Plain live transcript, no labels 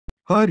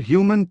Her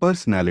human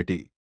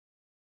personality.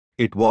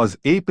 It was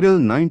April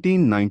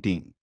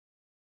 1919.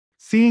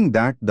 Seeing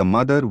that the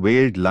mother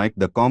wailed like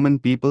the common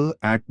people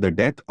at the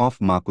death of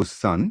Maku's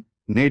son,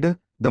 Neda,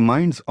 the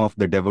minds of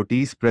the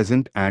devotees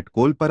present at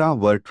Kolpara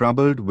were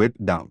troubled with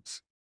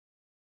doubts.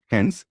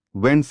 Hence,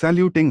 when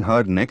saluting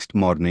her next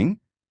morning,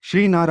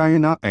 Sri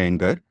Narayana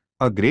Iyengar,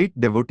 a great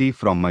devotee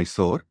from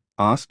Mysore,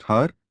 asked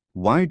her,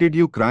 "Why did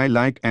you cry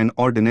like an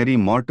ordinary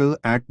mortal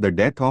at the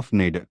death of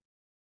Neda?"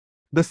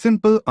 The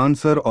simple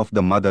answer of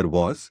the mother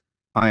was,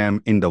 "I am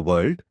in the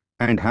world,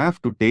 and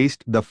have to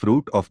taste the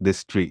fruit of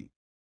this tree.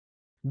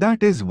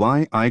 That is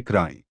why I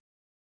cry."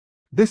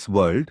 This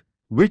world,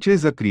 which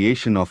is a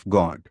creation of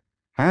God,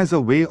 has a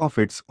way of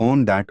its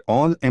own that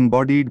all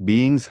embodied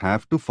beings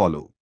have to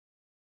follow.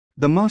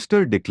 The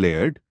Master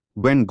declared,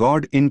 when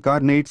God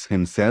incarnates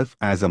himself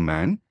as a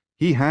man,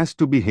 he has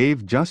to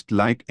behave just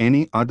like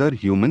any other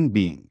human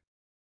being.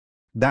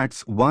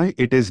 That's why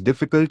it is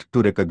difficult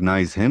to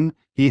recognize him.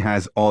 He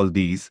has all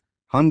these: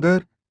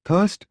 hunger,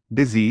 thirst,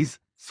 disease,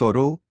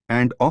 sorrow,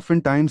 and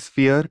oftentimes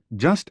fear,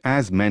 just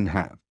as men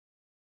have.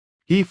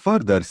 He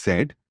further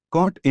said,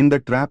 caught in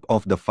the trap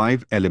of the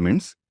five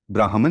elements,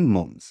 Brahman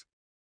moans.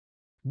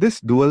 This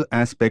dual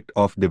aspect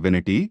of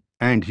divinity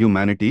and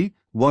humanity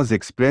was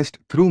expressed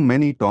through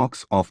many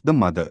talks of the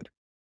mother.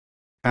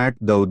 At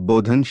the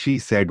Udbodhan she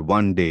said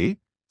one day,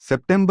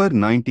 September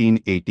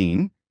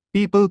 1918,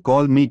 "People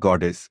call me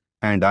goddess,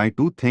 and I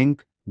too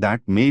think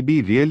that may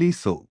be really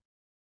so.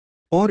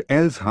 Or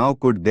else how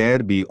could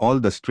there be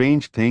all the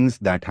strange things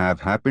that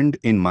have happened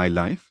in my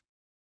life?"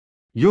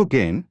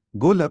 Yogen,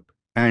 Golap,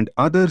 and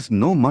others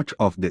know much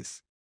of this.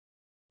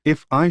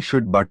 "If I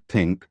should but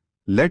think,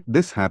 let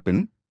this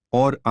happen,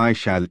 or I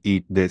shall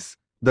eat this,"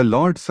 the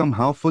Lord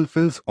somehow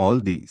fulfills all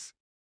these.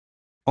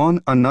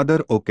 On another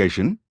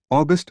occasion,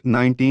 August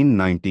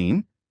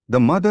 1919,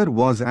 the mother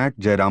was at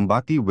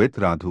Jairambati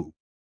with Radhu.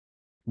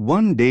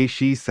 One day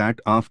she sat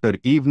after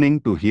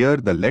evening to hear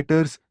the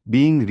letters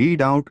being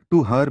read out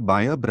to her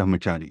by a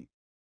brahmachari.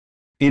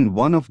 In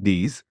one of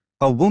these,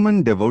 a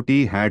woman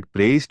devotee had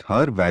praised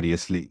her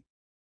variously.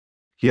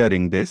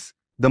 Hearing this,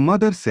 the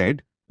mother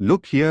said,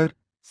 "Look here,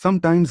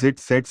 sometimes it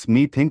sets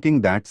me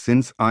thinking that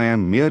since I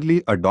am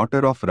merely a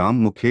daughter of Ram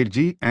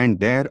Mukherjee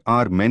and there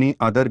are many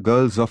other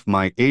girls of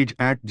my age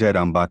at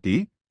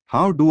Jairambati,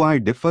 how do I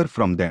differ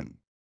from them?"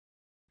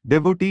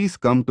 Devotees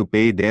come to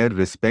pay their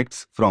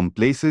respects from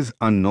places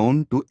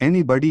unknown to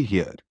anybody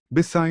here.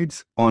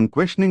 Besides, on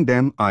questioning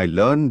them I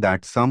learn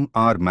that some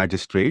are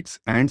magistrates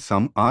and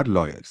some are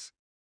lawyers.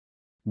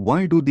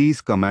 Why do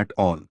these come at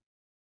all?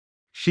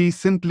 She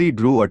simply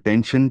drew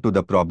attention to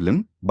the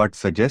problem but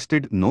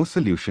suggested no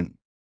solution.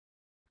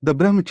 The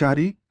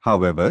brahmachari,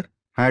 however,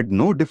 had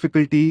no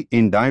difficulty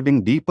in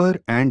diving deeper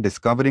and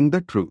discovering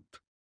the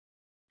truth.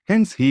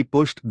 Hence he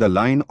pushed the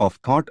line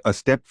of thought a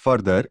step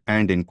further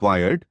and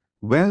inquired,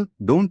 "Well,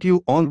 don't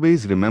you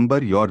always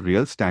remember your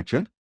real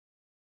stature?"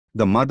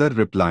 The mother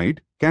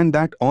replied, "Can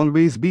that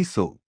always be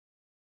so?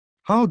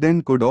 How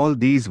then could all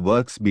these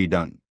works be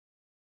done?"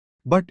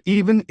 But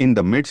even in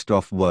the midst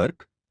of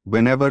work,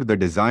 whenever the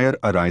desire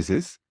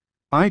arises,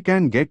 I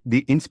can get the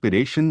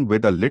inspiration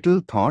with a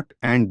little thought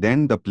and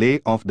then the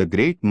play of the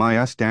great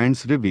Maya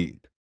stands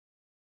revealed.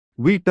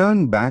 We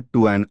turn back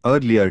to an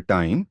earlier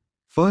time,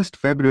 1st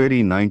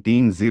February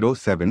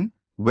 1907,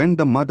 when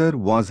the mother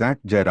was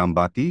at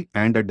Jairambati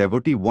and a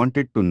devotee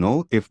wanted to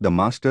know if the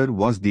master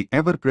was the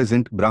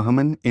ever-present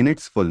Brahman in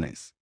its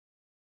fullness.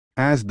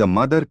 As the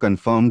mother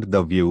confirmed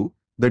the view,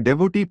 the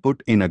devotee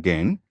put in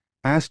again,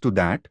 "As to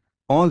that,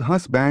 all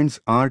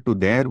husbands are to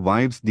their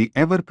wives the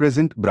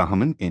ever-present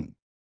Brahman in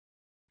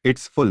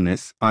its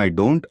fullness. I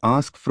don't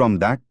ask from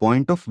that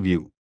point of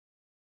view."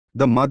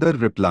 The mother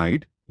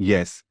replied,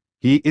 "Yes,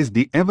 he is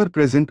the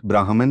ever-present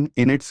Brahman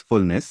in its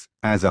fullness,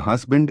 as a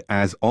husband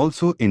as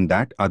also in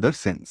that other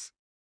sense."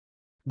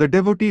 The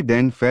devotee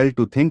then fell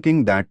to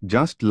thinking that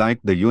just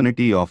like the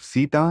unity of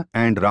Sita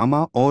and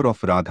Rama or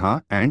of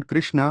Radha and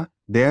Krishna,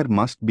 there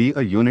must be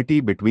a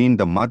unity between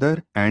the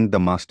mother and the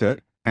master,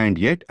 and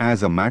yet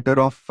as a matter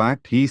of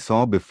fact he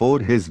saw before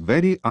his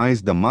very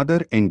eyes the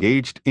mother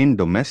engaged in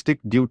domestic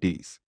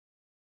duties.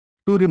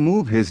 To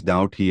remove his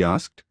doubt he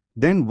asked,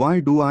 "Then why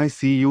do I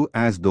see you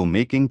as though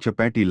making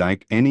chapati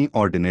like any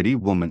ordinary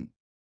woman?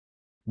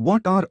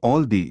 What are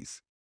all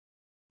these?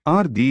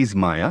 Are these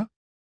Maya?"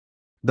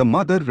 The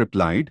mother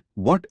replied,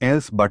 "What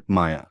else but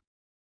Maya?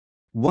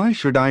 Why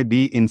should I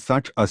be in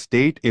such a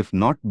state if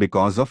not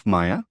because of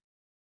Maya?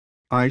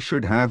 I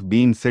should have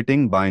been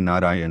sitting by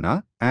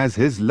Narayana as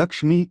his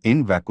Lakshmi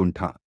in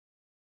Vaikuntha.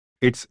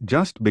 It's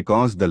just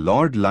because the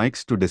Lord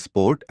likes to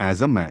disport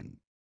as a man."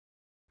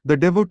 The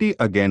devotee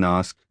again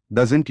asked,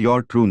 "Doesn't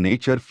your true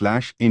nature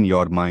flash in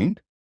your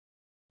mind?"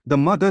 The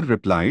mother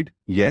replied,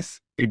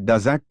 "Yes, it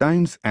does at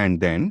times, and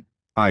then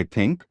I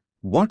think,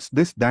 what's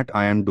this that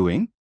I am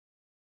doing?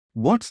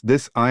 What's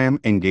this I am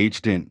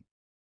engaged in?"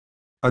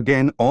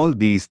 Again all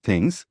these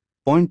things,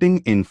 pointing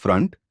in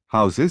front,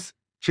 houses,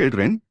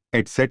 children,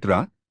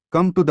 etc.,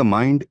 come to the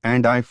mind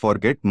and I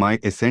forget my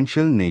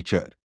essential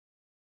nature.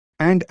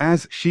 And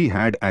as she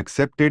had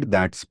accepted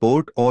that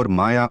sport or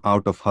Maya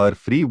out of her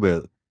free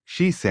will,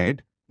 she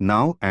said,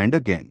 now and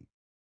again,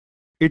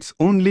 it's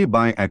only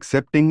by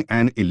accepting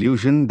an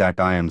illusion that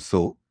I am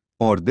so,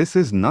 or this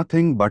is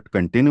nothing but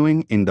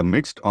continuing in the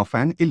midst of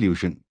an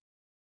illusion.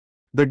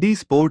 The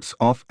desports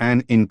of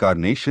an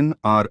incarnation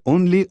are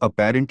only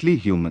apparently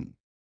human.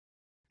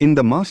 In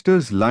the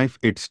Master's life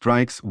it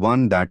strikes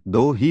one that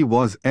though he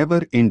was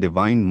ever in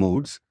divine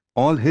moods,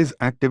 all his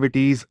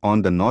activities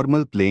on the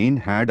normal plane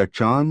had a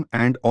charm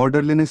and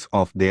orderliness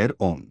of their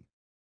own.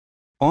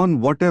 On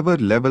whatever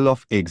level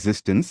of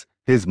existence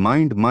his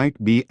mind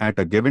might be at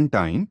a given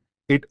time,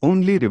 it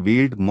only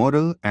revealed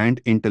moral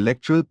and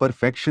intellectual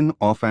perfection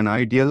of an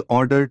ideal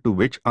order to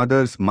which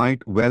others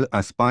might well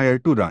aspire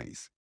to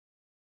rise.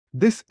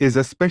 This is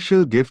a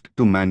special gift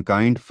to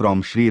mankind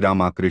from Sri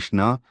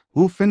Ramakrishna,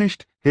 who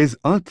finished his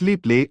earthly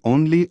play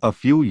only a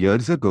few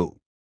years ago.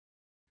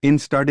 In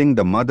studying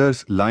the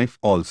mother's life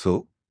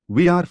also,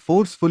 we are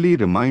forcefully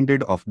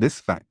reminded of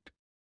this fact.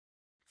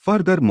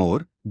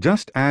 Furthermore,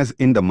 just as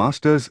in the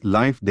Master's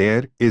life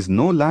there is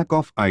no lack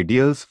of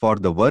ideals for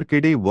the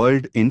workaday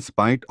world in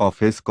spite of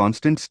his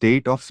constant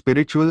state of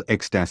spiritual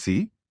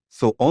ecstasy,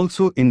 so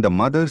also in the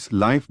mother's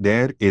life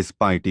there is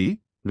piety,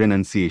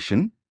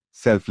 renunciation,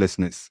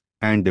 selflessness,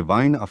 and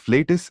divine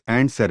afflatus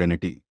and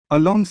serenity.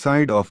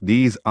 Alongside of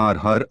these are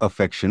her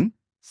affection,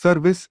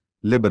 service,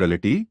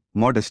 liberality,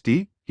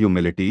 modesty,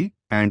 humility,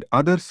 and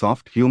other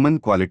soft human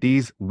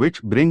qualities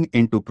which bring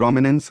into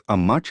prominence a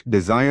much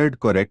desired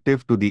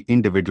corrective to the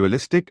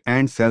individualistic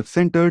and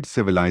self-centered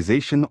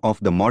civilization of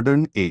the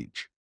modern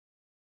age.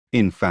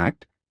 In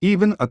fact,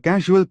 even a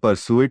casual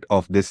pursuit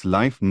of this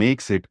life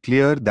makes it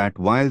clear that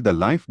while the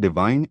life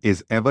divine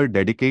is ever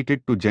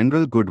dedicated to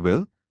general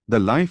goodwill, the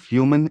life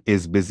human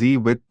is busy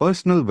with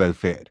personal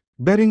welfare.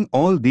 Bearing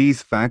all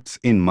these facts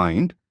in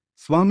mind,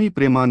 Swami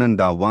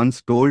Premananda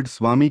once told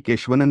Swami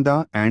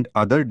Keshwananda and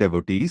other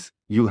devotees,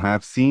 you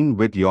have seen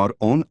with your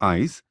own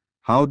eyes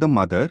how the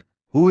mother,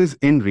 who is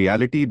in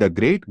reality the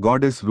great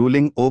goddess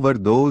ruling over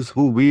those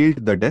who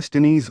wield the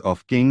destinies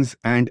of kings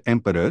and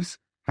emperors,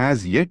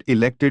 has yet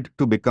elected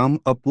to become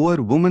a poor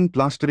woman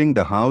plastering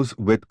the house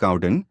with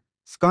cowden,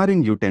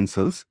 scouring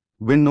utensils,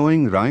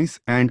 winnowing rice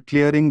and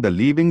clearing the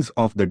leavings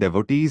of the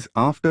devotees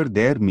after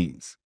their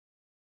meals.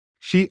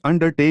 She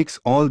undertakes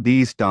all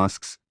these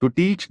tasks to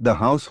teach the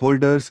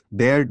householders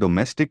their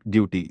domestic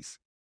duties.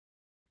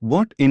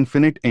 What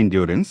infinite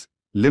endurance,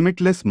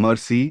 limitless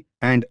mercy,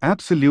 and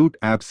absolute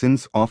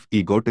absence of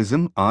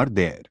egotism are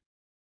there!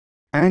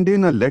 And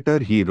in a letter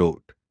he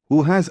wrote,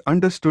 who has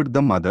understood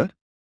the mother?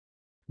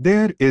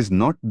 There is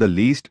not the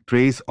least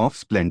trace of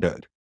splendor.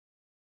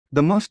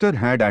 The Master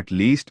had at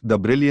least the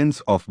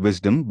brilliance of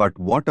wisdom, but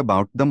what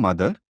about the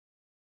mother?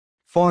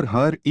 For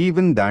her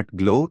even that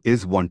glow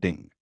is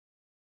wanting.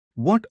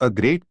 What a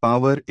great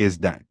power is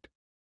that!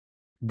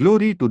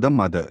 Glory to the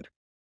mother!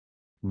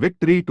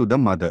 Victory to the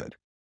mother!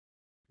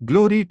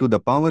 Glory to the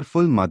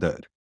powerful mother!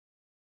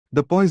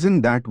 The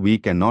poison that we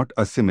cannot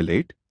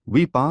assimilate,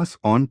 we pass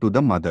on to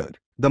the mother.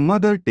 The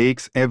mother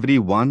takes every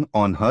one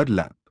on her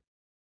lap.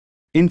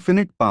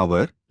 Infinite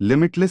power,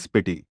 limitless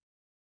pity.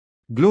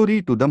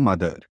 Glory to the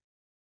mother!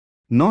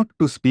 Not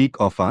to speak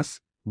of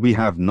us, we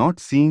have not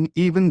seen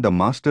even the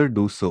Master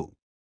do so.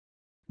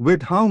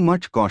 With how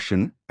much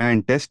caution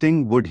and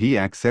testing would he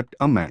accept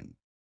a man?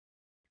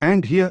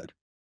 And here,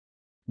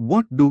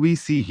 what do we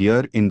see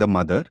here in the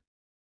mother?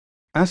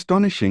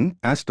 Astonishing,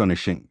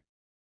 astonishing.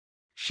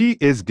 She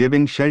is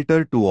giving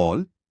shelter to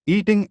all,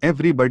 eating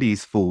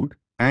everybody's food,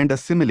 and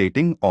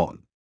assimilating all.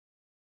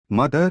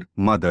 Mother,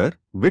 mother,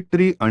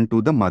 victory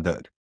unto the mother.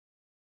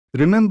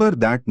 Remember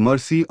that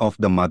mercy of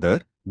the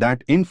mother,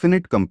 that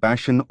infinite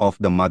compassion of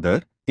the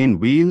mother, in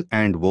weal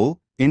and woe,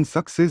 in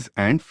success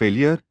and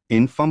failure,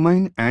 in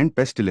famine and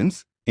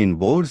pestilence, in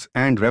wars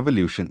and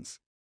revolutions.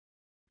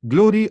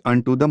 Glory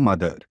unto the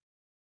mother.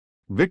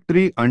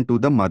 Victory unto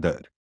the mother.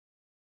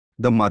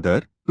 The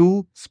mother,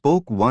 too,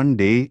 spoke one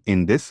day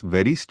in this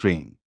very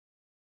strain.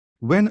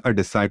 When a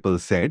disciple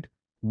said,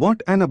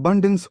 what an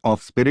abundance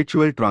of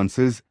spiritual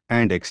trances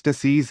and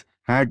ecstasies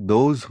had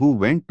those who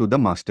went to the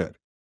Master.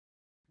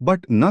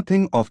 But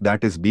nothing of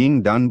that is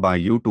being done by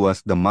you to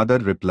us, the mother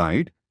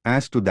replied.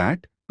 As to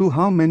that, to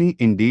how many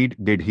indeed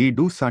did he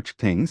do such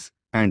things,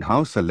 and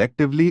how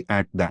selectively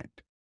at that?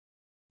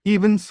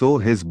 Even so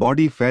his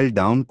body fell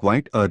down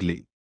quite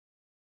early.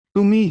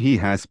 To me he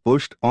has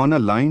pushed on a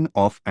line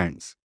of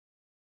ants.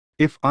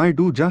 If I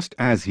do just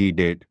as he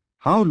did,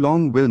 how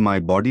long will my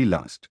body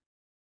last?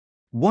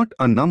 What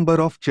a number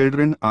of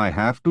children I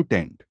have to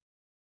tend.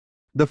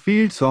 The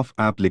fields of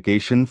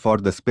application for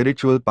the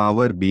spiritual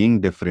power being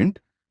different,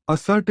 a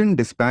certain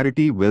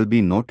disparity will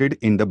be noted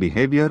in the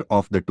behavior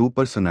of the two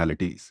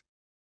personalities.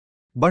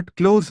 But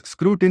close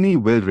scrutiny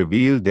will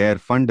reveal their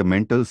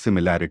fundamental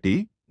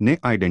similarity, nay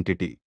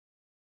identity.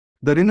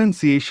 The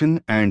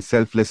renunciation and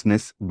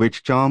selflessness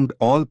which charmed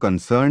all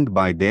concerned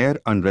by their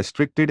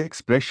unrestricted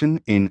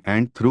expression in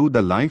and through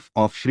the life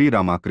of Sri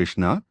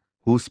Ramakrishna,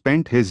 who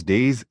spent his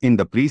days in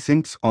the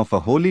precincts of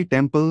a holy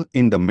temple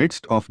in the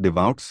midst of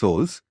devout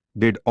souls,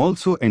 did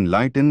also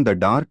enlighten the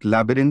dark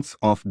labyrinths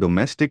of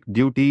domestic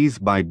duties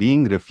by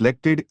being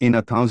reflected in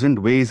 1,000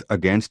 ways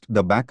against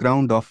the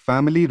background of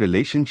family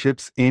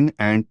relationships in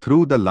and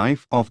through the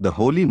life of the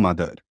Holy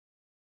Mother.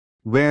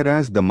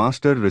 Whereas the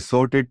master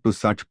resorted to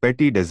such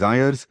petty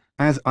desires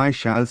as I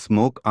shall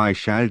smoke, I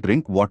shall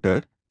drink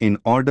water, in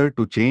order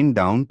to chain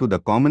down to the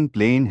common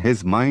plane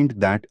his mind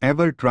that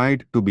ever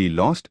tried to be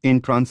lost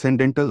in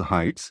transcendental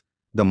heights,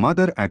 the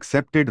mother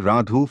accepted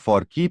Radhu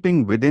for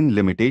keeping within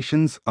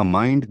limitations a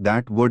mind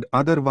that would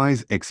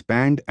otherwise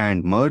expand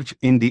and merge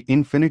in the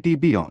infinity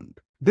beyond.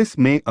 This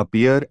may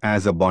appear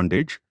as a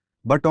bondage,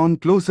 but on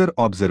closer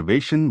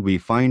observation we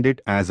find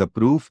it as a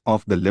proof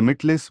of the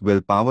limitless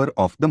willpower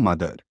of the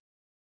mother.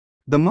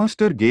 The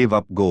master gave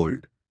up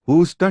gold,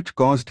 whose touch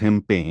caused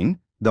him pain.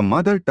 The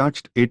mother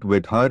touched it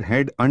with her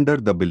head under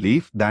the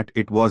belief that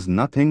it was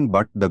nothing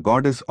but the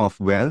goddess of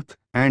wealth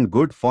and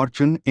good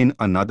fortune in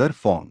another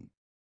form.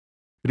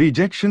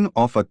 Rejection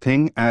of a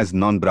thing as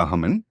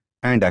non-Brahman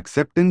and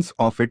acceptance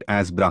of it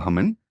as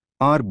Brahman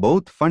are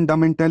both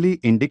fundamentally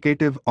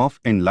indicative of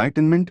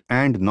enlightenment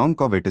and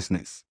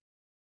non-covetousness.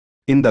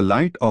 In the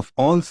light of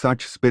all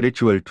such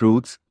spiritual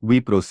truths, we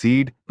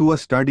proceed to a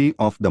study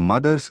of the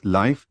mother's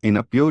life in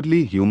a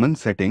purely human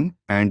setting,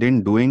 and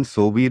in doing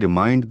so we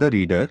remind the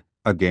reader,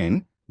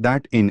 again,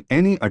 that in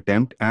any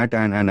attempt at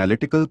an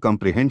analytical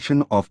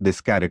comprehension of this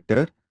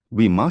character,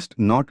 we must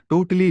not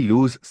totally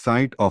lose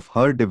sight of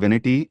her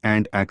divinity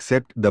and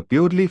accept the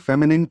purely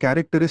feminine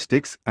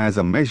characteristics as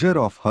a measure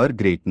of her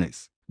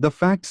greatness. The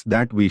facts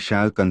that we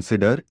shall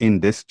consider in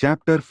this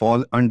chapter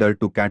fall under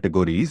two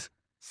categories.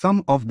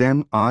 Some of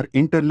them are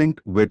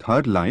interlinked with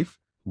her life,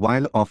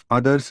 while of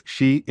others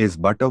she is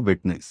but a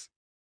witness.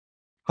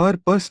 Her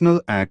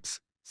personal acts,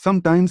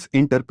 sometimes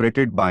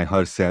interpreted by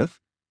herself,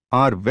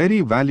 are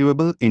very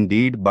valuable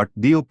indeed, but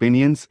the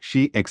opinions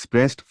she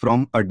expressed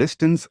from a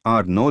distance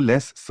are no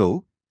less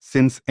so,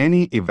 since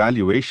any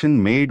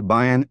evaluation made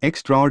by an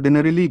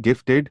extraordinarily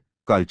gifted,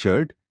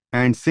 cultured,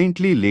 and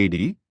saintly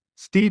lady,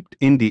 steeped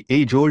in the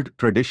age-old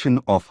tradition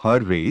of her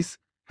race,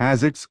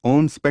 has its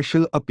own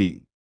special appeal.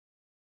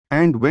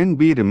 And when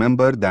we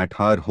remember that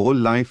her whole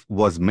life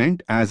was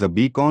meant as a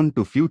beacon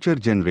to future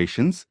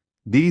generations,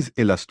 these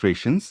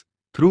illustrations,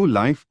 through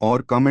life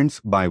or comments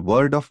by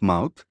word of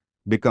mouth,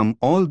 become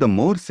all the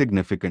more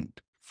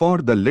significant. For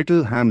the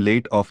little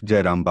hamlet of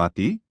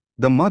Jairambati,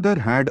 the mother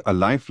had a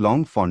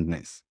lifelong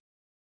fondness.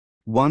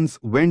 Once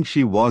when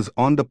she was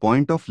on the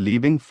point of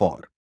leaving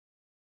for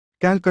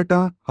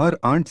Calcutta, her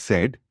aunt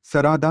said,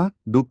 "Sarada,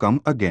 do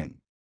come again."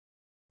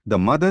 The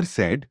mother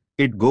said,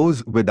 "It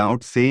goes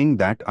without saying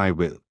that I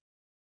will."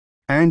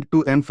 And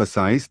to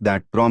emphasize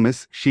that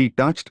promise, she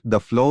touched the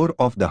floor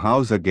of the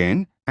house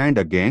again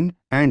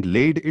and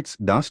laid its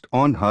dust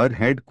on her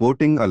head,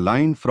 quoting a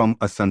line from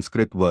a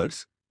Sanskrit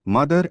verse,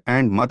 "Mother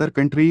and mother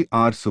country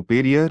are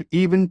superior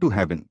even to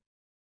heaven."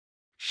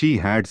 She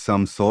had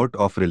some sort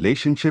of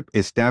relationship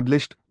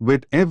established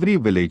with every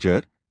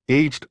villager,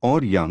 aged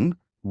or young,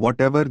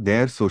 whatever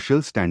their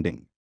social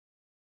standing.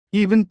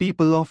 Even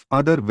people of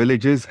other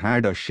villages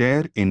had a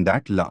share in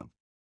that love.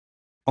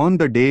 On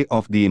the day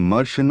of the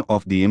immersion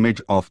of the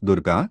image of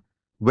Durga,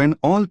 when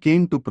all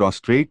came to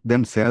prostrate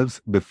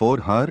themselves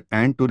before her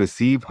and to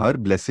receive her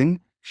blessing,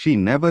 she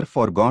never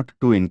forgot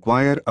to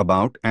inquire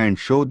about and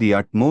show the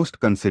utmost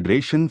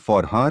consideration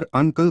for her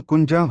uncle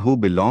Kunja, who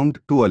belonged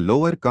to a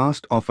lower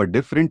caste of a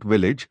different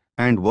village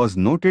and was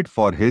noted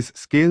for his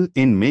skill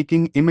in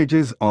making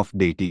images of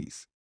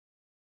deities.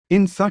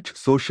 In such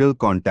social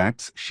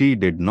contacts, she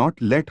did not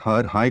let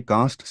her high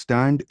caste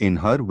stand in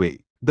her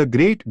way. The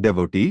great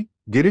devotee,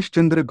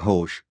 Girishchandra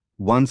Ghosh,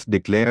 once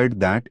declared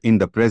that in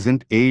the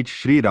present age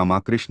Sri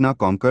Ramakrishna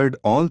conquered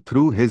all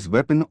through his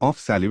weapon of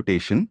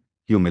salutation,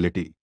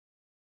 humility.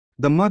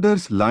 The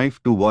mother's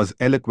life too was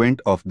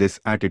eloquent of this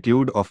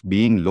attitude of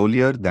being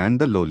lowlier than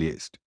the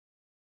lowliest.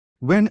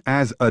 When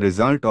as a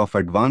result of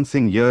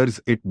advancing years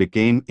it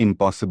became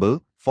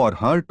impossible for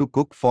her to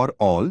cook for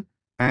all,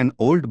 an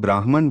old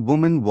Brahman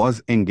woman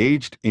was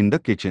engaged in the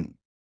kitchen.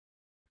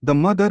 The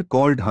mother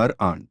called her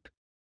aunt.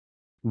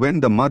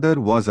 When the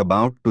mother was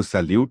about to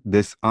salute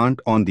this aunt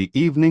on the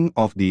evening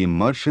of the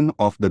immersion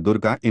of the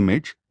Durga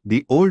image,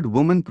 the old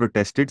woman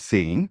protested,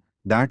 saying,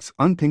 "That's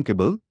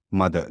unthinkable,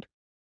 mother.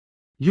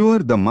 You're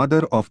the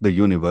mother of the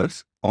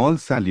universe, all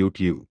salute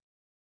you.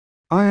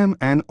 I am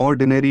an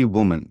ordinary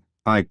woman,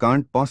 I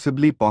can't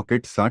possibly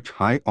pocket such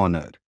high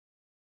honor."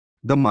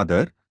 The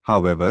mother,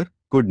 however,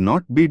 could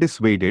not be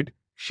dissuaded.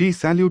 She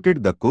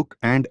saluted the cook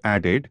and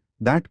added,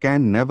 "That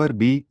can never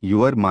be,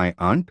 you're my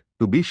aunt,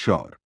 to be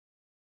sure."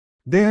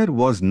 There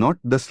was not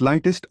the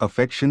slightest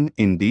affection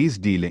in these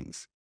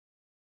dealings.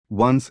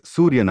 Once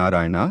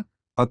Suryanarayana,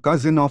 a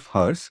cousin of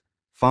hers,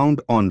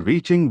 found on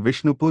reaching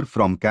Vishnupur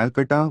from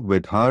Calcutta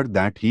with her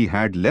that he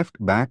had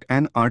left back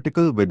an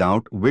article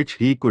without which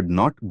he could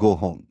not go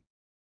home.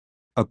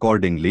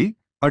 Accordingly,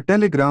 a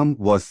telegram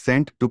was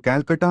sent to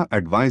Calcutta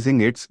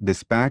advising its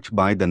dispatch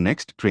by the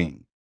next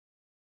train.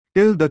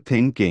 Till the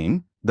thing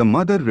came, the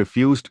mother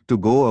refused to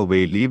go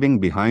away, leaving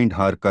behind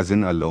her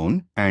cousin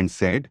alone, and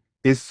said,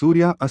 Is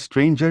Surya a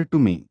stranger to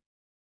me?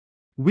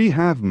 We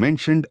have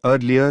mentioned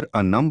earlier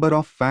a number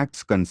of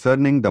facts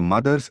concerning the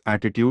mother's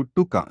attitude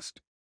to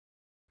caste.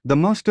 The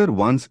master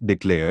once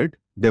declared,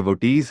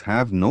 devotees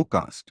have no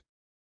caste.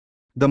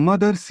 The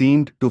mother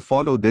seemed to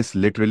follow this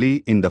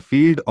literally in the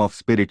field of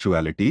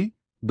spirituality,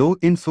 though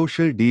in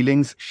social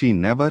dealings she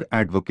never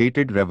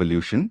advocated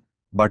revolution,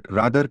 but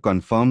rather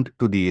conformed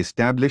to the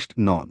established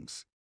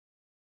norms.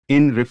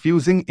 In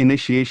refusing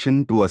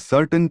initiation to a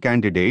certain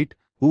candidate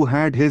who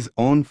had his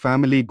own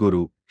family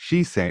guru,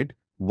 she said,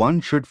 one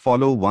should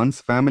follow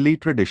one's family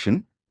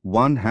tradition,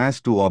 one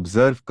has to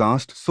observe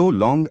caste so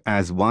long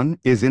as one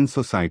is in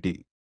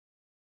society.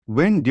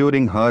 When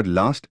during her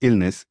last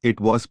illness it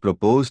was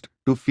proposed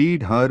to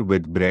feed her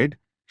with bread,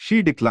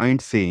 she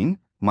declined, saying,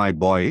 "My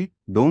boy,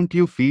 don't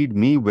you feed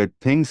me with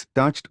things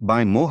touched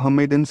by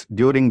Mohammedans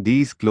during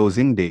these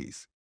closing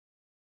days."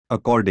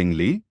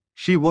 Accordingly,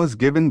 she was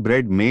given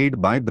bread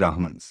made by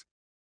Brahmins.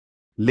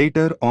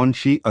 Later on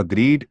she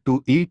agreed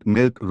to eat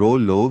milk roll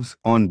loaves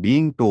on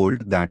being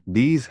told that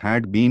these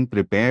had been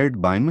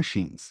prepared by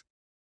machines.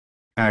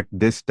 At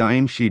this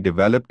time she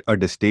developed a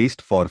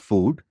distaste for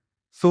food,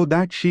 so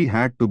that she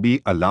had to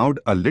be allowed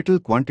a little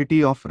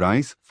quantity of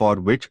rice for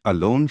which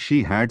alone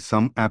she had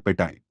some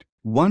appetite.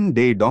 One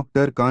day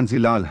Dr.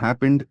 Kanzilal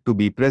happened to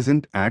be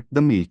present at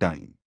the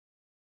mealtime.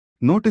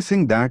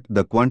 Noticing that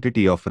the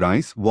quantity of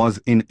rice was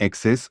in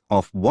excess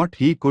of what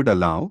he could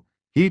allow,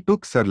 he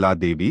took Sarla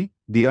Devi,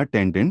 the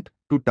attendant,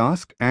 to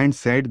task and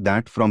said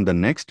that from the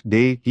next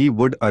day he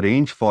would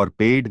arrange for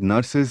paid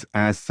nurses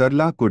as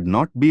Sarla could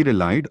not be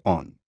relied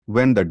on.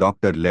 When the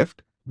doctor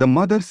left, the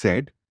mother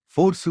said,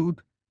 "Forsooth,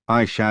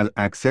 I shall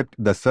accept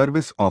the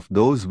service of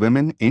those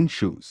women in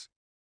shoes.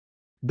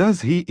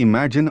 Does he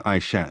imagine I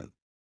shall?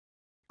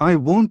 I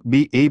won't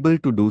be able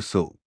to do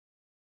so.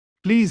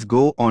 Please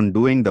go on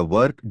doing the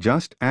work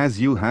just as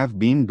you have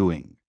been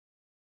doing."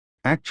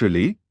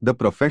 Actually, the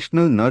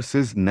professional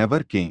nurses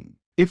never came.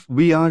 If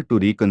we are to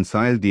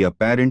reconcile the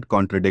apparent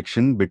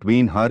contradiction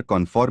between her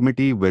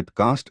conformity with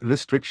caste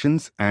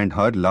restrictions and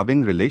her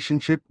loving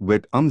relationship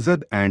with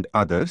Amjad and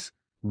others,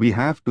 we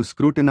have to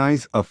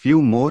scrutinize a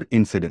few more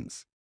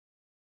incidents.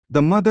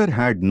 The mother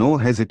had no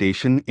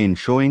hesitation in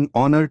showing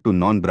honor to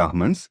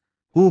non-Brahmins,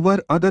 who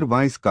were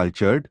otherwise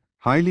cultured,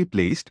 highly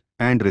placed,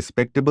 and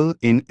respectable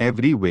in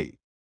every way.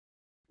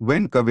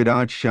 When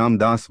Kaviraj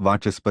Shyamdas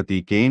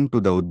Vachaspati came to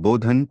the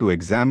Udbodhan to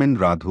examine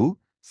Radhu,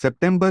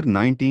 September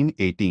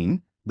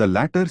 1918, the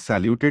latter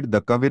saluted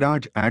the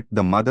Kaviraj at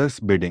the mother's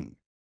bidding.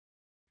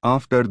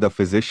 After the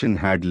physician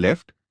had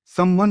left,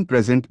 someone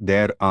present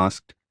there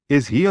asked,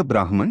 "Is he a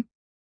Brahman?"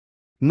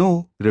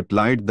 "No,"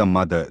 replied the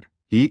mother,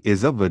 "he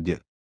is a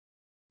Vidya."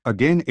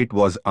 Again it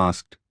was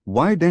asked,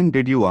 "Why then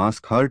did you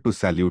ask her to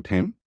salute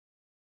him?"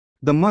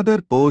 The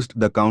mother posed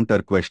the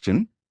counter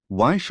question,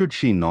 "Why should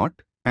she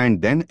not?"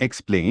 and then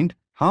explained,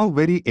 "How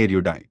very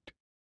erudite.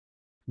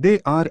 They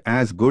are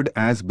as good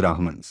as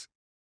Brahmins.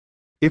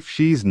 If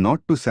she is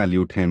not to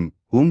salute him,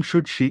 whom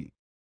should she?"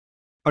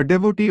 A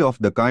devotee of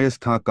the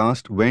Kayastha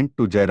caste went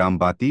to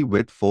Jairambati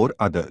with 4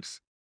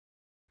 others.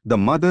 The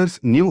mother's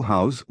new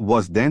house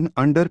was then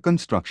under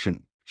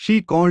construction.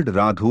 She called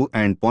Radhu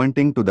and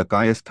pointing to the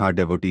Kayastha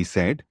devotee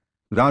said,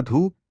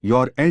 "Radhu,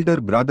 your elder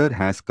brother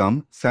has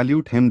come,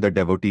 salute him." The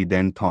devotee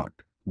then thought,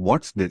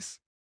 "What's this?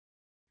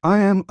 I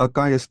am a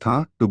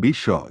Kayastha, to be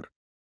sure."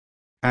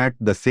 At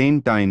the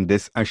same time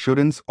this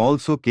assurance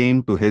also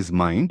came to his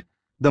mind,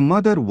 "The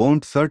mother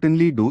won't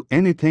certainly do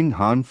anything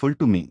harmful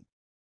to me."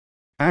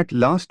 At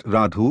last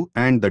Radhu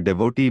and the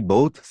devotee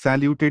both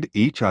saluted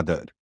each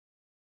other.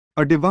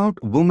 A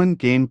devout woman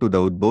came to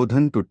the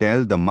Udbodhan to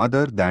tell the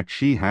mother that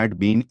she had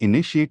been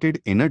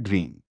initiated in a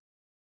dream.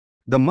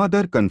 The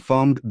mother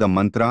confirmed the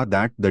mantra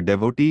that the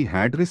devotee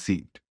had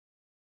received.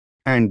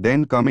 And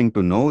then coming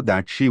to know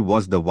that she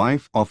was the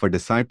wife of a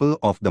disciple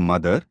of the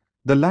mother,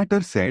 the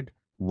latter said,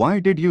 "Why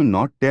did you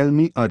not tell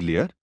me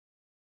earlier?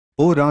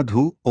 O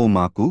Radhu, O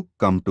Maku,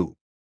 come to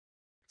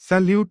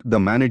salute the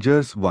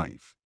manager's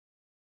wife."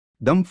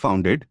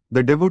 Dumbfounded,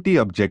 the devotee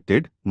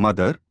objected,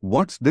 "Mother,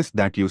 what's this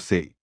that you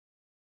say?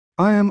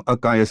 I am a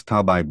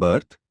Kayastha by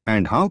birth,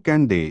 and how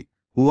can they,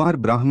 who are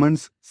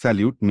Brahmins,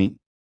 salute me?"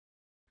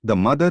 The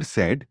mother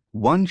said,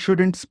 "One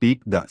shouldn't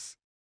speak thus.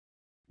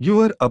 You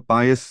are a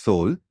pious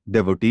soul,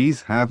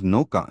 devotees have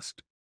no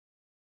caste.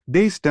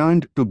 They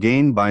stand to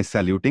gain by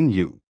saluting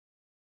you."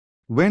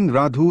 When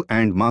Radhu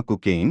and Maku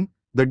came,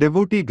 the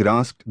devotee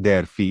grasped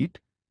their feet,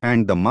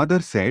 and the mother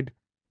said,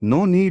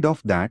 "No need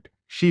of that,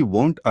 she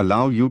won't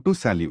allow you to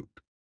salute.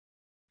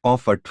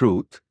 Of a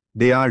truth,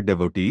 they are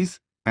devotees,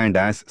 and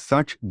as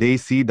such they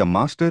see the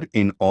master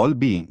in all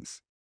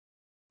beings."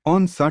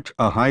 On such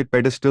a high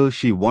pedestal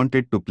she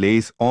wanted to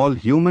place all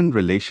human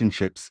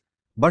relationships,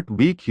 but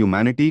weak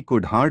humanity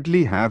could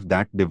hardly have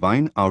that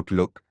divine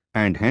outlook,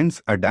 and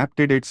hence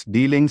adapted its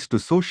dealings to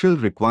social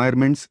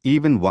requirements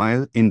even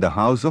while in the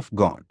house of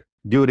God.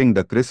 During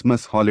the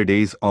Christmas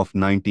holidays of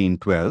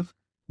 1912,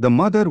 the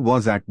mother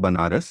was at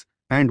Banaras,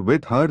 and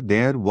with her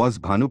there was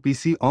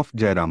Bhanupisi of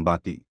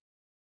Jairambati.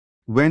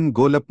 When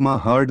Golapma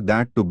heard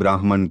that two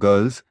Brahman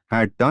girls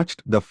had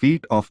touched the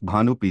feet of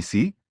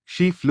Bhanupisi,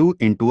 she flew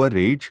into a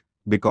rage,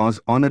 because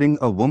honoring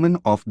a woman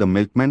of the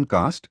milkman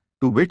caste,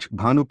 to which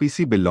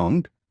Bhanupisi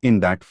belonged, in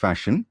that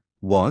fashion,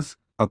 was,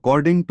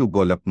 according to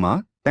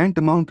Golapma,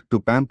 tantamount to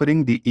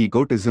pampering the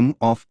egotism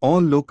of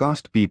all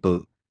low-caste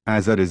people,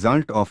 as a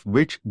result of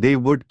which they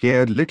would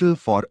care little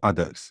for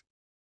others.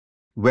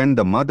 When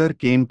the mother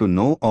came to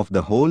know of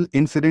the whole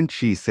incident,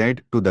 she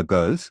said to the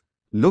girls,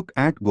 "Look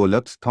at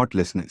Golap's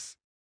thoughtlessness.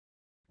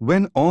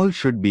 When all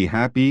should be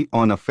happy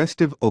on a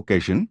festive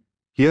occasion,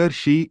 here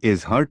she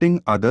is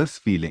hurting others'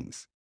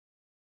 feelings.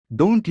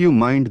 Don't you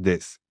mind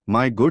this,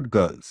 my good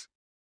girls.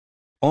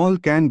 All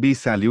can be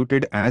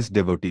saluted as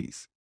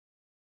devotees."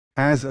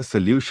 As a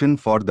solution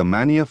for the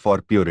mania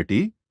for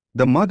purity,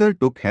 the mother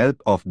took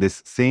help of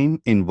this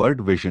same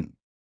inward vision.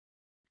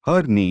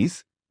 Her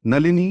niece,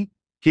 Nalini,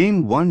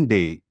 came one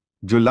day,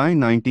 July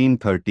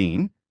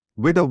 1913,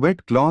 with a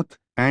wet cloth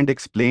and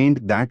explained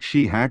that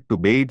she had to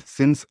bathe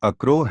since a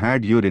crow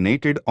had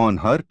urinated on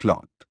her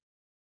cloth.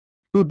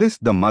 To this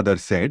the mother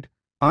said,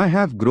 "I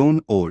have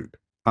grown old.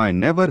 I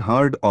never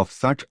heard of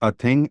such a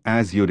thing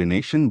as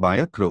urination by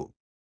a crow.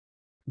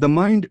 The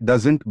mind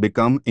doesn't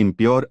become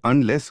impure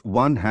unless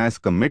one has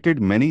committed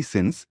many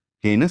sins,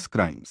 heinous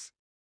crimes.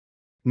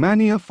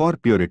 Mania for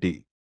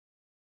purity.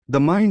 The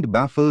mind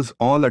baffles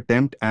all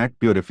attempt at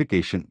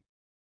purification.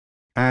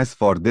 As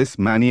for this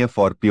mania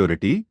for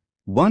purity,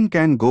 one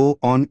can go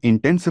on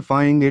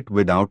intensifying it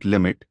without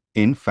limit.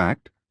 In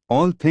fact,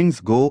 all things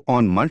go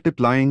on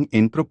multiplying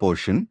in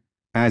proportion,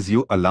 as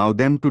you allow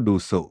them to do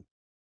so."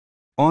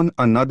 On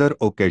another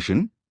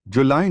occasion,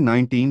 July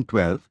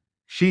 1912,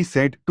 she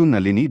said to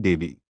Nalini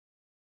Devi,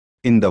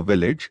 "In the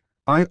village,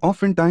 I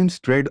oftentimes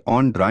tread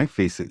on dry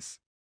faces.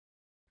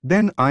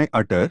 Then I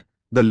utter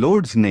the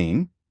Lord's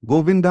name,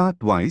 Govinda,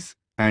 twice,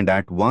 and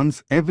at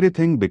once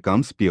everything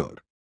becomes pure.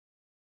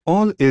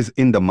 All is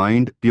in the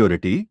mind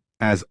purity,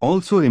 as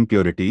also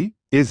impurity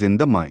is in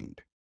the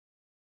mind."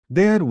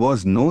 There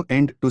was no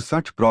end to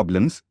such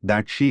problems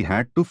that she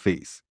had to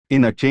face.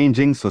 In a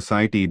changing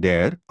society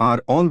there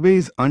are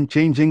always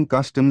unchanging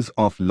customs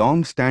of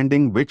long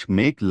standing which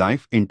make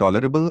life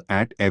intolerable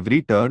at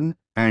every turn,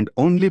 and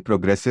only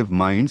progressive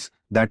minds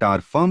that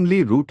are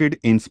firmly rooted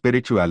in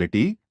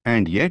spirituality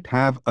and yet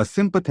have a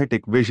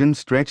sympathetic vision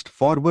stretched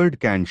forward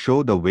can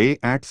show the way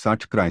at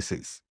such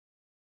crises.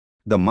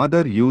 The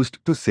mother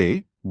used to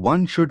say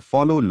one should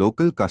follow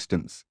local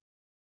customs.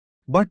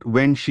 But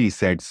when she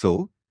said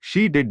so,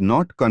 she did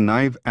not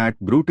connive at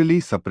brutally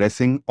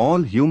suppressing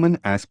all human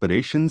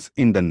aspirations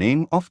in the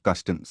name of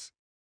customs.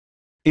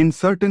 In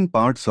certain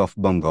parts of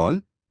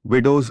Bengal,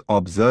 widows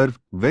observe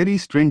very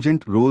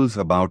stringent rules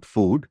about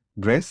food,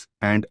 dress,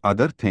 and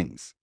other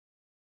things.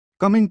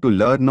 Coming to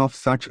learn of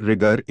such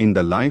rigor in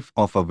the life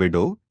of a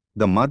widow,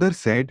 the mother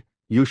said,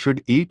 "You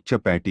should eat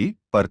chapati,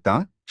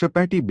 parta,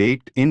 chapati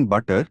baked in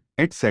butter,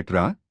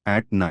 etc.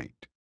 at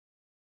night.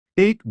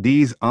 Take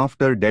these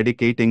after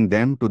dedicating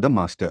them to the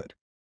master."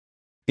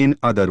 In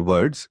other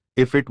words,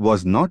 if it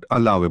was not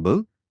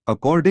allowable,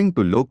 according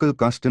to local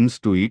customs,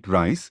 to eat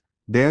rice,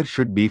 there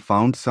should be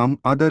found some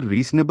other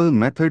reasonable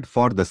method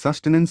for the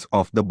sustenance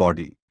of the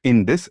body.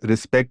 In this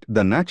respect,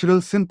 the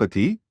natural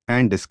sympathy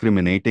and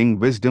discriminating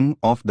wisdom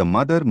of the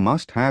mother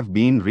must have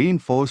been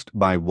reinforced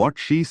by what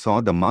she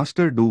saw the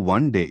master do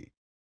one day.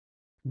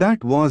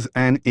 That was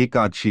an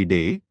Ekadashi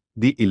day,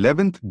 the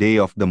 11th day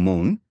of the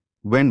moon,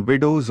 when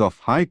widows of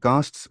high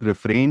castes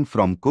refrain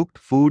from cooked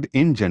food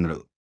in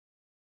general.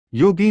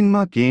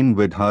 Yoginma came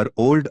with her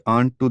old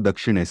aunt to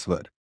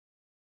Dakshineswar.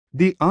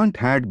 The aunt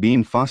had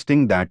been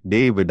fasting that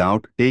day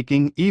without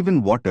taking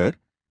even water,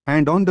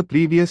 and on the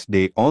previous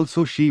day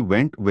also she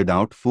went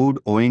without food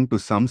owing to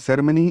some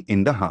ceremony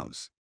in the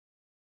house.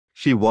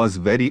 She was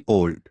very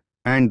old,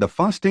 and the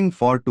fasting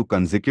for 2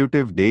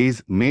 consecutive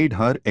days made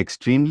her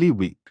extremely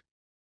weak.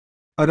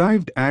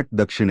 Arrived at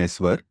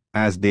Dakshineswar,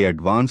 as they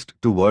advanced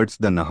towards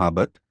the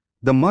Nahabat,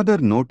 the mother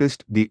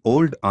noticed the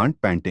old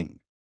aunt panting.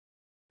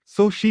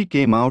 So she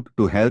came out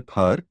to help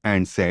her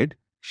and said,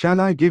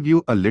 "Shall I give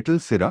you a little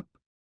syrup?"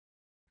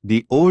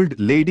 The old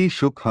lady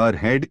shook her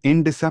head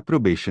in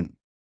disapprobation.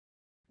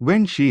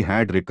 When she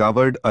had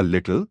recovered a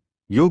little,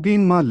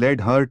 Yoginma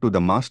led her to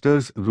the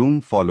master's room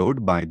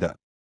followed by the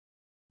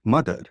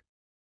mother.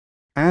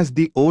 As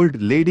the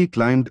old lady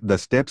climbed the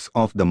steps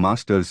of the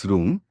master's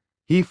room,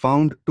 he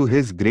found to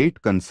his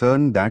great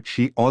concern that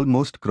she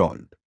almost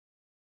crawled.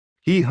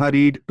 He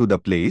hurried to the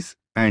place,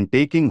 and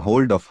taking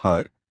hold of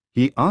her,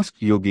 he asked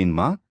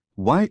Yoginma,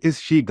 "Why is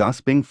she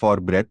gasping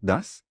for breath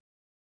thus?"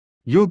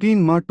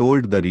 Yoginma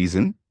told the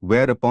reason,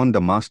 whereupon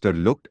the master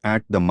looked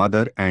at the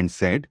mother and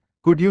said,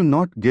 "Could you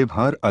not give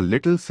her a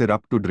little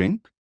syrup to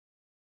drink?"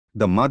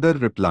 The mother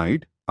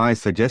replied, "I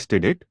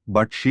suggested it,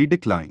 but she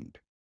declined."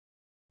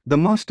 The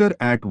master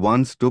at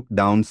once took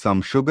down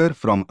some sugar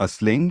from a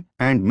sling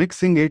and,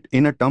 mixing it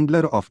in a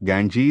tumbler of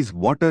Ganges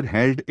water,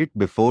 held it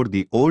before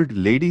the old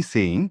lady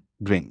saying,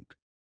 "Drink."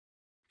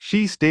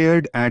 She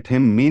stared at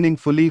him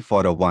meaningfully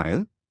for a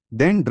while,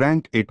 then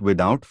drank it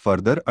without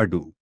further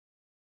ado.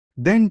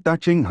 Then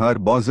touching her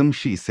bosom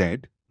she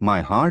said,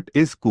 "My heart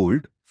is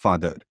cooled,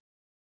 father."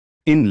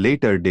 In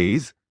later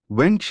days,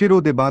 when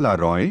Kshirodebala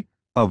Roy,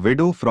 a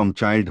widow from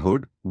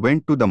childhood,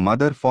 went to the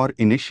mother for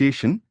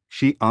initiation,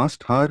 she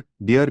asked her,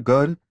 "Dear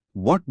girl,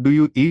 what do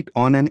you eat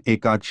on an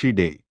Ekadashi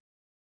day?"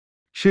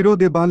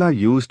 Kshirodebala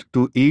used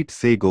to eat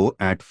sago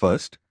at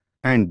first,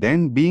 and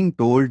then being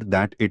told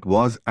that it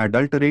was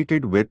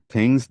adulterated with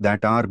things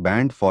that are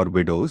banned for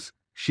widows,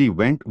 she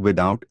went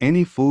without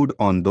any food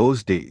on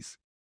those days.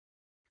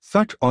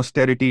 Such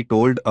austerity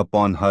told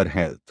upon her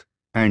health,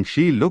 and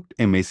she looked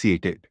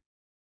emaciated.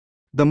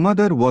 The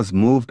mother was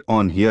moved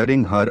on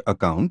hearing her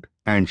account,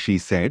 and she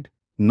said,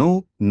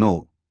 "No,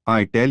 no,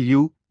 I tell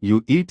you,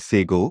 you eat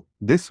sago,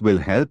 this will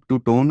help to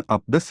tone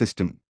up the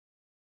system."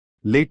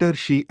 Later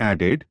she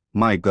added,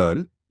 "My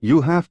girl,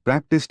 you have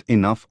practiced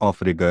enough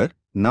of rigor,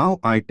 now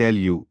I tell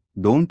you,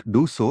 don't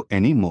do so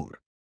anymore.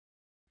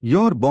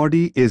 Your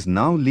body is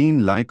now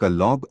lean like a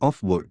log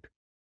of wood.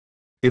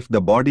 If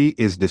the body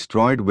is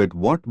destroyed, with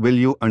what will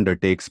you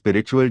undertake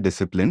spiritual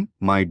discipline,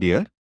 my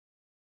dear?"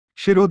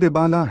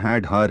 Kshirodebala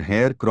had her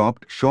hair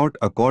cropped short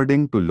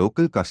according to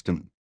local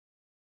custom.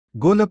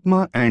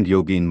 Golapma and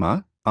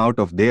Yoginma, out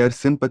of their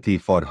sympathy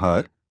for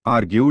her,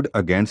 argued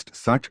against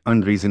such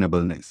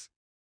unreasonableness.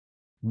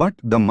 But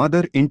the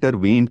mother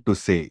intervened to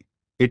say,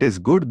 "It is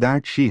good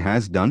that she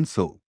has done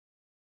so.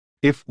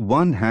 If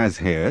one has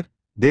hair,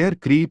 there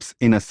creeps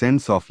in a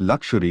sense of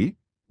luxury,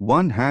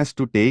 one has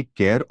to take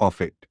care of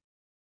it.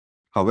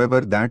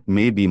 However that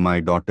may be, my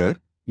daughter,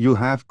 you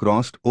have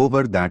crossed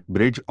over that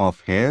bridge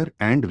of hair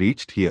and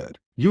reached here.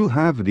 You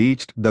have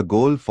reached the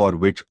goal for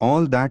which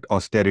all that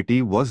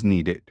austerity was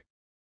needed.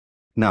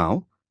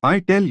 Now, I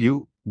tell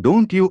you,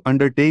 don't you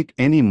undertake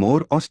any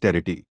more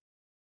austerity."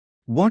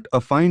 What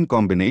a fine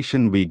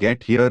combination we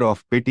get here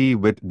of pity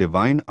with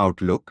divine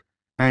outlook,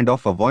 and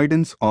of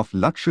avoidance of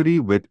luxury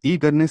with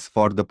eagerness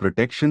for the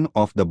protection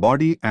of the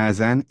body as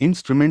an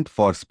instrument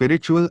for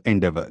spiritual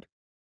endeavor.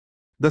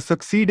 The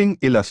succeeding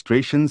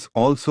illustrations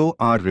also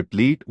are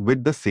replete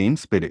with the same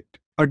spirit.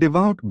 A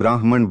devout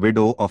Brahman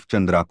widow of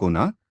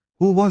Chandrakona,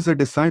 who was a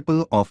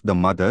disciple of the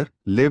mother,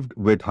 lived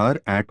with her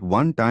at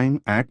one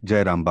time at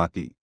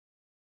Jairambati.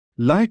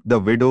 Like the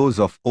widows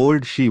of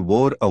old, she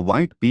wore a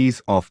white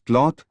piece of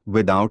cloth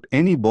without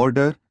any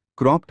border,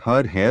 cropped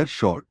her hair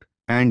short,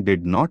 and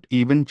did not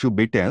even chew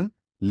betel,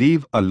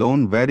 leave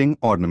alone wearing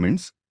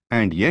ornaments,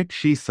 and yet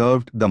she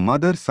served the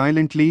mother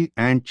silently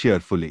and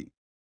cheerfully.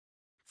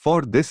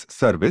 For this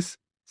service,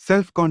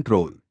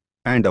 self-control,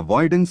 and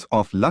avoidance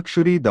of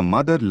luxury, the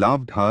mother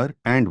loved her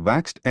and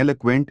waxed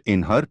eloquent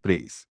in her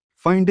praise.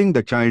 Finding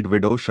the child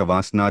widow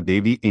Shavasna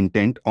Devi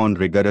intent on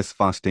rigorous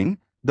fasting,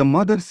 the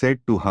mother said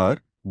to her,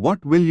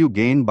 "What will you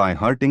gain by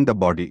hurting the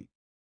body?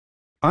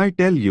 I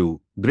tell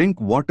you,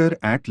 drink water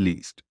at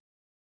least."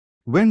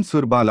 When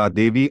Surbala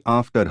Devi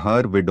after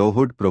her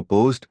widowhood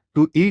proposed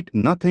to eat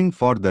nothing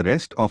for the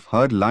rest of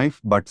her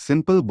life but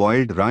simple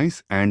boiled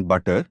rice and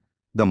butter,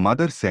 the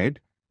mother said,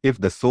 "If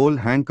the soul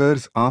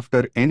hankers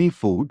after any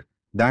food,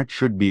 that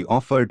should be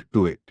offered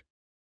to it.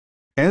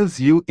 Else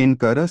you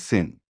incur a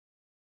sin."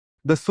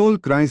 The soul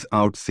cries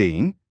out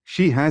saying,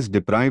 "She has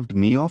deprived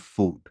me of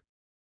food."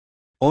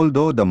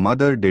 Although the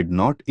mother did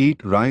not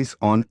eat rice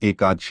on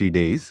Ekadashi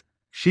days,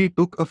 she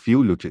took a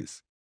few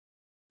luches.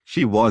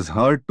 She was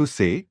heard to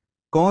say,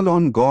 "Call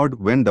on God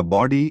when the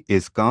body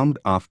is calmed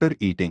after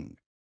eating."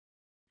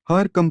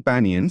 Her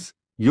companions,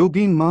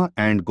 Yoginma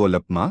and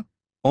Golapma,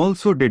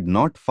 also did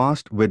not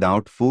fast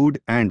without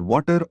food and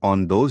water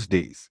on those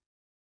days.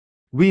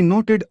 We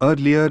noted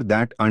earlier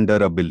that under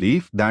a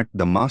belief that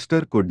the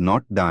master could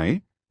not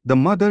die, the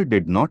mother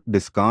did not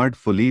discard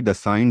fully the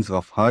signs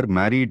of her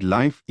married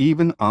life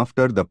even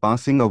after the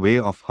passing away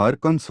of her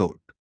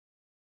consort.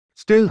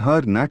 Still,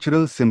 her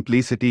natural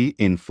simplicity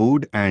in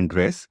food and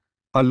dress,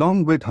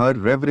 along with her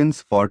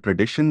reverence for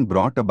tradition,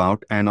 brought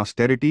about an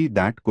austerity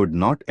that could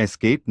not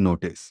escape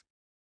notice.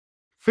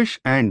 Fish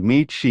and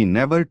meat she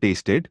never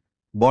tasted,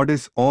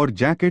 bodice or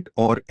jacket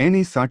or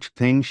any such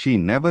thing she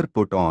never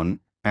put on,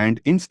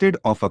 and instead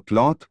of a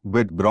cloth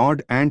with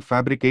broad and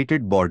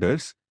fabricated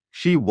borders,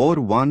 she wore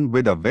one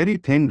with a very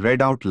thin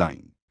red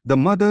outline. The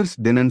mother's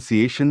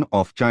denunciation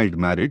of child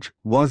marriage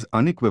was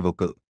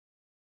unequivocal.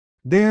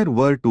 There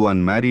were two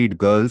unmarried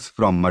girls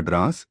from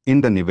Madras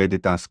in the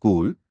Nivedita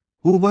school,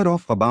 who were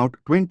of about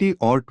 20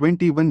 or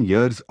 21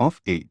 years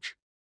of age.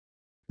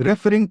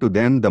 Referring to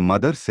them, the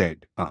mother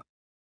said,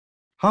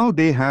 "How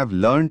they have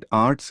learnt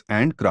arts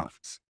and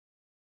crafts.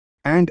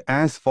 And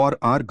as for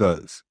our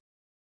girls,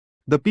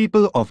 the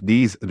people of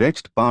these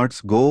wretched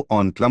parts go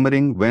on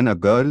clamoring when a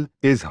girl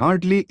is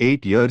hardly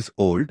 8 years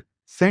old,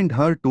 send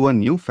her to a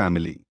new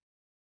family.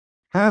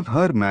 Have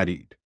her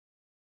married."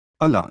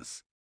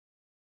 Alas!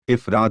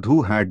 If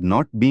Radhu had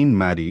not been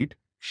married,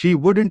 she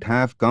wouldn't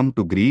have come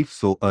to grief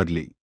so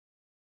early.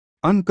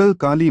 Uncle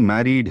Kali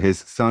married his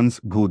sons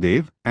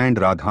Bhudev and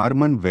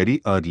Radharman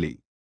very early.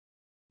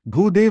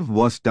 Bhudev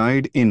was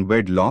tied in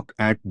wedlock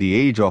at the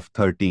age of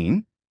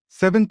 13,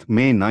 7th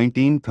May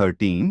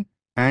 1913,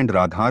 and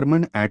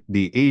Radharman at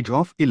the age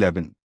of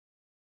 11.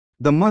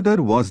 The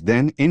mother was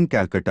then in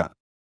Calcutta.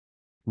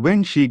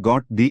 When she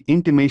got the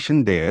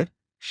intimation there,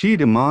 she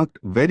remarked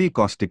very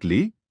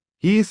caustically,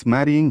 "He is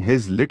marrying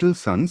his little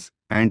sons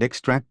and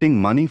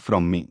extracting money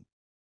from me.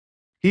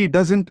 He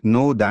doesn't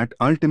know that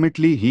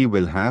ultimately he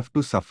will have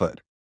to suffer."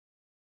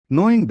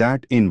 Knowing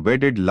that in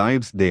wedded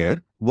lives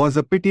there was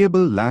a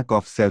pitiable lack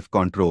of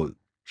self-control,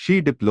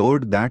 she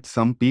deplored that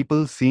some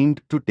people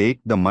seemed to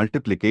take the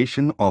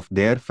multiplication of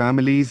their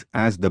families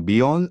as the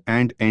be-all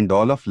and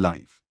end-all of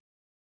life.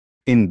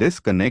 In this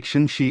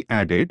connection she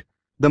added,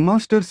 the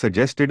master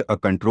suggested a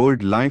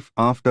controlled life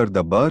after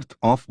the birth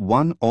of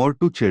 1 or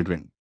 2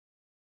 children.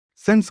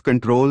 Sense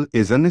control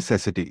is a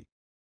necessity.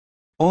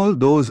 All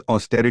those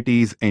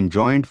austerities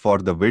enjoined for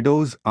the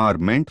widows are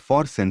meant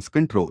for sense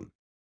control.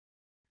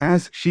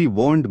 As she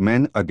warned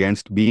men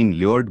against being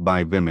lured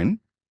by women,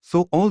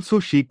 so also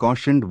she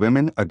cautioned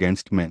women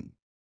against men.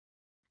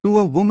 To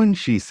a woman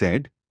she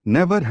said,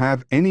 "Never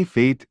have any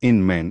faith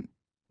in men,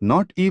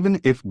 not even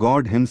if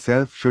God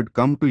himself should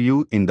come to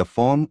you in the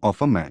form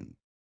of a man."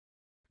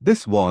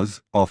 This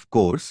was, of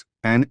course,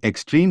 an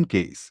extreme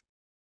case.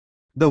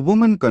 The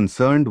woman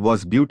concerned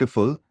was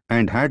beautiful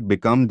and had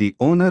become the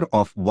owner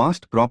of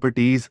vast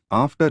properties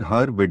after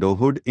her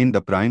widowhood in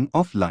the prime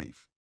of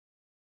life.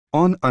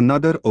 On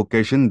another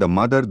occasion the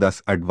mother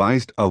thus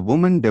advised a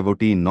woman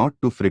devotee not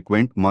to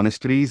frequent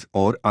monasteries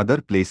or other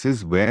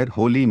places where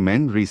holy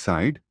men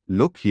reside.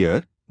 "Look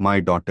here, my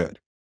daughter.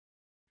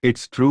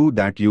 It's true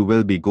that you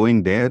will be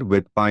going there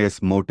with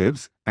pious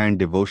motives and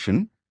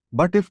devotion,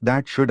 but if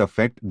that should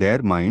affect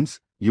their minds,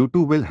 you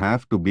too will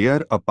have to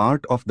bear a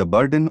part of the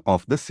burden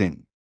of the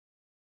sin."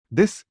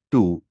 This,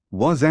 too,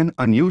 was an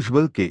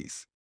unusual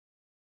case.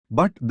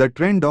 But the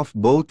trend of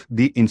both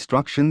the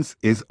instructions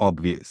is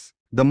obvious.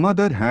 The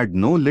mother had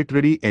no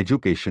literary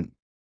education.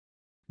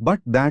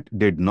 But that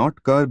did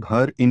not curb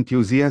her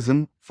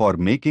enthusiasm for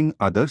making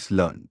others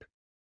learned.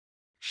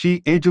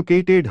 She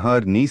educated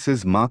her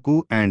nieces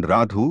Maku and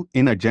Radhu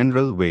in a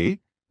general way,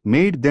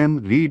 made them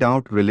read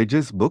out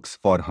religious books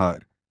for her,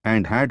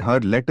 and had her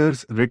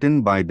letters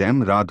written by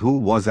them. Radhu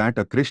was at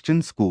a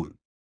Christian school.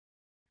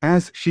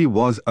 As she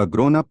was a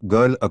grown-up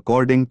girl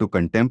according to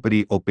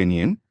contemporary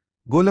opinion,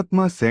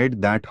 Golapma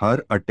said that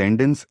her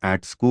attendance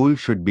at school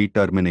should be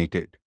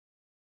terminated.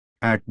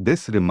 At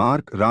this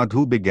remark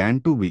Radhu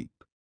began to weep.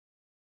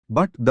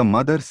 But the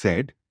mother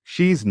said,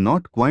 "She's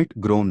not quite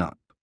grown up.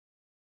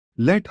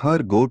 Let her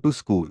go to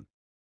school.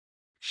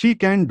 She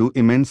can do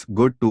immense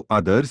good to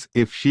others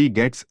if she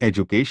gets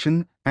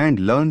education and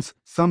learns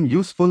some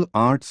useful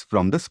arts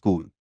from the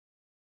school.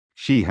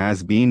 She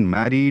has been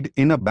married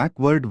in a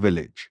backward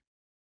village.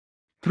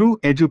 Through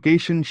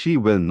education she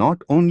will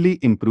not only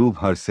improve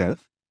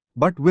herself,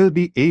 but will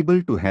be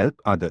able to help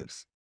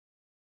others."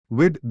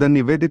 With the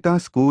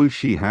Nivedita school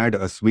she had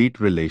a sweet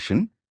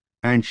relation,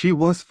 and she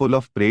was full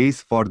of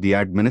praise for the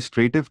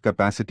administrative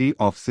capacity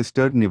of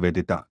Sister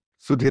Nivedita.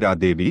 Sudhira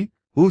Devi,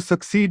 who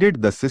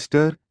succeeded the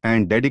sister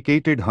and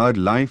dedicated her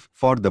life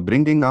for the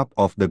bringing up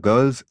of the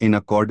girls in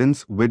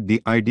accordance with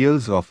the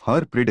ideals of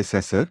her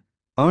predecessor,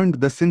 earned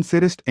the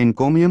sincerest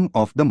encomium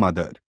of the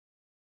mother.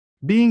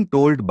 Being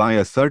told by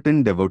a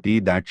certain devotee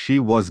that she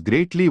was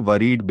greatly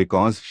worried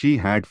because she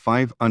had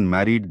 5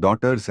 unmarried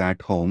daughters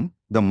at home,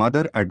 the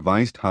mother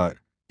advised her,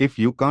 "If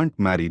you can't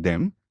marry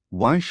them,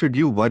 why should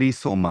you worry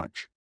so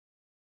much?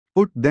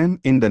 Put them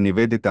in the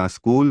Nivedita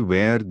school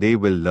where they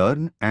will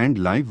learn and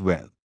live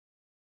well."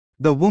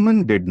 The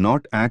woman did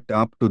not act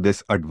up to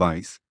this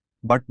advice,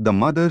 but the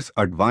mother's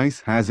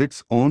advice has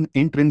its own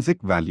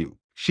intrinsic value.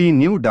 She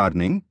knew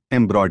darning,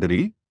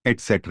 embroidery,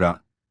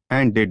 etc.,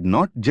 and did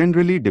not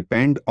generally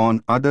depend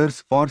on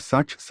others for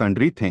such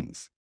sundry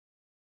things.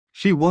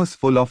 She was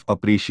full of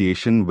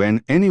appreciation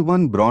when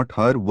anyone brought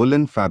her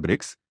woolen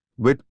fabrics,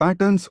 with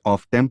patterns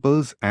of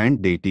temples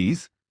and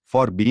deities,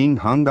 for being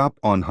hung up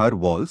on her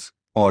walls,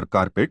 or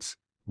carpets,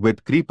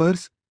 with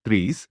creepers,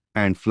 trees,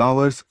 and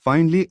flowers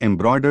finely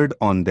embroidered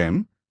on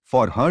them,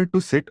 for her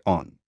to sit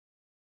on.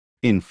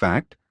 In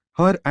fact,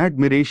 her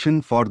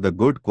admiration for the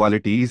good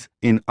qualities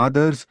in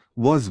others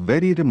was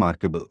very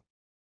remarkable.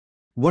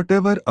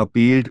 Whatever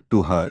appealed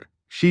to her,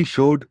 she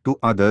showed to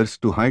others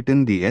to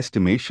heighten the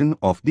estimation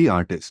of the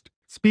artist.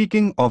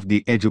 Speaking of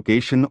the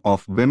education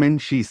of women,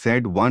 she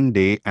said one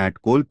day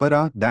at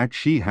Kolpara that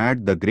she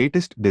had the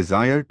greatest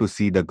desire to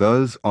see the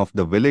girls of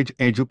the village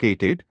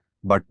educated,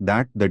 but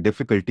that the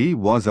difficulty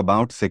was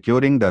about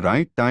securing the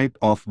right type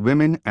of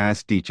women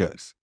as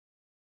teachers.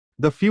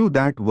 The few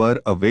that were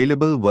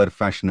available were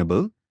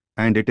fashionable,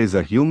 and it is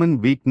a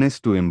human weakness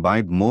to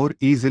imbibe more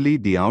easily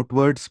the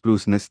outward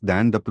spruceness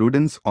than the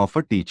prudence of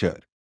a teacher.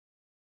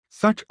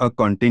 Such a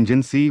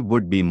contingency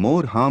would be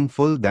more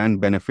harmful than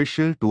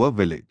beneficial to a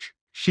village.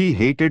 She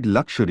hated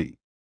luxury.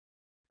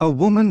 A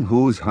woman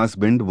whose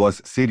husband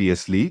was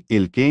seriously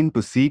ill came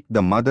to seek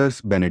the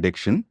mother's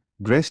benediction,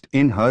 dressed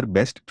in her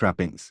best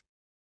trappings.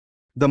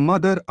 The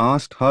mother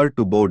asked her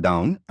to bow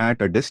down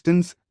at a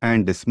distance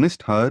and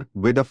dismissed her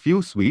with a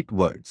few sweet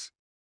words.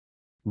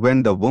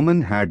 When the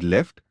woman had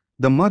left,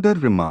 the mother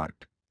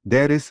remarked,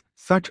 "There is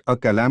such a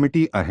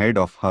calamity ahead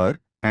of her,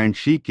 and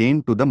she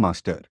came to the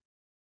master.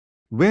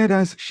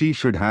 Whereas she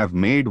should have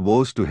made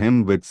vows to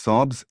him with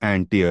sobs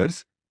and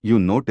tears, you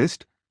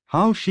noticed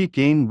how she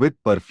came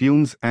with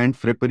perfumes and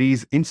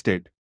fripperies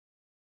instead.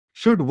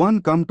 Should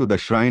one come to the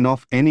shrine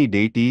of any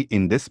deity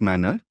in this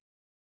manner?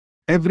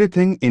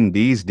 Everything in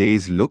these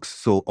days looks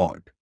so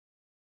odd.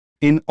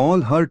 In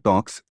all her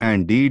talks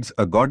and deeds,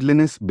 a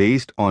godliness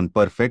based on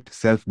perfect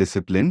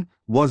self-discipline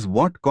was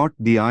what caught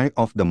the eye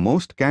of the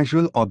most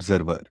casual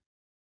observer.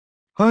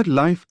 Her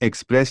life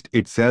expressed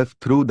itself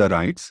through the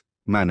rites,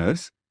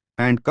 manners,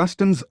 and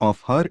customs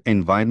of her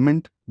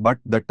environment, but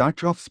the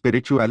touch of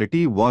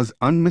spirituality was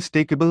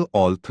unmistakable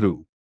all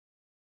through.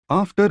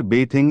 After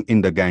bathing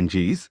in the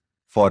Ganges,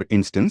 for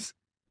instance,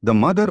 the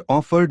mother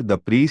offered the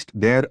priest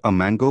there a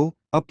mango,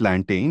 a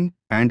plantain,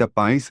 and a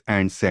pice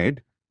and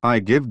said, "I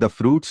give the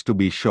fruits to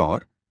be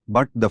sure,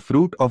 but the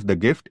fruit of the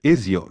gift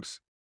is yours."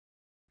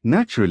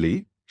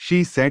 Naturally,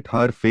 she set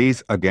her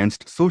face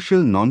against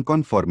social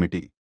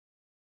nonconformity.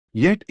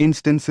 Yet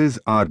instances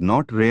are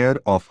not rare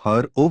of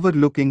her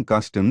overlooking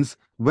customs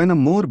when a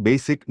more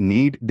basic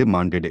need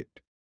demanded it.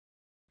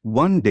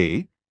 One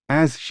day,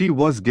 as she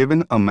was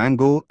given a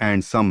mango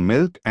and some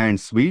milk and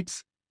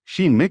sweets,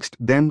 she mixed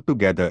them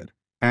together,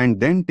 and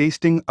then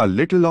tasting a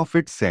little of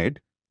it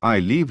said, "I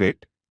leave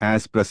it,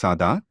 as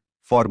prasada,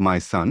 for my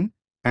son,"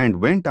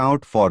 and went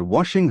out for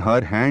washing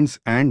her hands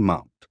and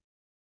mouth.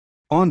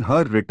 On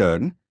her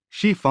return,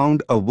 she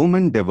found a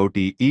woman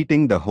devotee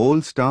eating the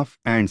whole stuff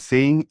and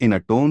saying in a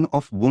tone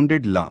of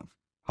wounded love,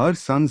 "Her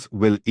sons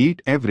will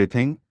eat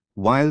everything,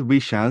 while we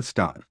shall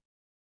starve."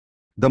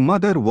 The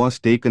mother was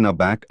taken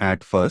aback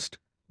at first,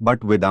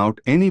 but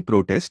without any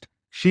protest,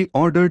 she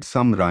ordered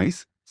some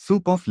rice,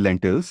 soup of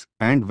lentils,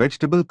 and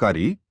vegetable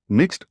curry,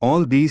 mixed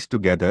all these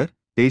together,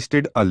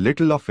 tasted a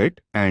little of it,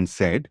 and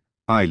said,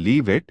 "I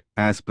leave it,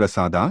 as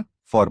prasada,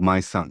 for my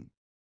son."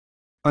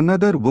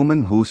 Another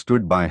woman who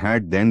stood by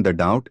had then the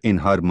doubt in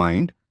her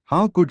mind,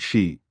 how could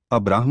she, a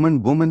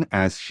Brahman woman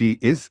as she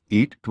is,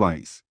 eat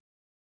twice?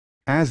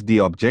 As the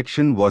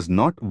objection was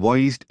not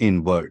voiced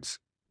in words,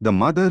 the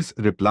mother's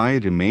reply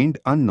remained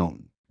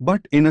unknown.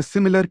 But in a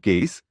similar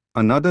case,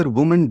 another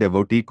woman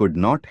devotee could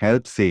not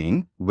help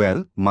saying,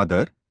 "Well,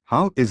 mother,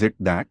 how is it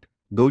that,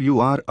 though you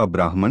are a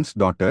Brahman's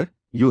daughter,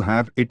 you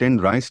have eaten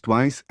rice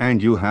twice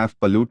and you have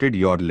polluted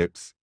your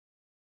lips?"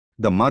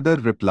 The mother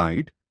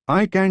replied,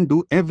 "I can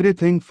do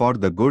everything for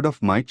the good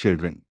of my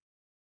children.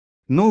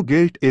 No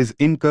guilt is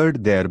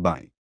incurred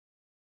thereby.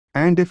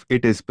 And if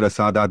it is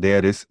prasada,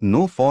 there is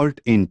no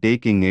fault in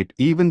taking it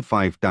even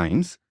 5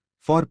 times,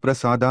 for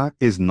prasada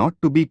is not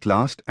to be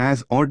classed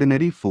as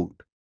ordinary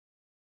food.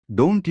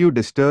 Don't you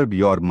disturb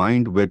your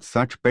mind with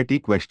such petty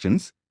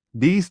questions,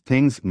 these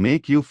things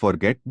make you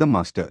forget the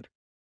master.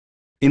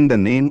 In the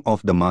name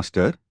of the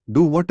master,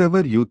 do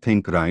whatever you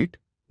think right,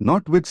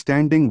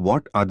 notwithstanding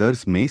what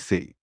others may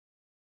say."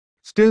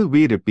 Still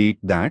we repeat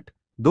that,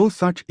 though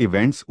such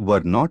events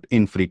were not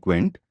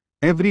infrequent,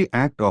 every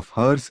act of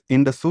hers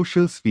in the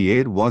social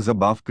sphere was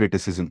above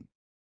criticism.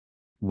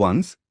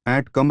 Once,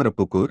 at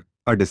Kamarapukur,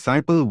 a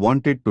disciple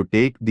wanted to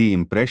take the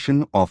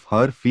impression of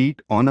her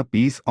feet on a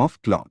piece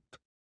of cloth.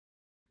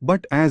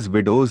 But as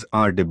widows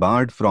are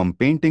debarred from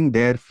painting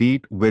their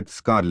feet with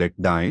scarlet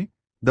dye,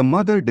 the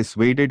mother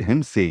dissuaded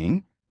him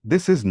saying,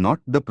 "This is not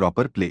the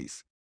proper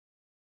place.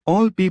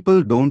 All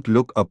people don't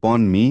look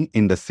upon me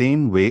in the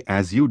same way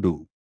as you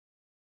do.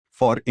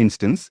 For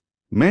instance,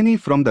 many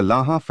from the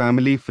Laha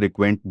family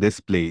frequent this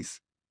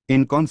place.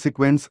 In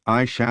consequence,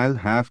 I shall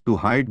have to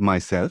hide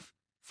myself,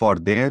 for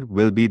there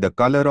will be the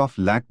color of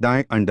lac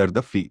dye under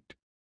the feet."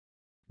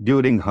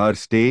 During her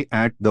stay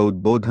at the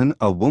Udbodhan,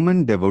 a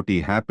woman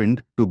devotee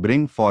happened to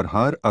bring for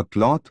her a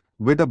cloth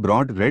with a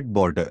broad red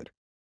border.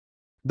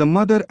 The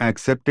mother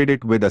accepted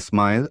it with a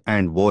smile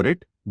and wore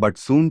it, but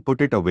soon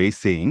put it away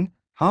saying,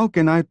 "How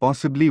can I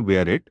possibly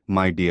wear it,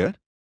 my dear?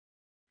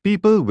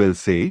 People will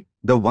say,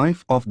 the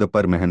wife of the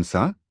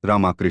Paramahansa,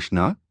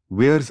 Ramakrishna,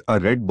 wears a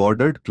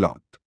red-bordered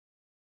cloth.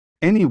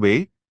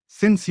 Anyway,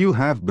 since you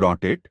have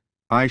brought it,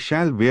 I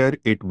shall wear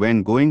it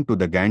when going to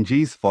the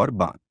Ganges for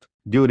bath."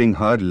 During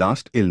her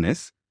last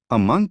illness, a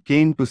monk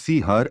came to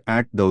see her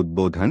at the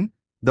Udbodhan.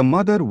 The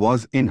mother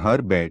was in her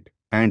bed,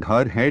 and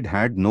her head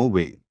had no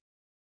veil.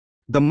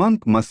 The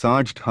monk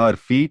massaged her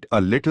feet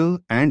a little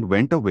and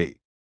went away.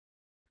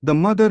 The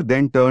mother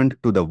then turned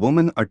to the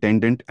woman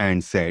attendant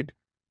and said,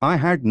 "I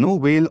had no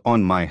veil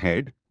on my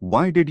head,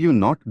 why did you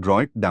not draw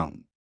it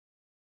down?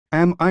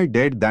 Am I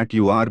dead that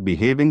you are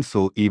behaving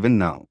so even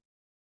now?"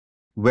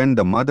 When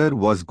the mother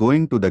was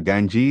going to the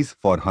Ganges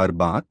for her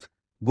bath,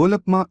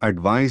 Golapma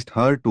advised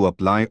her to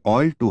apply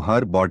oil to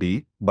her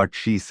body, but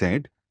she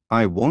said,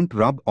 "I won't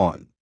rub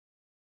oil.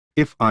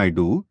 If I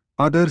do,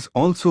 others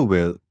also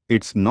will.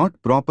 It's not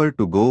proper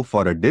to go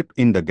for a dip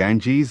in the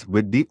Ganges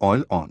with the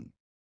oil on."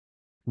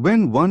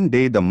 When one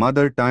day the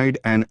mother tied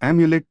an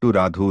amulet to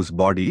Radhu's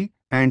body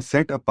and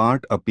set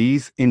apart a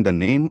piece in the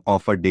name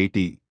of a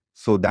deity,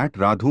 so that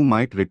Radhu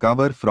might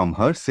recover from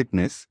her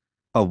sickness,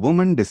 a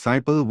woman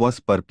disciple was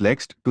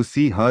perplexed to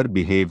see her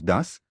behave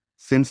thus,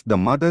 since the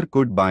mother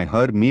could by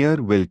her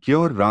mere will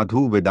cure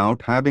Radhu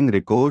without having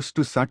recourse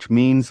to such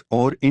means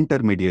or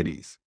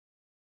intermediaries.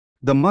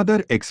 The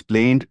mother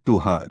explained to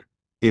her,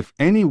 if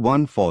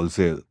anyone falls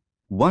ill,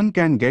 one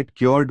can get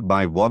cured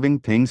by vowing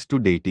things to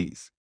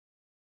deities.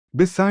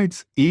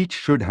 Besides, each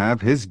should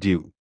have his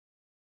due.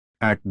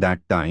 At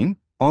that time,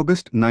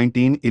 August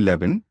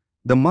 1911,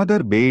 the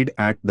mother bade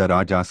at the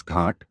Raja's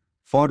Ghat,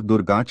 for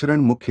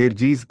Durgacharan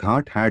Mukherjee's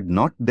Ghat had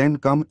not then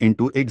come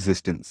into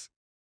existence.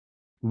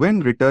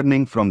 When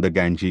returning from the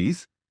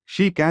Ganges,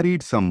 she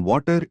carried some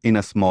water in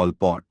a small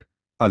pot,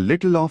 a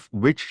little of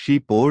which she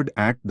poured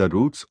at the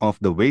roots of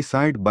the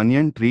wayside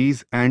banyan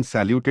trees and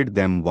saluted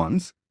them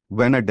once.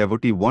 When a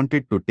devotee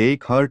wanted to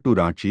take her to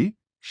Ranchi,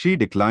 she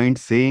declined,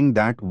 saying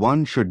that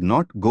one should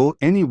not go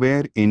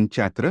anywhere in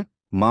Chaitra,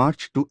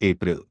 March to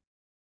April.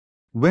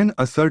 When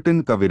a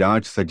certain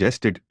Kaviraj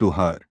suggested to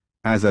her,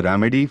 as a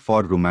remedy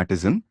for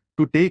rheumatism,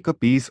 to take a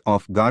piece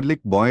of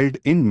garlic boiled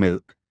in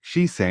milk,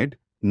 she said,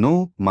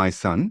 "No, my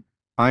son,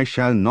 I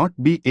shall not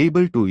be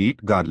able to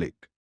eat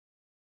garlic."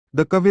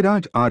 The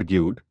Kaviraj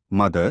argued,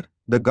 "Mother,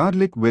 the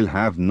garlic will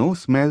have no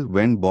smell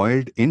when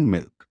boiled in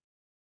milk.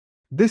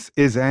 This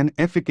is an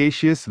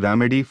efficacious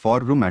remedy for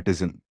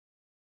rheumatism."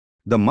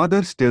 The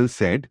mother still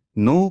said,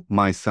 "No,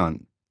 my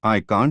son, I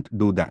can't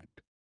do that."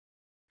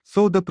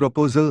 So the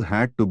proposal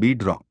had to be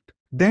dropped.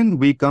 Then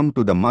we come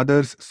to the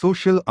mother's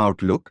social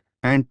outlook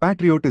and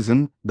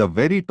patriotism. The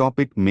very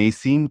topic may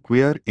seem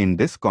queer in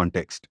this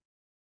context.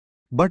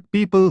 But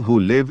people who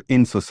live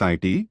in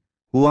society,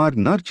 who are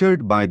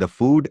nurtured by the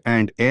food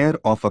and air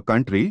of a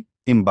country,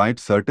 imbibe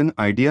certain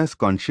ideas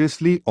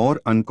consciously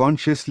or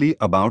unconsciously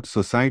about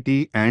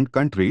society and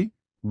country,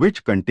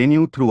 which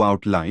continue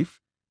throughout life,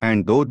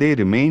 and though they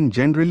remain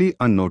generally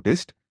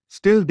unnoticed,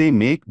 still they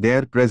make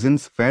their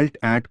presence felt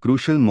at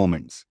crucial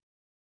moments.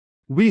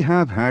 We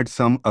have had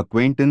some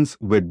acquaintance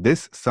with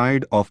this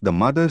side of the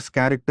mother's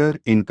character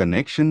in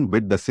connection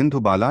with the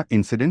Sindhubala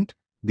incident,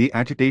 the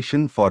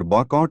agitation for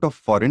boycott of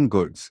foreign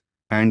goods,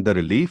 and the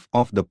relief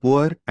of the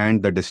poor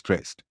and the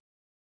distressed.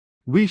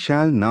 We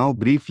shall now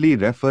briefly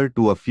refer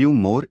to a few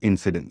more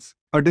incidents.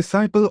 A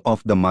disciple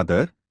of the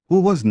mother, who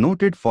was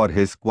noted for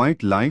his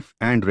quiet life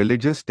and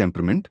religious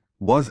temperament,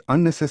 was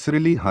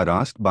unnecessarily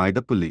harassed by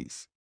the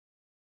police.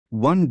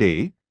 One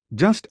day,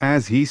 just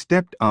as he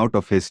stepped out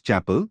of his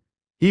chapel,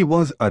 he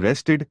was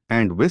arrested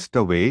and whisked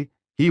away.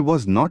 He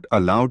was not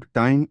allowed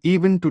time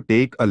even to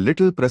take a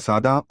little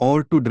prasada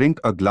or to drink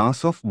a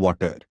glass of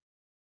water.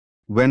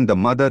 When the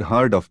mother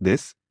heard of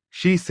this,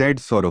 she said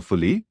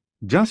sorrowfully,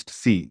 "Just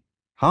see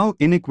how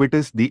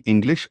iniquitous the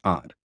English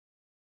are.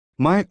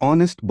 My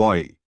honest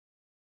boy,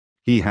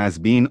 he has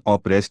been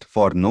oppressed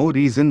for no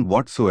reason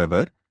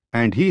whatsoever,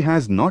 and he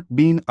has not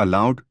been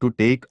allowed to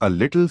take a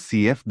little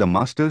cf the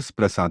master's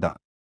prasada.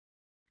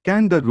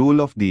 Can the rule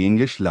of the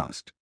English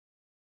last?"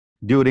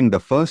 During the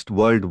First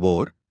World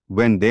War,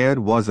 when there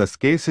was a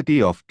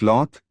scarcity of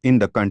cloth in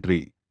the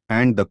country,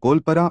 and the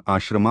Kolpara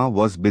ashrama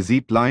was busy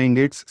plying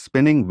its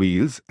spinning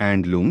wheels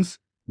and looms,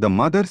 the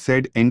mother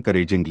said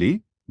encouragingly,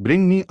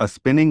 "Bring me a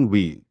spinning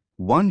wheel,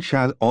 one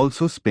shall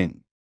also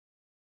spin."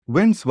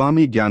 When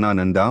Swami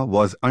Gyanananda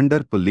was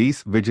under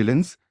police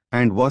vigilance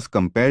and was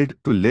compelled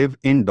to live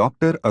in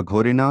Dr.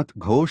 Aghorinath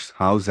Ghosh's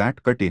house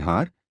at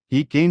Katihar,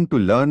 he came to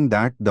learn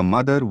that the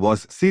mother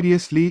was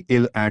seriously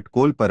ill at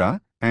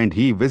Kolpara, and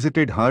he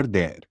visited her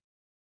there.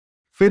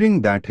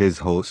 Fearing that his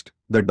host,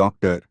 the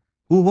doctor,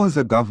 who was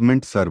a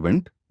government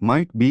servant,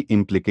 might be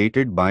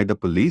implicated by the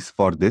police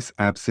for this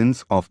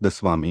absence of the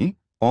Swami,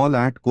 all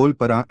at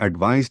Kolpara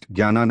advised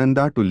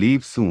Gyanananda to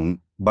leave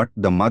soon, but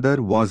the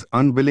mother was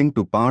unwilling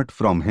to part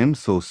from him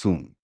so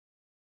soon.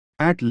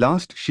 At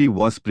last she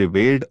was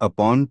prevailed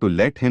upon to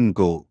let him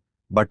go,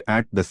 but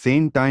at the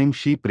same time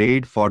she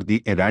prayed for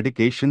the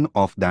eradication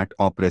of that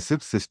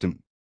oppressive system.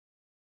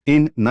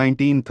 In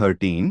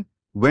 1913,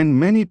 when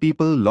many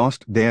people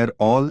lost their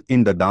all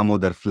in the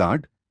Damodar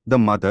flood, the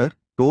mother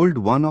told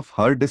one of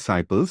her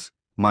disciples,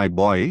 "My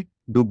boy,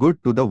 do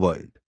good to the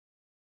world."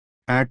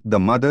 At the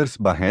mother's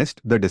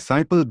behest, the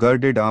disciple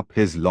girded up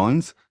his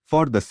loins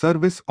for the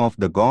service of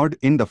the God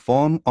in the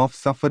form of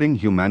suffering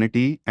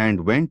humanity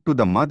and went to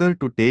the mother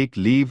to take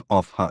leave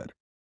of her.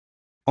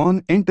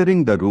 On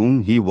entering the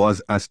room, he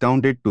was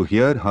astounded to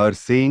hear her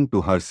saying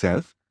to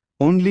herself,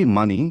 "Only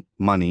money,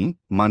 money,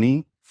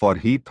 money," for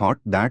he thought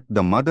that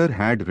the mother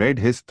had read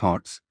his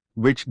thoughts,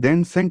 which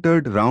then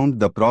centered round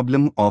the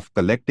problem of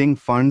collecting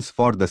funds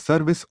for the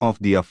service of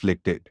the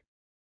afflicted.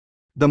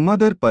 The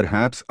mother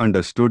perhaps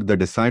understood the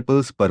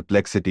disciple's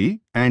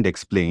perplexity and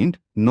explained,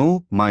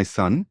 "No, my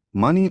son,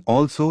 money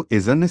also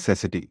is a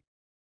necessity.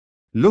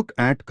 Look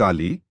at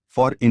Kali,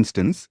 for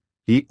instance,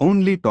 he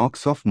only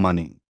talks of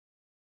money."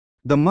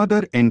 The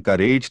mother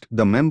encouraged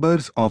the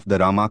members of the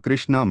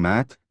Ramakrishna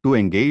Math to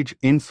engage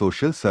in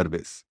social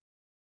service.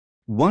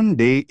 One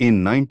day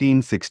in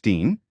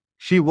 1916,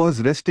 She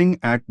was resting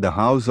at the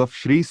house of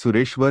Sri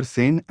Sureshwar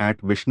Sen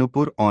at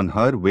Vishnupur on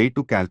her way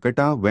to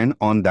Calcutta when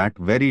on that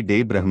very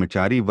day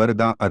Brahmachari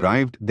Varada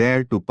arrived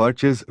there to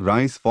purchase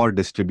rice for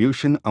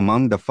distribution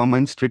among the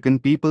famine-stricken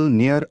people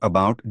near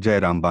about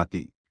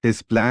Jairambati.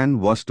 His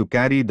plan was to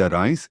carry the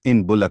rice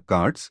in bullock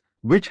carts,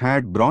 which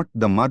had brought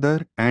the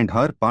mother and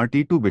her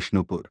party to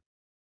Vishnupur.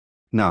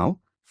 Now,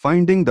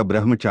 finding the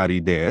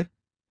Brahmachari there,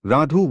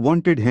 Radhu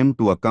wanted him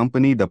to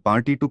accompany the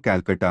party to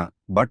Calcutta,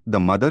 but the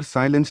mother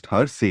silenced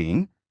her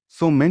saying,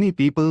 "So many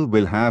people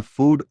will have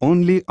food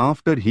only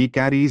after he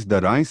carries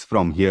the rice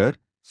from here,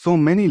 so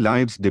many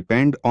lives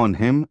depend on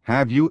him,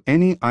 have you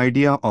any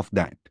idea of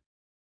that?"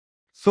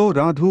 So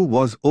Radhu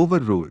was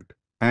overruled,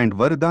 and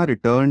Varada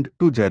returned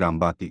to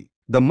Jairambati.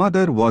 The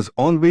mother was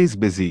always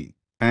busy,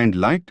 and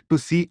liked to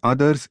see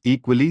others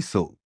equally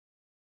so.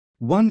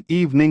 One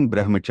evening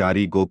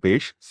Brahmachari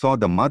Gopesh saw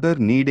the mother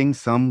kneading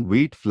some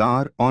wheat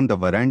flour on the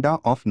veranda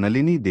of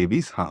Nalini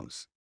Devi's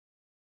house.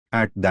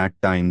 At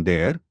that time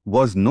there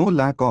was no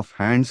lack of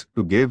hands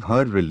to give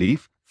her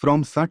relief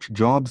from such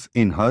jobs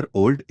in her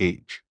old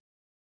age.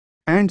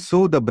 And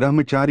so the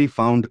Brahmachari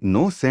found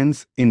no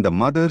sense in the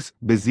mother's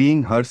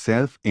busying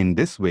herself in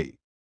this way.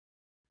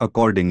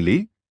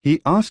 Accordingly,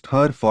 he asked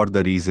her for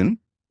the reason,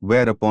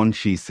 whereupon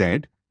she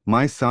said,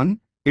 "My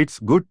son, it's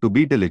good to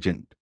be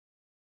diligent."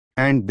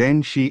 And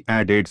then she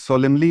added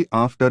solemnly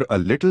after a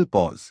little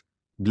pause,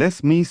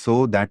 "Bless me so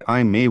that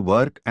I may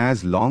work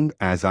as long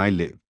as I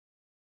live."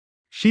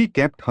 She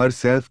kept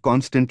herself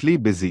constantly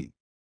busy.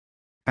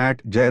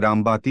 At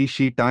Jairambati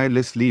she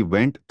tirelessly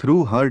went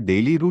through her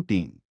daily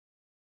routine.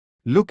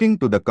 Looking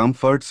to the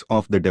comforts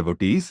of the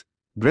devotees,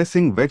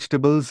 dressing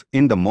vegetables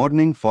in the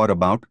morning for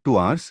about 2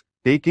 hours,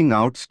 taking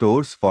out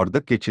stores for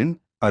the kitchen,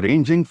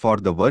 arranging for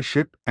the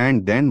worship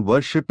and then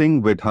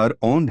worshipping with her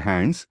own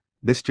hands,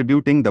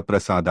 distributing the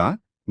prasada,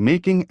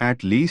 making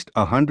at least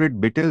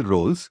 100 betel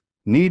rolls,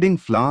 kneading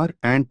flour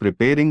and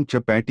preparing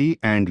chapati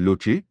and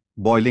luchi,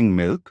 boiling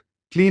milk,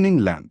 cleaning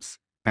lamps,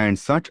 and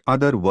such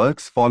other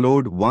works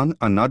followed one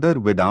another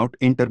without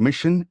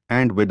intermission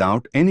and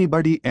without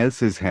anybody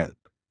else's help,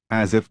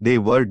 as if they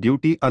were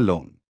duty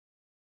alone.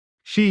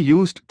 She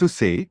used to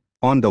say,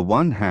 on the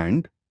one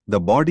hand, the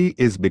body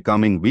is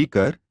becoming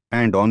weaker,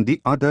 and on the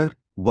other,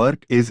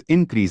 work is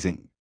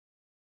increasing.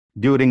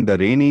 During the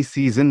rainy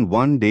season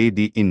one day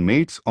the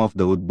inmates of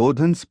the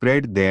Udbodhan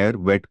spread their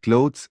wet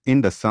clothes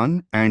in the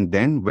sun and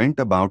then went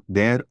about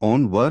their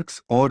own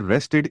works or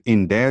rested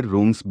in their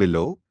rooms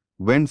below,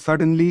 when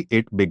suddenly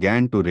it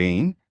began to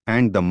rain,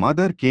 and the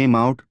mother came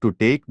out to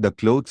take the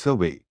clothes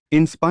away.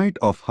 In spite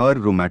of her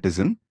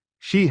rheumatism,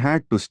 she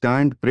had to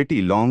stand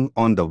pretty long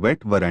on the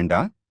wet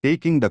veranda,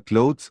 taking the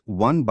clothes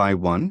one by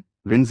one,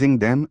 rinsing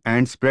them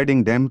and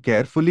spreading them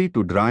carefully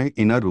to dry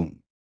in a room.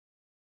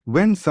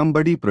 When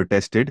somebody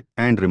protested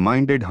and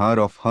reminded her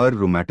of her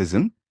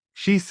rheumatism,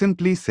 she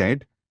simply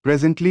said,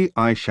 "Presently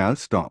I shall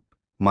stop.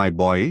 My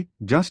boy,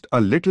 just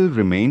a little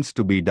remains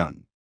to be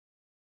done."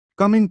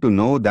 Coming to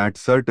know that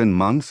certain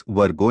monks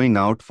were going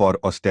out for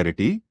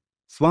austerity,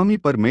 Swami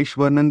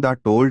Parmeshwarananda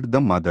told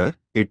the mother,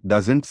 "It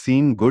doesn't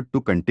seem good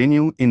to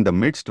continue in the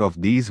midst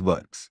of these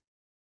works.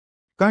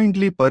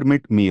 Kindly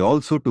permit me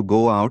also to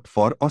go out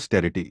for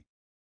austerity."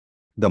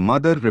 The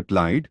mother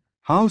replied,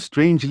 "How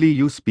strangely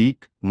you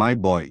speak, my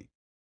boy.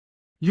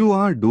 You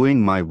are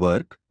doing my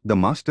work, the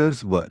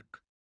master's work.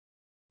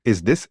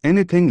 Is this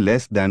anything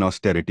less than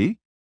austerity?"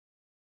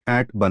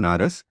 At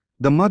Banaras,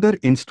 the mother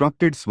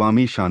instructed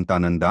Swami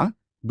Shantananda,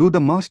 "Do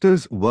the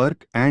master's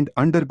work and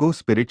undergo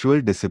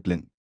spiritual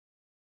discipline.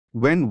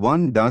 When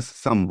one does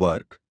some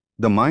work,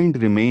 the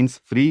mind remains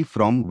free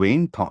from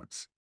vain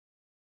thoughts.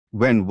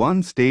 When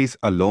one stays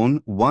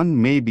alone, one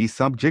may be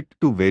subject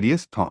to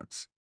various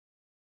thoughts."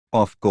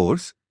 Of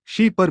course,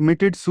 she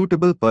permitted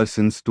suitable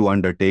persons to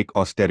undertake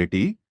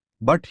austerity,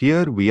 but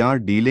here we are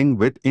dealing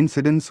with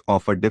incidents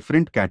of a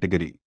different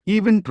category.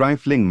 Even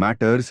trifling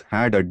matters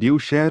had a due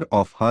share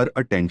of her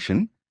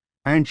attention,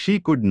 and she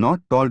could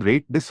not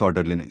tolerate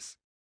disorderliness.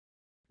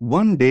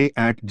 One day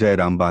at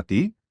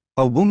Jairambati,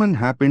 a woman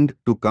happened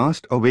to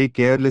cast away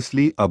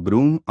carelessly a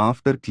broom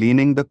after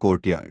cleaning the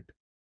courtyard.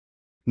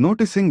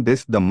 Noticing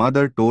this, the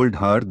mother told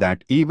her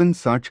that even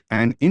such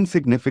an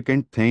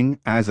insignificant thing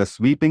as a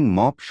sweeping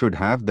mop should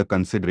have the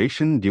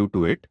consideration due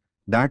to it,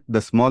 that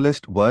the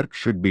smallest work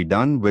should be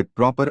done with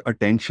proper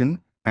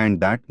attention,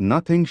 and that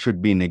nothing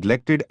should be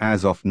neglected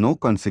as of no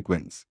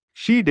consequence.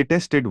 She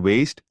detested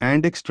waste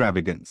and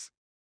extravagance.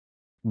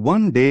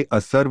 One day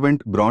a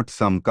servant brought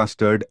some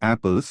custard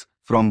apples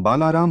from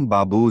Balaram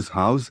Babu's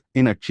house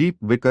in a cheap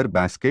wicker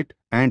basket,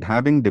 and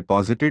having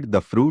deposited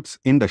the fruits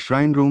in the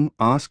shrine room,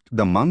 asked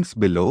the monks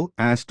below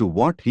as to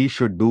what he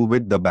should do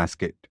with the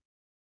basket.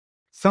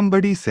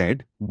 Somebody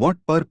said,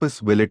 "What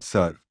purpose will it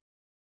serve?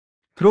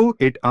 Throw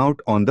it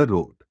out on the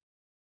road."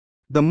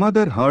 The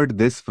mother heard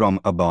this from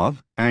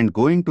above, and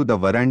going to the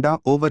veranda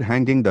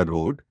overhanging the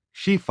road,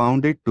 she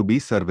found it to be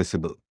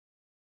serviceable.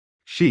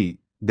 She,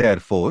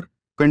 therefore,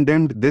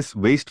 condemned this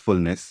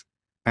wastefulness,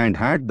 and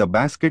had the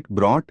basket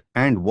brought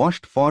and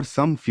washed for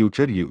some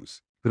future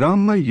use.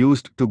 Ramma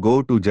used to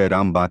go to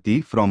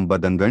Jairambati from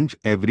Badanganj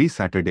every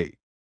Saturday.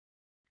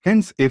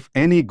 Hence, if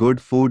any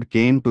good food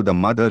came to the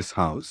mother's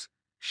house,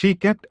 she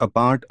kept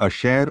apart a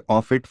share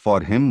of it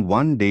for him.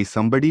 One day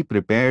somebody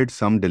prepared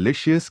some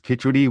delicious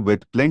khichdi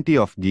with plenty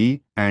of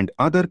ghee and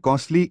other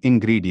costly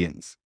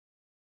ingredients.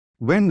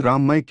 When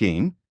Rammai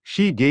came,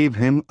 she gave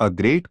him a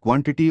great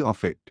quantity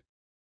of it.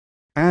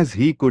 As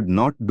he could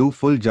not do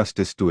full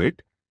justice to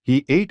it,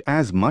 he ate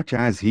as much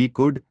as he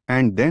could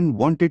and then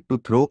wanted to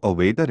throw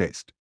away the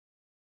rest.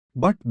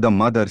 But the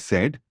mother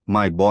said,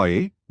 "My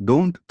boy,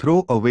 don't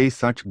throw away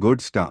such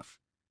good stuff,"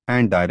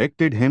 and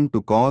directed him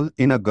to call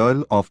in a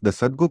girl of the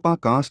Sadgupa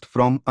caste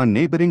from a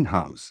neighboring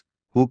house,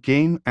 who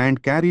came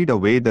and carried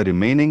away the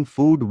remaining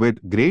food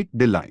with great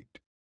delight.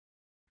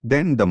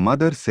 Then the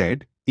mother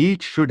said,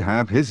 "Each should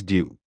have his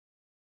due.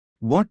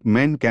 What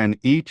men can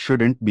eat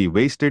shouldn't be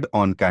wasted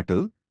on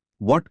cattle.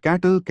 What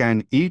cattle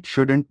can eat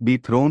shouldn't be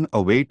thrown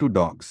away to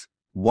dogs.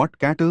 What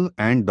cattle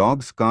and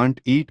dogs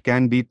can't eat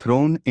can be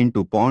thrown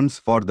into ponds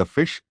for the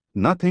fish.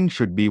 Nothing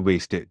should be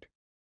wasted."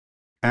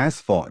 As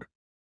for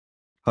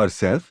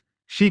herself,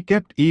 she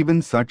kept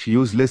even such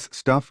useless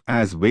stuff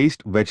as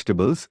waste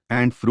vegetables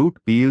and fruit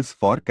peels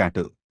for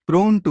cattle.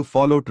 Prone to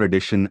follow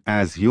tradition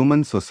as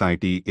human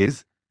society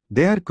is,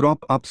 there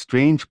crop up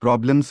strange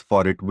problems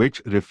for it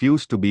which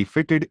refuse to be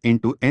fitted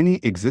into any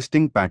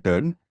existing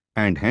pattern,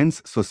 and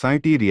hence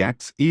society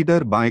reacts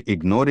either by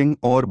ignoring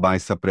or by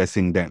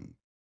suppressing them.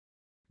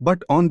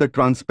 But on the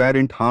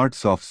transparent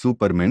hearts of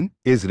supermen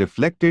is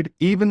reflected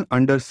even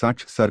under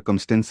such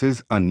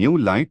circumstances a new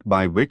light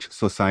by which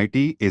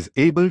society is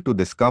able to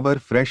discover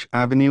fresh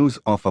avenues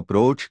of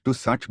approach to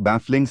such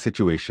baffling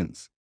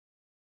situations.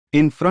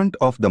 In front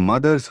of the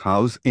mother's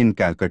house in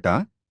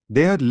Calcutta,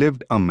 there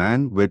lived a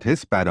man with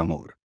his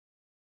paramour.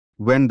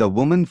 When the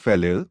woman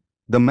fell ill,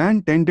 the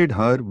man tended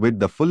her with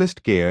the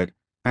fullest care,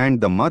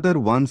 and the mother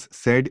once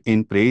said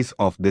in praise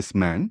of this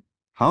man,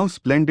 "How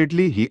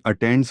splendidly he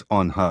attends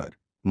on her,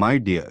 my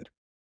dear.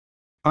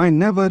 I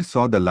never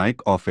saw the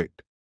like of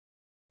it.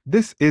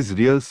 This is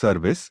real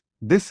service,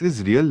 this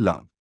is real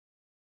love."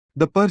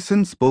 The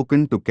person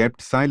spoken to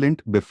kept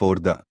silent before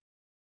the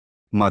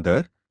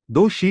mother,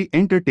 though she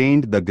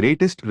entertained the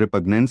greatest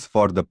repugnance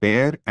for the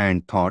pair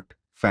and thought,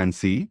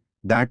 "Fancy,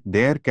 that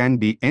there can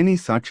be any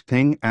such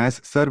thing as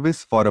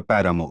service for a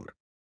paramour."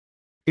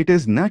 It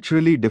is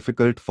naturally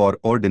difficult for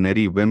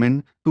ordinary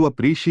women to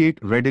appreciate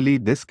readily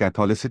this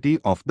catholicity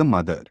of the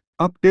mother.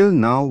 Up till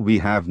now we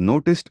have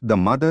noticed the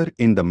mother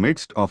in the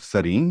midst of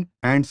serene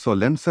and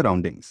solemn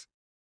surroundings.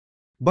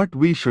 But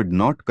we should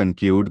not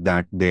conclude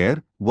that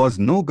there was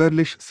no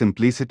girlish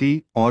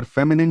simplicity or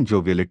feminine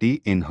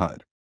joviality in her.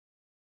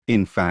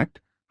 In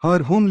fact,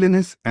 her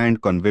homeliness and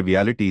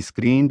conviviality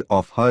screened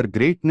of her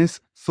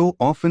greatness so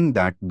often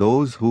that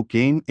those who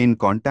came in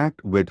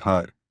contact with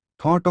her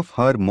thought of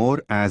her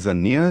more as a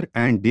near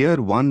and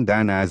dear one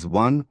than as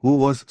one who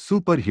was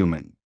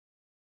superhuman.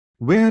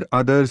 Where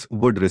others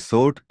would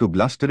resort to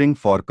blustering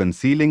for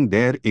concealing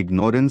their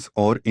ignorance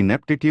or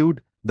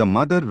ineptitude, the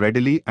mother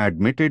readily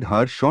admitted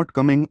her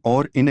shortcoming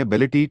or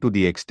inability to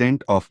the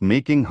extent of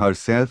making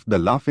herself the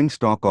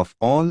laughingstock of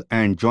all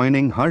and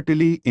joining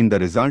heartily in the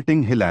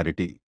resulting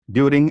hilarity.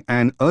 During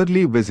an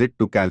early visit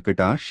to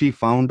Calcutta, she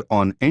found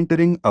on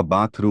entering a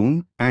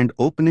bathroom and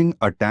opening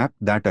a tap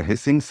that a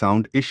hissing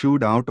sound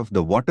issued out of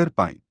the water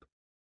pipe.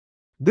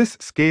 This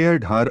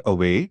scared her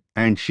away,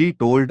 and she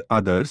told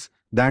others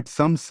that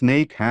some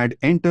snake had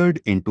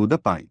entered into the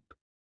pipe.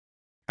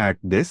 At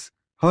this,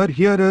 her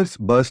hearers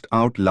burst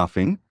out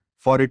laughing,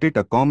 for it is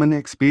a common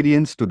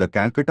experience to the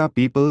Calcutta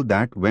people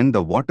that when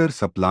the water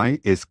supply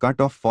is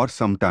cut off for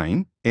some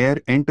time, air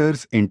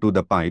enters into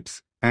the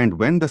pipes, and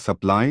when the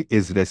supply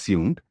is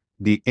resumed,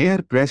 the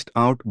air pressed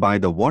out by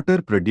the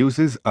water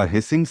produces a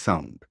hissing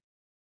sound.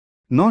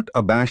 Not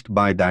abashed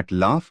by that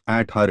laugh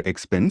at her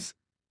expense,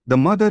 the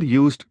mother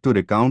used to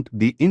recount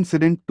the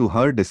incident to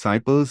her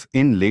disciples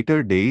in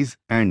later days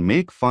and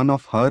make fun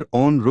of her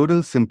own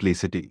rural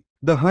simplicity.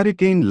 The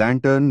hurricane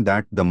lantern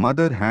that the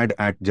mother had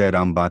at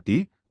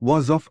Jairambati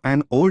was of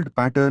an old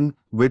pattern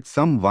with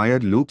some wire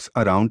loops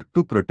around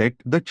to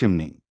protect the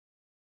chimney.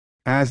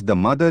 As the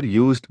mother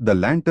used the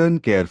lantern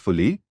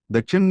carefully,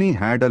 the chimney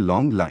had a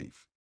long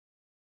life.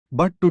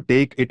 But to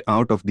take it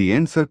out of the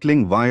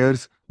encircling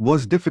wires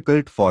was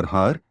difficult for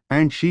her,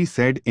 and she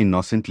said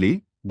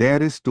innocently,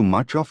 "There is too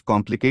much of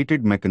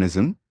complicated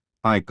mechanism,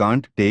 I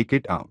can't take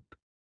it out."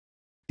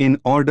 In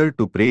order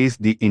to praise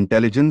the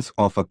intelligence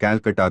of a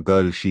Calcutta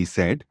girl, she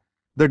said,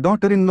 "The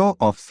daughter-in-law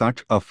of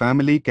such a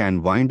family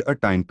can wind a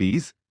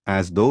timepiece,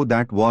 as though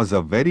that was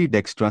a very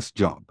dexterous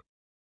job."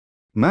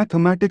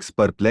 Mathematics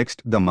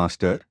perplexed the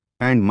master,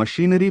 and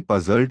machinery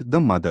puzzled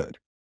the mother.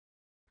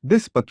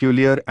 This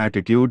peculiar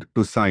attitude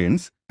to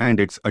science and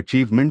its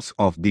achievements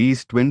of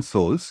these twin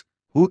souls,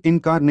 who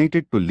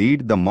incarnated to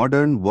lead the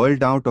modern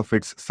world out of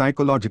its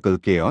psychological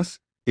chaos,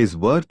 is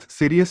worth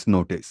serious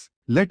notice.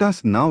 Let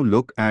us now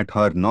look at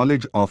her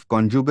knowledge of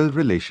conjugal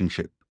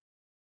relationship.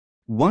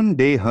 One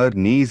day her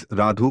niece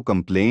Radhu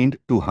complained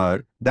to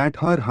her that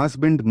her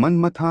husband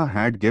Manmatha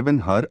had given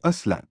her a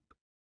slap.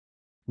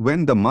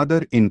 When the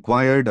mother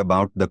inquired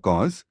about the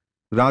cause,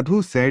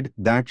 Radhu said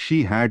that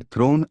she had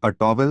thrown a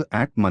towel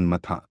at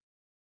Manmatha.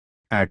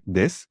 At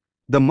this,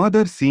 the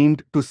mother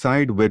seemed to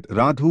side with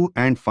Radhu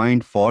and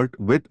find fault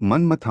with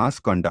Manmatha's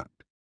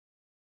conduct.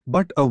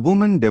 But a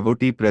woman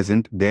devotee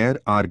present there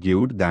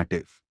argued that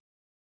if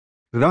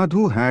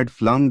Radhu had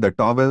flung the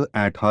towel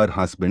at her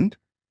husband,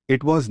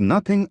 it was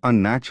nothing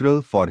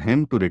unnatural for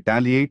him to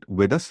retaliate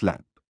with a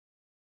slap.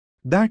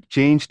 That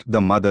changed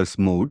the mother's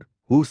mood,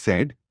 who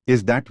said,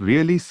 "Is that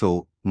really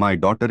so, my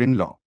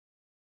daughter-in-law?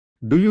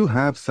 Do you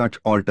have such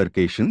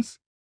altercations?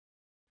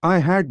 I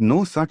had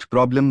no such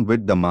problem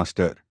with the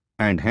master,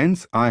 and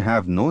hence I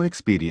have no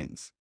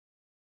experience."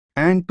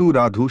 And to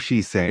Radhu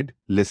she said,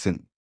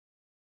 "Listen.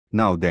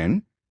 Now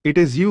then, it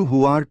is you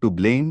who are to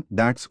blame,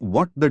 that's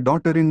what the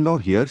daughter-in-law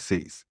here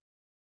says."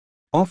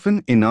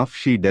 Often enough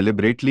she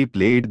deliberately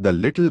played the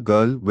little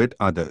girl with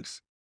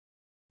others.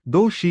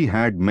 Though she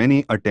had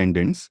many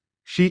attendants,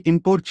 she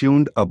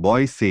importuned a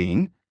boy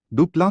saying,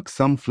 "Do pluck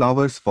some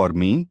flowers for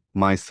me,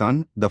 my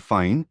son, the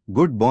fine,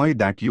 good boy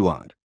that you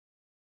are."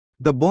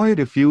 The boy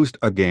refused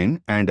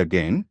again,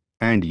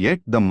 and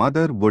yet the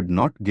mother would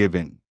not give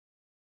in.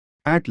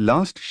 At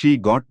last she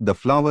got the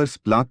flowers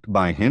plucked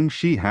by him.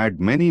 She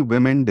had many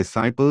women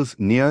disciples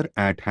near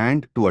at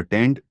hand to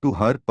attend to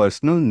her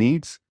personal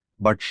needs,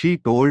 but she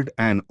told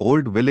an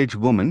old village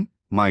woman,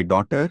 "My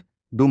daughter,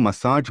 do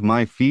massage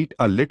my feet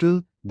a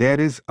little, there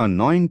is a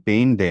gnawing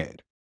pain there."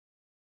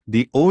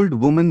 The old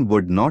woman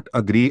would not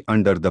agree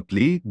under the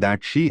plea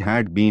that she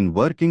had been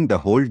working the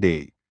whole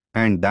day,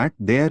 and that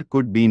there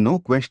could be no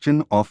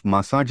question of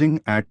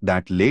massaging at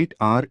that late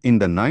hour in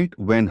the night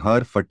when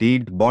her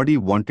fatigued body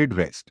wanted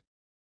rest.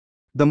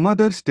 The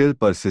mother still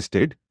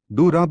persisted,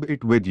 "Do rub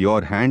it with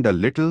your hand a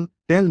little,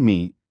 tell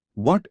me,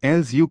 what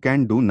else you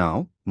can do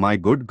now, my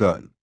good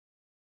girl."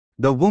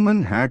 The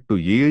woman had to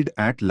yield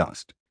at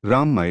last.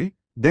 Rammai,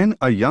 then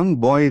a young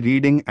boy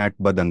reading at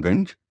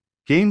Badanganj,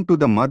 came to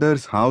the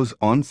mother's house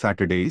on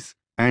Saturdays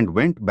and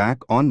went back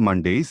on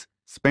Mondays,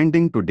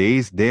 spending 2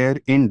 days there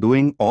in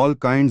doing all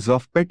kinds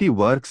of petty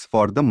works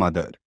for the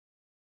mother.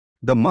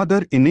 The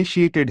mother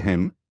initiated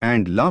him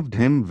and loved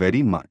him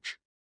very much.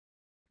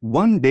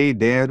 One day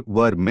there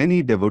were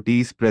many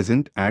devotees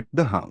present at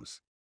the house.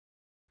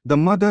 The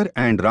mother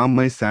and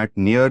Rammai sat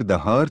near the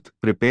hearth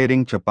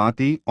preparing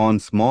chapati on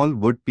small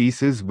wood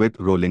pieces with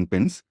rolling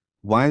pins.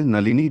 While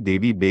Nalini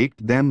Devi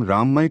baked them,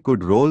 Rammai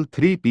could roll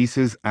 3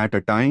 pieces at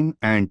a time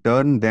and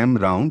turn them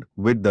round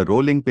with the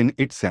rolling pin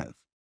itself.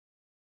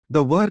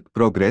 The work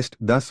progressed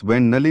thus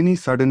when Nalini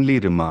suddenly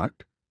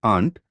remarked,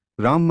 "Aunt,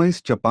 Rammai's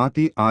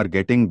chapati are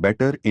getting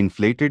better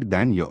inflated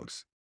than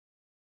yours."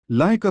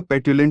 Like a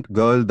petulant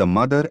girl, the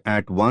mother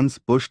at once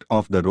pushed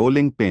off the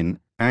rolling pin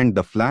and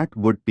the flat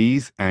wood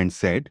piece and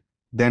said,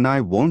 "Then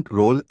I won't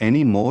roll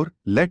any more,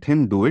 let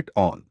him do it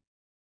all.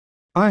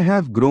 I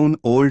have grown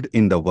old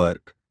in the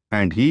work,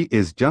 and he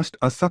is just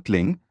a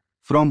suckling,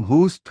 from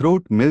whose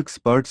throat milk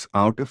spurts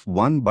out if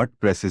one but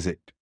presses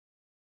it.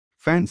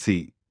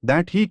 Fancy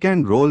that he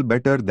can roll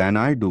better than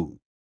I do."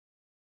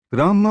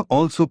 Rama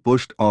also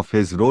pushed off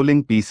his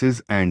rolling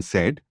pieces and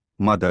said,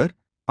 "Mother,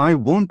 I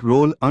won't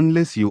roll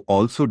unless you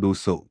also do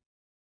so."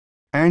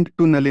 And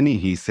to Nalini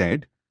he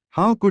said,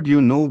 "How could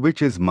you know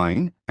which is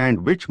mine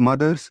and which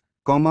mother's?"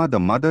 The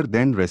mother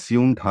then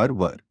resumed her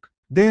work.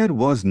 There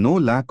was no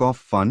lack of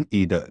fun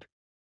either.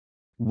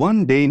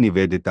 One day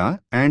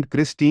Nivedita and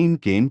Christine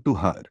came to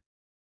her.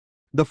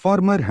 The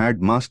former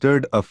had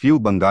mastered a few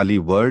Bengali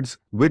words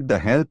with the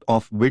help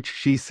of which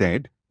she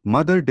said,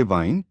 "Mother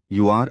Divine,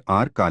 you are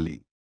our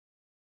Kali."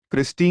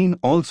 Christine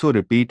also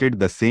repeated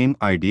the same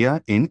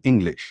idea in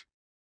English.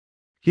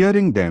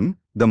 Hearing them,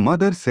 the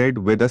mother said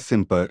with a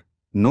simper,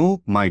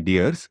 "No, my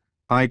dears,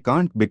 I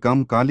can't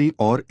become Kali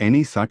or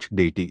any such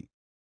deity.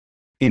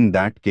 In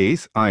that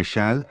case I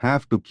shall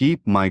have to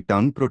keep my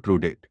tongue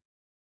protruded."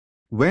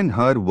 When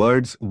her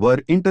words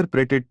were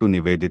interpreted to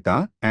Nivedita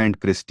and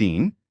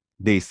Christine,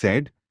 they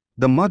said,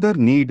 "The mother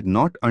need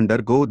not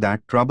undergo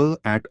that trouble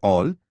at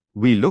all,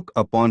 we look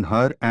upon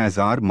her as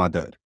our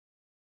mother.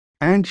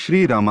 And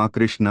Sri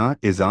Ramakrishna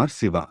is our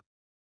Siva."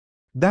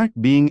 That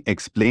being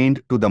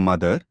explained to the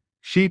mother,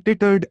 she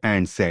tittered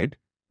and said,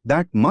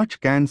 "That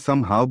much can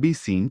somehow be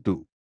seen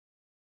too."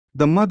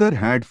 The mother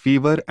had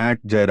fever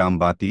at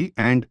Jairambati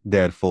and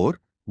therefore,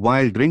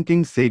 while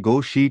drinking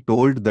sago, she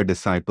told the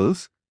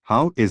disciples,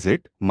 "How is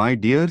it, my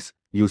dears,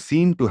 you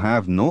seem to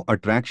have no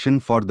attraction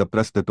for the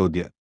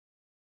Prastatodya?"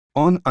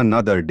 On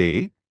another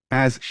day,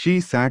 as she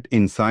sat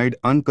inside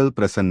Uncle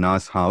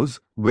Prasanna's house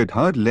with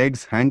her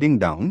legs hanging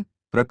down,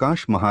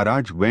 Prakash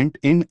Maharaj went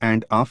in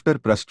and after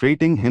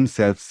prostrating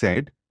himself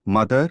said,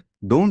 "Mother,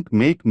 don't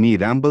make me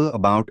ramble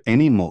about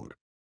any more."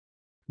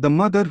 The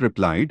mother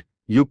replied,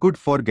 "You could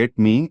forget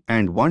me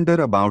and wander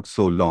about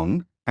so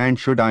long, and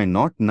should I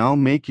not now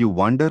make you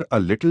wander a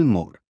little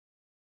more?"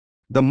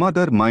 The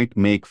mother might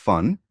make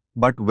fun,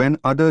 but when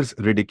others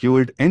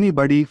ridiculed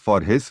anybody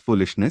for his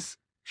foolishness,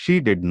 she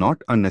did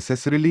not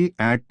unnecessarily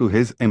add to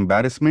his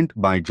embarrassment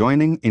by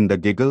joining in the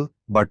giggle,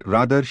 but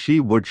rather she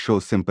would show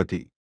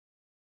sympathy.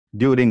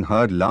 During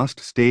her last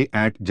stay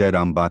at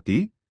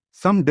Jairambati,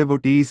 some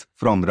devotees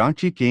from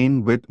Ranchi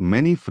came with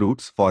many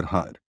fruits for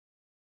her.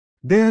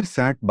 There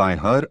sat by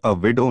her a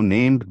widow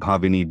named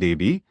Bhavini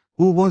Devi,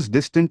 who was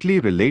distantly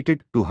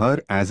related to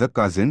her as a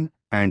cousin,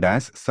 and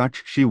as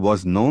such she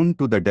was known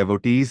to the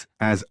devotees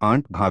as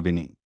Aunt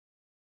Bhavini.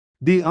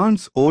 The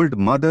aunt's old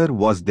mother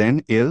was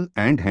then ill,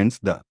 and hence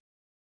the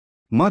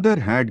mother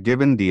had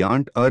given the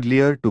aunt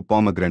earlier to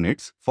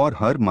pomegranates for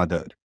her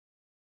mother.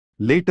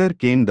 Later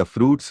came the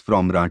fruits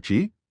from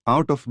Ranchi,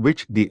 out of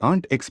which the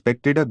aunt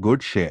expected a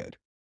good share.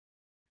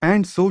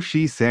 And so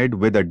she said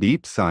with a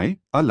deep sigh,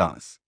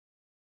 "Alas!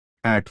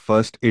 At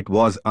first it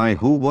was I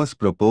who was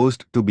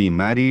proposed to be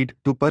married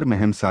to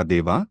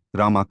Paramahamsadeva,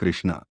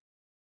 Ramakrishna.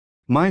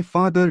 My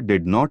father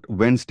did not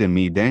wedge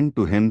me then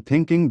to him,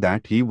 thinking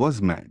that he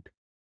was mad.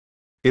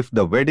 If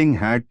the wedding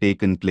had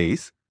taken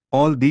place,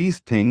 all these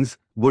things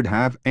would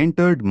have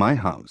entered my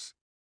house."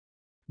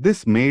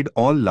 This made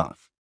all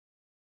laugh.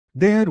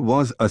 There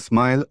was a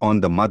smile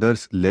on the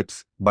mother's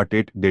lips, but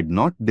it did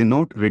not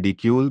denote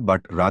ridicule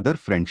but rather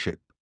friendship.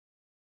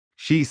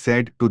 She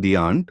said to the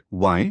aunt,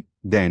 "Why,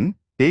 then,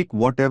 take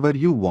whatever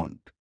you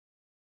want."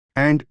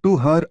 And to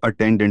her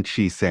attendant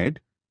she said,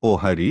 "O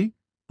Hari,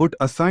 put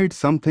aside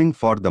something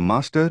for the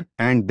master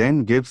and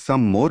then give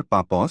some more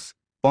papos,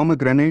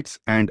 pomegranates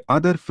and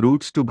other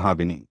fruits to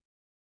Bhavini."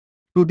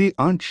 To the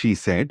aunt she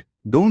said,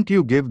 "Don't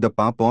you give the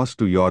papos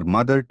to your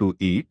mother to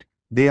eat,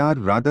 they are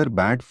rather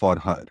bad for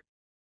her."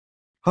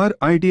 Her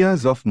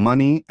ideas of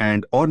money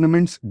and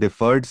ornaments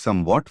differed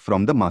somewhat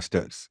from the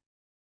master's.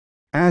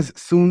 As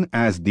soon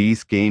as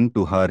these came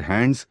to her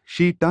hands,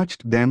 she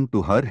touched them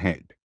to her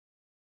head.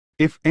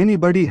 If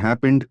anybody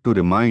happened to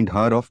remind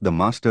her of the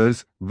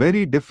master's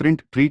very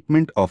different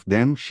treatment of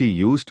them, she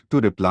used to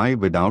reply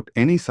without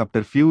any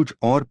subterfuge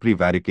or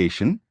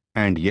prevarication,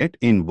 and yet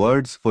in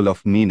words full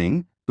of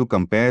meaning, to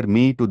compare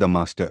me to the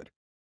master.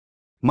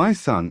 "My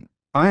son,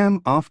 I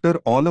am after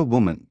all a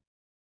woman."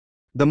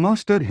 The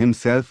master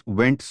himself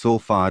went so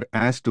far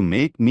as to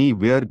make me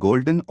wear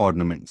golden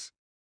ornaments.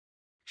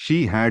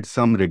 She had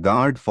some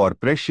regard for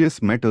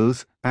precious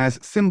metals as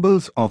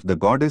symbols of the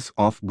goddess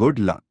of good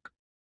luck.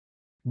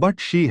 But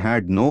she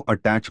had no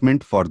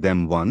attachment for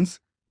them. Once,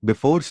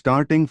 before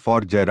starting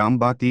for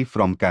Jairambati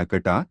from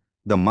Calcutta,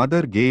 the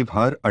mother gave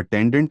her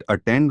attendant a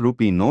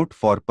 10-rupee note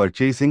for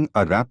purchasing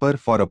a wrapper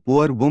for a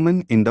poor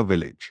woman in the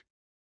village.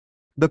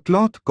 The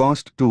cloth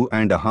cost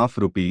 2.5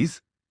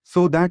 rupees,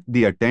 so that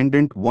the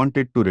attendant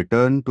wanted to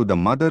return to the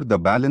mother the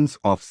balance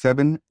of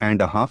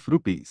 7.5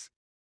 rupees.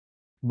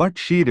 But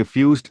she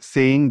refused,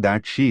 saying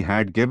that she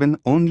had given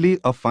only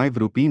a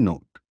 5-rupee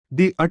note.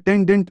 The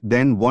attendant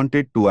then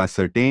wanted to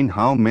ascertain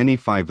how many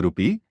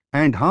 5-rupee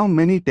and how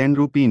many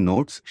 10-rupee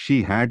notes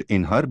she had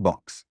in her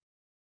box.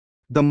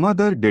 The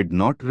mother did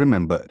not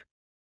remember.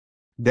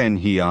 Then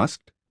he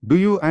asked, "Do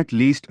you at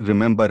least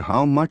remember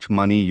how much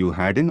money you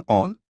had in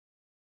all?"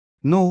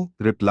 "No,"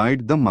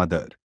 replied the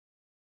mother.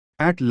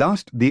 At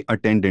last the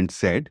attendant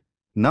said,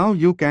 "Now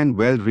you can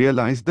well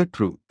realize the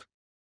truth.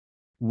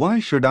 Why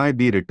should I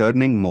be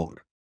returning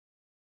more?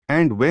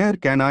 And where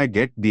can I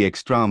get the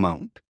extra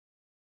amount?"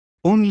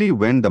 Only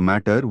when the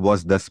matter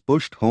was thus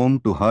pushed home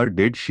to her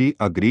did she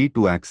agree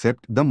to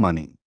accept the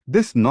money.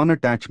 This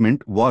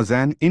non-attachment was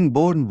an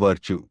inborn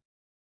virtue.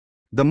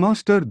 The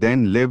master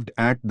then lived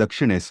at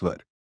Dakshineswar.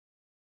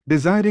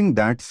 Desiring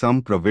that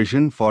some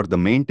provision for the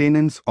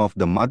maintenance of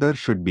the mother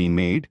should be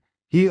made,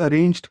 he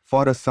arranged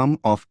for a sum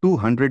of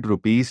 200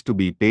 rupees to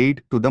be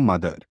paid to the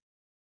mother.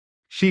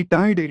 She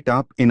tied it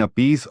up in a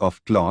piece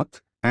of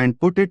cloth and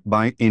put it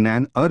by in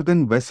an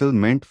earthen vessel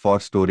meant for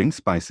storing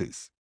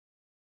spices.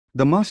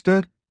 The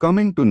master,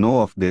 coming to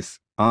know of this,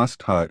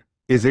 asked her,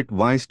 "Is it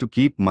wise to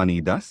keep money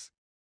thus?"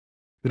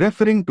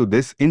 Referring to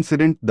this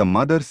incident, the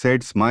mother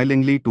said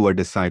smilingly to a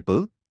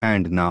disciple,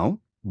 "And now,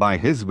 by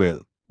his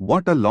will,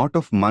 what a lot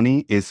of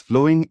money is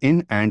flowing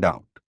in and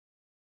out."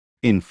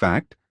 In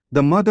fact,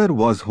 the mother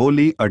was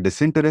wholly a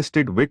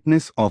disinterested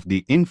witness of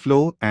the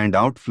inflow and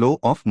outflow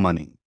of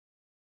money.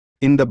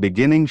 In the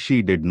beginning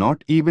she did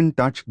not even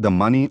touch the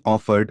money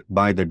offered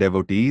by the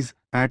devotees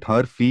at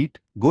her feet.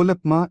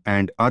 Golapma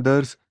and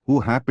others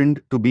who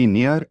happened to be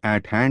near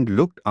at hand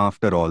looked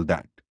after all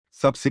that.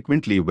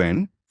 Subsequently,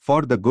 when,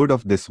 for the good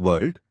of this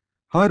world,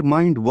 her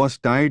mind was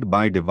tied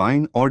by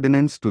divine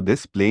ordinance to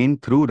this plane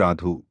through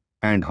Radhu,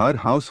 and her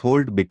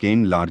household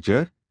became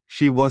larger,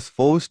 she was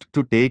forced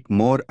to take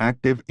more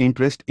active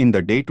interest in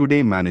the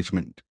day-to-day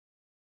management.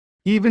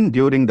 Even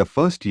during the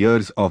first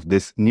years of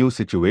this new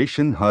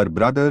situation, her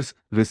brothers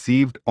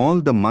received all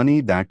the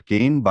money that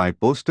came by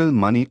postal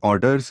money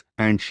orders,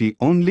 and she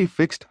only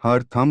fixed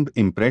her thumb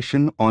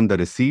impression on the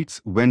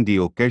receipts when the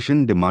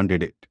occasion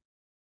demanded it.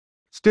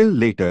 Still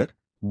later,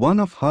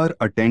 one of her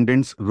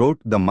attendants wrote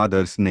the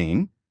mother's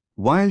name,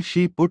 while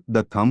she put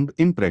the thumb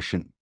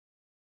impression.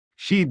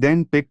 She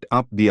then picked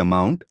up the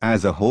amount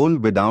as a whole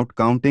without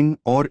counting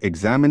or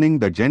examining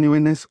the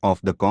genuineness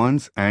of the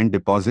coins and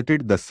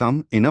deposited the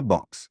sum in a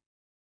box.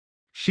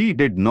 She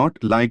did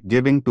not like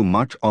giving too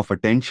much of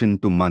attention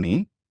to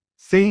money,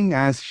 saying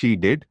as she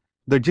did,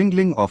 "The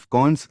jingling of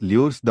coins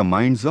lures the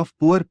minds of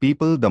poor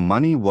people." The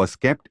money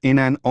was kept in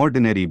an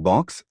ordinary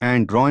box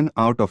and drawn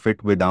out of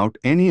it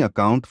without any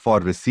account for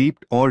receipt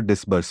or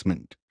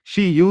disbursement.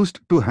 She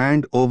used to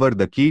hand over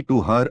the key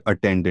to her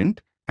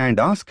attendant and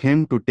ask him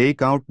to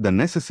take out the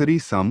necessary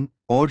sum,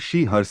 or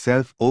she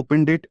herself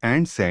opened it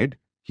and said,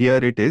 "Here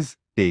it is,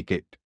 take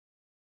it."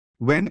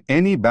 When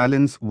any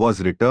balance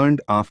was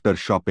returned after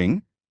shopping,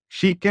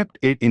 she kept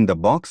it in the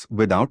box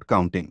without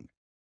counting.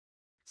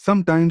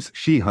 Sometimes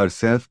she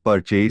herself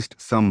purchased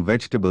some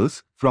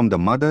vegetables from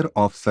the mother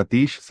of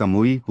Satish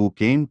Samui, who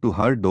came to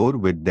her door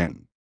with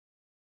them.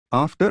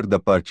 After the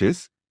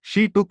purchase,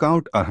 she took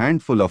out a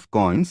handful of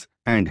coins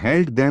and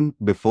held them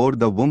before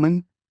the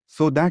woman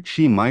so that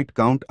she might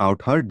count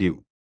out her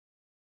due.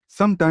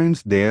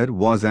 Sometimes there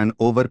was an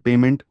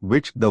overpayment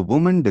which the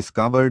woman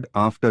discovered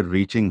after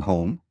reaching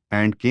home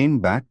and came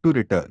back to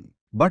return.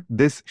 But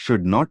this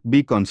should not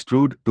be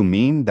construed to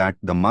mean that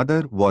the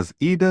mother was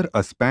either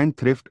a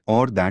spendthrift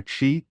or that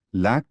she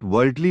lacked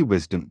worldly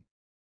wisdom.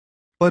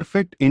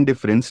 Perfect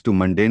indifference to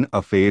mundane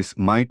affairs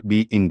might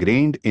be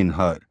ingrained in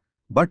her,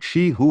 but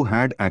she who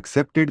had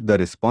accepted the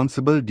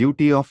responsible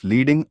duty of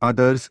leading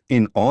others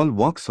in all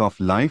walks of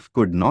life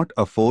could not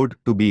afford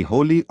to be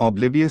wholly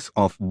oblivious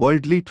of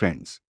worldly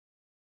trends.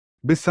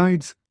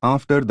 Besides,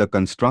 after the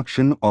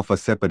construction of a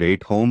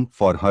separate home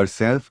for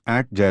herself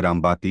at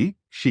Jairambati,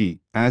 she,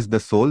 as the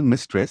sole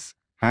mistress,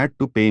 had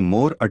to pay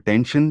more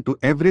attention to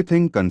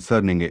everything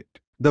concerning it.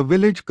 The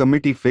village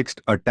committee fixed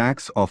a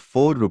tax of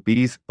 4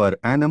 rupees per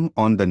annum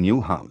on the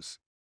new house.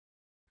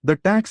 The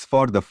tax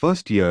for the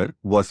first year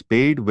was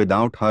paid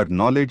without her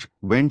knowledge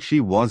when she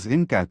was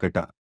in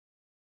Calcutta.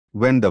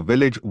 When the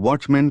village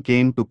watchman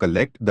came to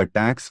collect the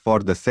tax for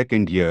the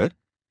second year,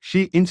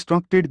 she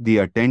instructed the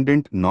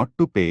attendant not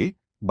to pay,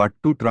 but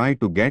to try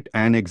to get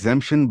an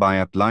exemption by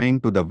applying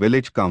to the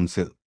village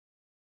council.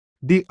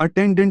 The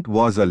attendant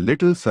was a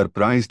little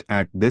surprised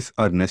at this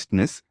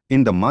earnestness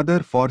in the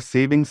mother for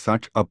saving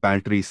such a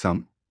paltry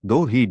sum,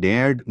 though he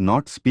dared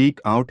not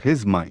speak out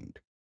his mind.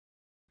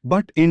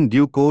 But in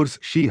due course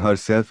she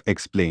herself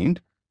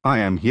explained, "I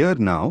am here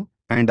now,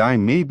 and I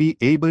may be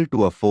able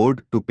to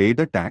afford to pay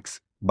the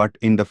tax, but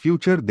in the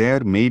future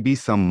there may be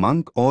some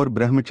monk or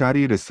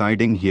brahmachari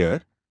residing here,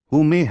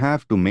 who may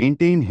have to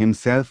maintain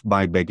himself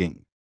by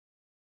begging.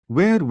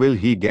 Where will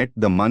he get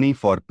the money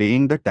for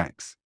paying the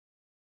tax?"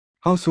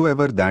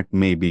 Howsoever that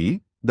may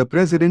be, the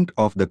president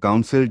of the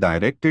council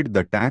directed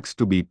the tax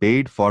to be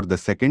paid for the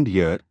second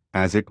year,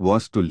 as it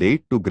was too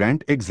late to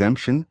grant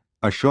exemption,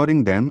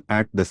 assuring them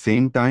at the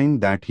same time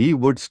that he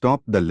would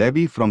stop the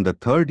levy from the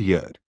third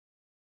year.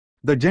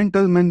 The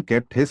gentleman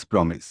kept his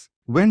promise.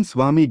 When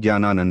Swami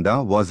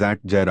Gyanananda was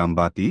at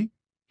Jairambati,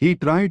 he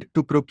tried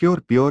to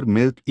procure pure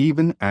milk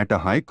even at a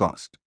high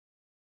cost.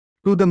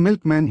 To the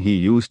milkman he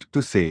used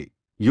to say,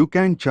 "You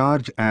can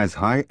charge as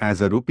high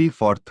as ₹1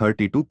 for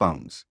 32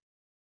 pounds.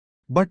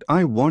 But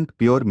I want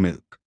pure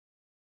milk."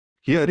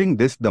 Hearing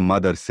this, the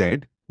mother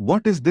said,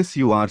 "What is this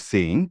you are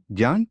saying,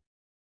 Gyan?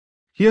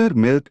 Here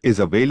milk is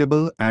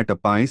available at a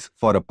pice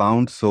for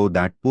 £1 so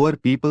that poor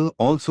people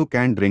also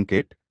can drink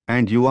it,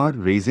 and you are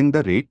raising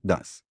the rate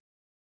thus.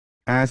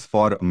 As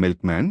for a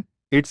milkman,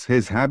 it's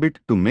his habit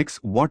to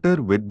mix water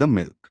with the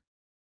milk.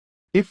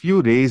 If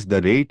you raise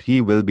the rate, he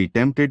will be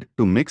tempted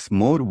to mix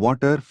more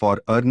water for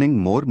earning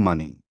more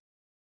money."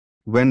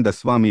 When the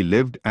Swami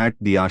lived at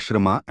the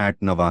ashrama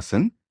at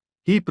Navasan,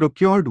 he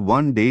procured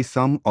one day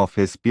some of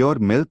his pure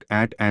milk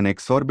at an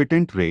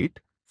exorbitant rate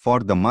for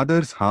the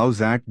mother's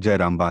house at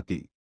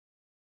Jairambati.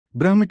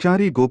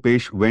 Brahmachari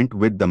Gopesh went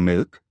with the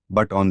milk,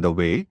 but on the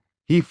way,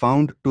 he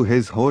found to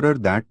his horror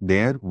that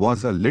there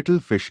was a little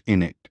fish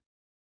in it.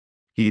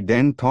 He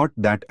then thought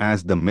that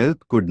as the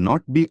milk could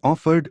not be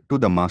offered to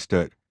the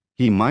master,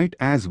 he might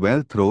as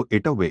well throw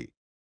it away.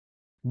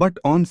 But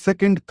on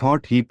second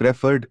thought he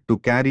preferred to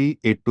carry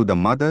it to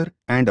the mother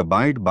and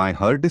abide by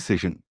her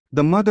decision.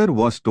 The mother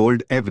was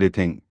told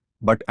everything,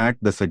 but at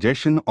the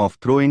suggestion of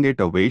throwing it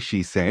away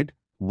she said,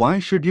 "Why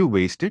should you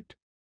waste it?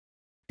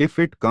 If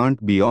it can't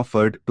be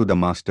offered to the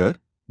master,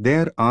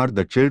 there are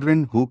the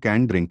children who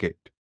can drink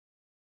it."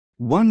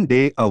 One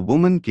day a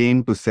woman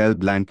came to sell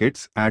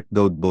blankets at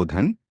the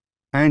Udbodhan,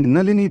 and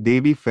Nalini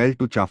Devi fell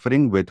to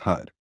chaffering with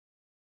her.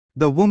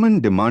 The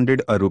woman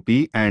demanded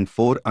 ₹1 and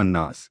 4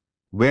 annas,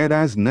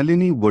 whereas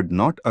Nalini would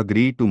not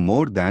agree to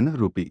more than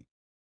 ₹1.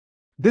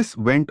 This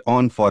went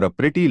on for a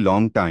pretty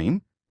long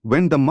time,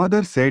 when the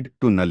mother said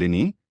to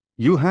Nalini,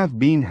 "You have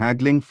been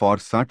haggling for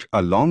such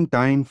a long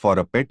time for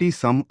a petty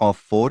sum of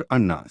 4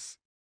 annas.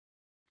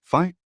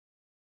 Fine."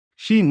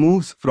 She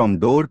moves from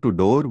door to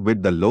door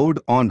with the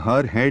load on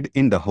her head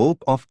in the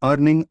hope of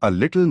earning a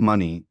little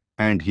money,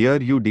 and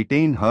here you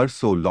detain her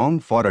so long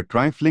for a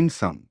trifling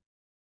sum.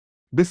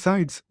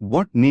 Besides,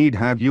 what need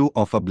have you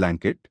of a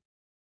blanket?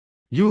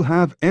 You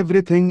have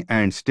everything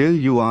and still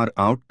you are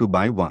out to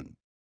buy one.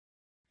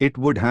 It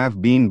would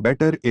have been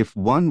better if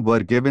one were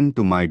given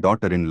to my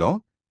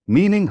daughter-in-law,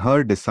 meaning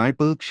her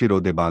disciple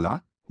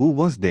Kshirodebala, who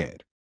was there.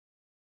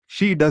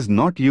 She does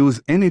not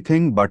use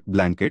anything but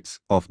blankets.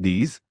 Of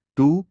these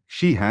two,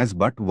 she has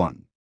but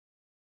one.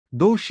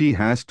 Though she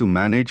has to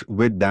manage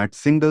with that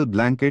single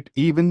blanket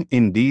even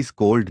in these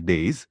cold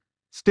days,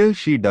 still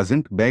she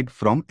doesn't beg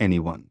from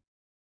anyone.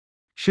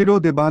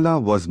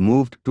 Kshirodebala was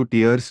moved to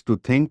tears to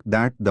think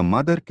that the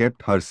mother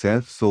kept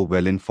herself so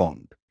well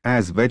informed.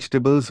 As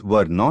vegetables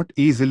were not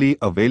easily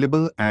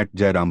available at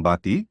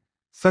Jairambati,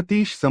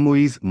 Satish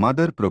Samui's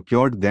mother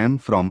procured them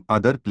from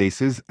other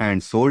places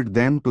and sold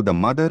them to the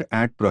mother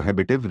at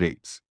prohibitive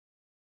rates.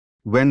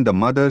 When the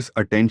mother's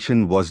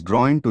attention was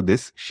drawn to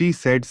this, she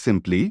said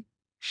simply,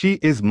 "She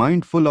is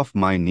mindful of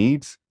my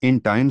needs.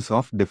 In times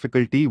of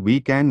difficulty we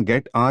can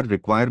get our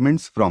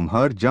requirements from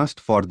her just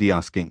for the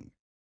asking.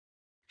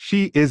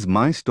 She is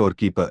my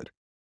storekeeper."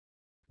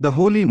 The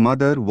Holy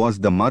Mother was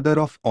the mother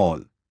of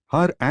all.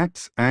 Her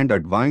acts and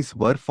advice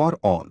were for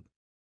all.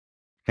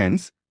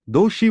 Hence,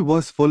 though she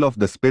was full of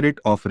the spirit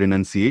of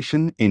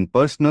renunciation in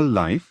personal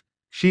life,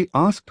 she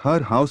asked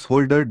her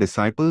householder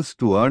disciples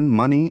to earn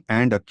money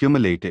and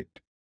accumulate it.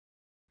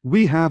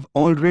 We have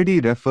already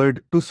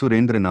referred to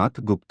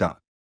Surendranath Gupta.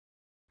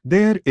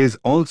 There is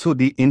also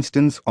the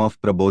instance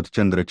of Prabodh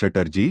Chandra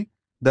Chatterjee,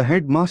 the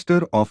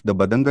headmaster of the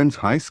Badangans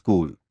High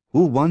School,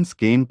 who once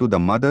came to the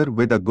mother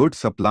with a good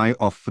supply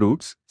of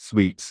fruits,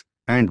 sweets,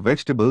 and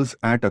vegetables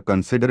at a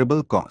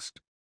considerable cost.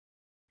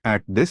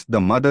 At this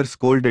the mother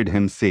scolded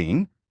him,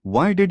 saying,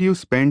 "Why did you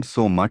spend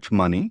so much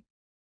money?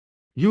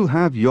 You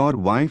have your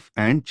wife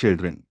and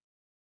children.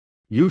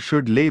 You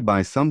should lay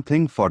by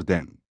something for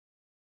them.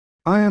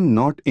 I am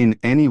not in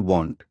any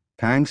want,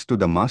 thanks to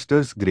the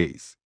master's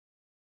grace."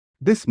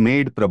 This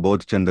made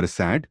Prabodh Chandra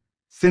sad,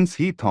 since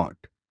he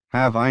thought,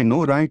 "Have I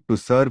no right to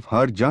serve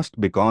her just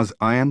because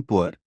I am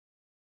poor?"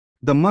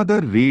 The mother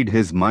read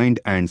his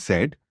mind and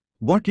said,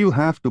 "What you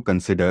have to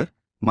consider,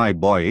 my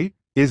boy,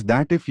 is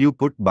that if you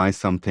put by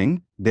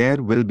something,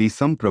 there will be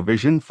some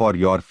provision for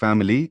your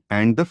family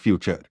and the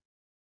future.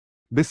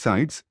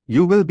 Besides,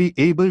 you will be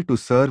able to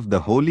serve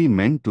the holy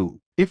men too.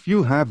 If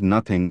you have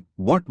nothing,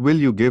 what will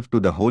you give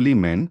to the holy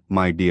men,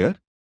 my dear?"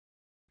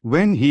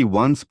 When he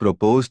once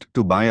proposed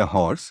to buy a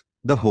horse,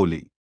 the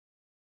Holy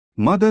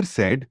Mother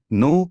said,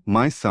 "No,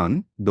 my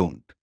son,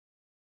 don't.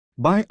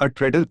 Buy a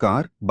treadle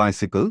car,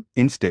 bicycle,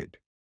 instead."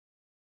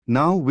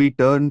 Now we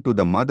turn to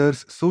the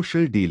mother's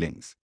social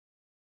dealings.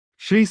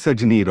 Shri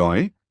Sajni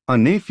Roy, a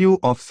nephew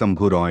of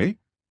Sambhu Roy,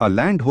 a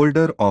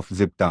landholder of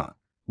Zipta,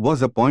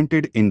 was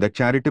appointed in the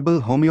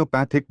charitable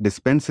homeopathic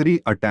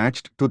dispensary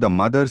attached to the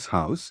mother's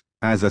house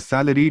as a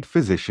salaried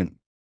physician.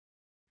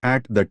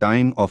 At the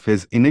time of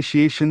his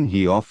initiation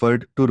he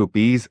offered 2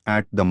 rupees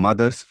at the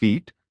mother's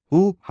feet,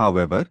 who,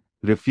 however,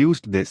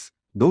 refused this,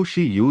 though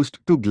she used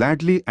to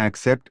gladly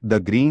accept the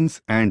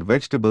greens and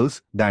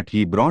vegetables that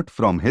he brought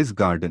from his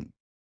garden.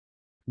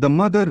 The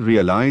mother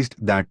realized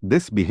that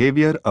this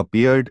behavior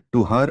appeared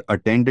to her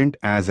attendant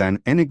as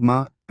an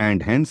enigma,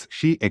 and hence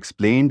she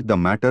explained the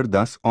matter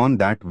thus on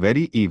that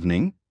very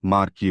evening,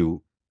 "Mark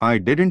you, I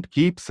didn't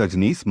keep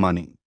Sajni's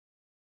money.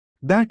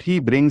 That he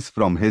brings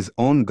from his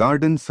own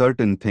garden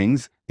certain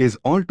things is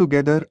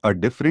altogether a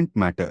different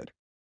matter.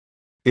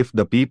 If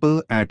the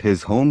people at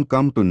his home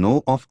come to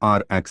know of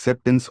our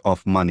acceptance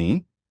of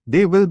money,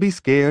 they will be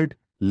scared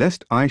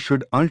lest I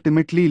should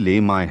ultimately lay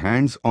my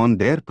hands on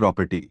their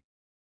property.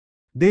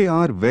 They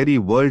are very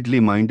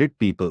worldly-minded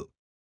people.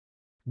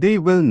 They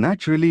will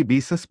naturally be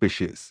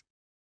suspicious."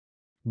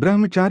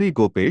 Brahmachari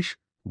Gopesh,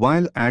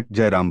 while at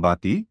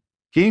Jairambati,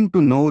 came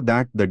to know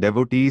that the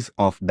devotees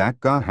of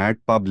Dhaka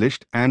had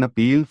published an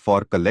appeal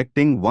for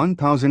collecting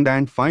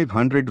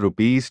 1,500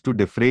 rupees to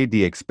defray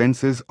the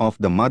expenses of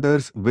the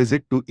mother's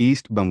visit to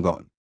East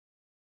Bengal.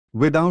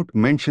 Without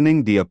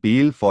mentioning the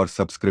appeal for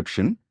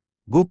subscription,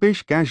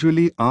 Gopesh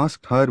casually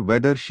asked her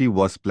whether she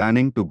was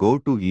planning to go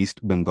to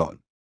East Bengal.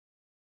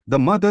 The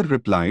mother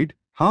replied,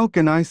 "How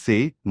can I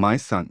say, my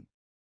son?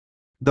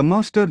 The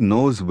master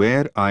knows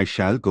where I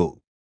shall go."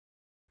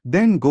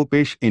 Then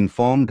Gopesh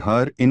informed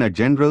her in a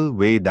general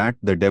way that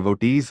the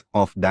devotees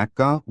of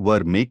Dhaka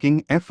were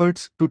making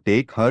efforts to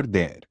take her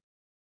there.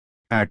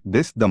 At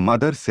this the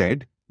mother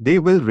said, "They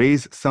will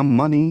raise some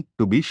money,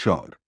 to be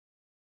sure."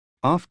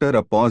 After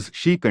a pause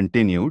she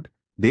continued,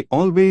 "They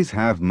always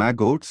have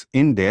maggots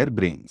in their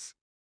brains.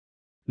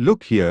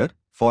 Look here,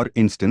 for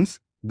instance,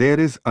 there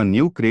is a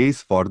new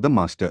craze for the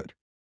master."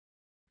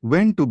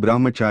 When 2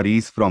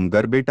 brahmacharis from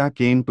Garbeta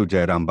came to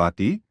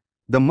Jairambati,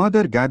 the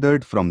mother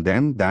gathered from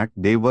them that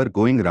they were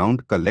going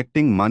round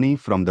collecting money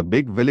from the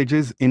big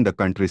villages in the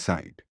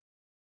countryside.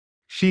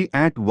 She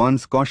at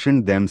once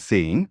cautioned them,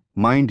 saying,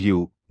 "Mind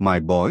you, my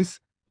boys,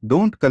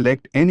 don't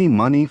collect any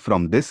money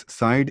from this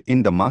side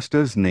in the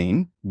master's name,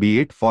 be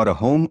it for a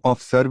home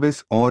of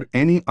service or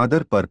any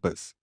other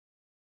purpose.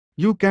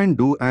 You can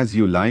do as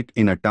you like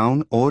in a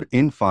town or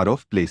in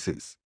far-off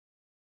places."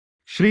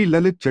 Shri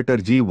Lalit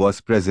Chatterjee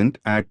was present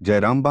at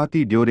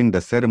Jairambati during the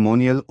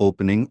ceremonial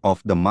opening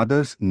of the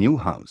mother's new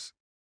house.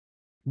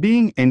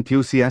 Being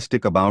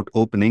enthusiastic about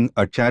opening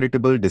a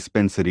charitable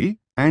dispensary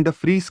and a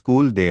free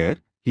school there,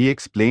 he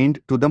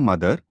explained to the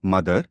mother,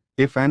 "Mother,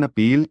 if an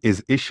appeal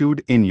is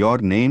issued in your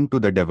name to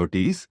the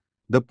devotees,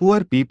 the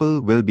poor people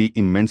will be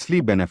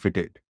immensely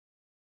benefited."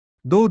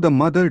 Though the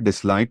mother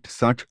disliked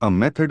such a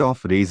method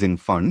of raising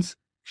funds,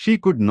 she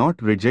could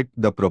not reject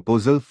the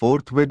proposal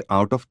forthwith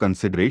out of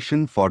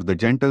consideration for the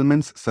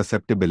gentleman's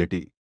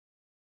susceptibility.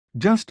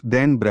 Just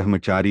then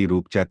Brahmachari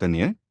Roop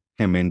Chaitanya,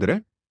 Hemendra,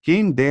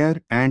 came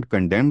there and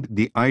condemned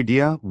the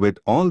idea with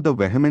all the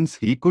vehemence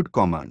he could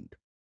command.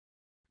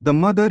 The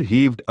mother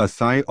heaved a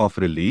sigh of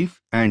relief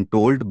and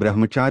told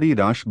Brahmachari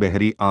Rash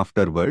Behari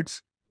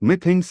afterwards,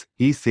 "Methinks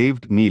he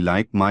saved me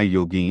like my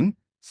yogin,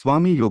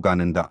 Swami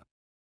Yogananda."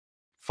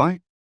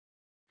 5.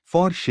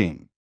 For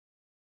shame.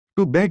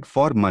 To beg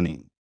for money.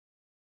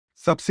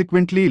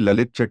 Subsequently,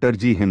 Lalit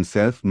Chatterjee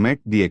himself met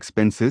the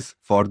expenses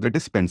for the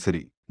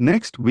dispensary.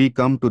 Next we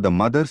come to the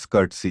mother's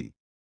courtesy.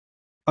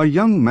 A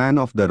young man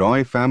of the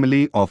Roy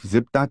family of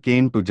Zipta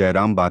came to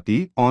Jairambati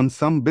on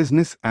some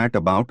business at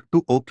about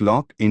 2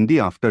 o'clock in the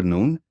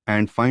afternoon,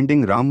 and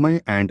finding Ramay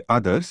and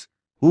others,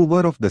 who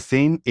were of the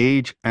same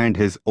age and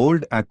his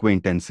old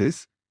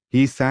acquaintances,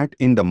 he sat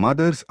in the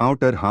mother's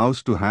outer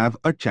house to have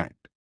a chat.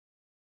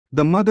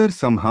 The mother,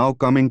 somehow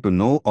coming to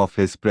know of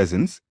his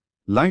presence,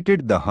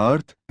 lighted the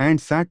hearth and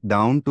sat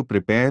down to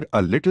prepare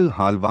a little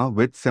halwa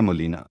with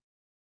semolina.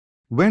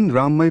 When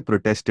Ramay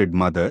protested,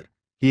 "Mother,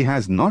 he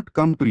has not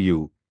come to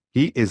you,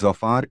 he is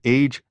of our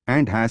age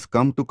and has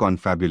come to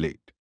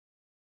confabulate.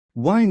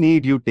 Why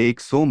need you take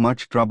so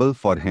much trouble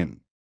for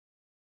him?"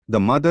 The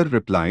mother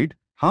replied,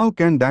 "How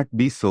can that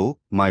be so,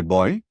 my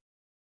boy?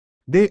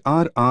 They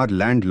are our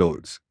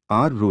landlords,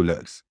 our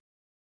rulers.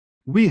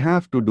 We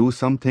have to do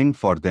something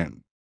for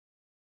them."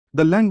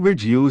 The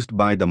language used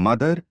by the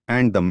mother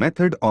and the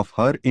method of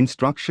her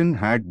instruction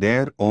had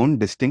their own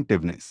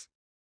distinctiveness.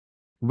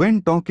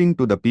 When talking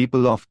to the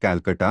people of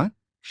Calcutta,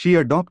 she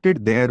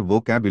adopted their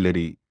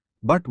vocabulary,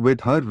 but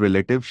with her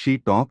relative she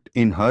talked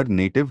in her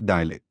native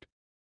dialect.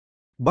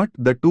 But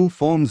the two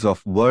forms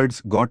of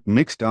words got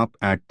mixed up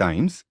at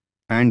times,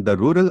 and the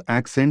rural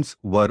accents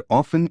were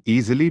often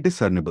easily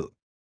discernible.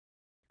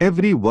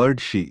 Every word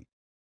she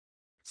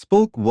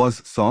spoke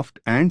was soft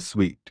and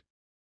sweet.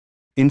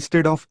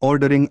 Instead of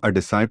ordering a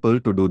disciple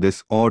to do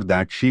this or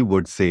that, she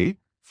would say,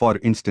 for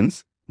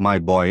instance, "My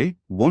boy,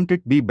 won't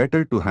it be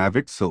better to have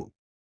it so?"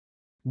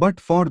 But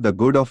for the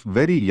good of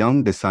very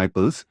young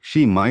disciples,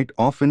 she might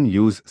often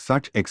use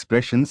such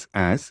expressions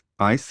as,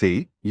 "I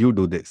say, you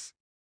do this."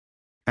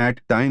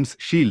 At times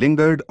she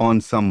lingered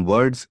on some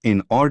words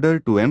in order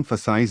to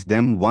emphasize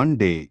them. One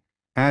day,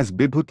 as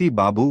Bibhuti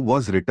Babu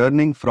was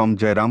returning from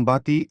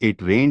Jairambati,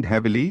 it rained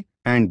heavily,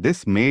 and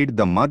this made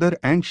the mother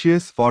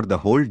anxious for the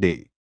whole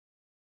day.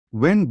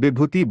 When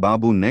Bibhuti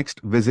Babu next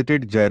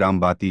visited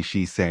Jairambati,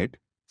 she said,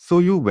 "So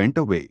you went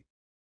away.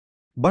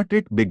 But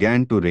it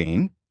began to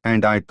rain,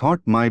 and I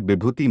thought my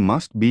Bibhuti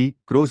must be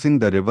crossing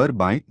the river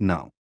by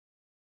now."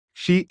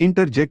 She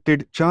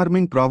interjected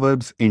charming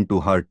proverbs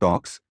into her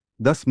talks,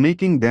 thus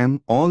making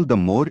them all the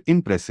more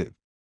impressive.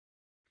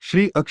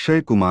 Shri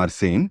Akshay Kumar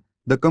Sen,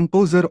 the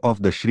composer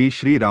of the Shri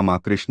Shri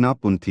Ramakrishna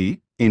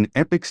Punthi, in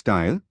epic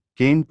style,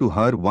 came to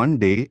her one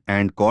day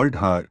and called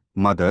her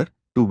 "Mother,"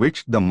 to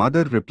which the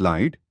mother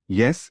replied,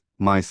 "Yes,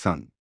 my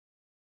son."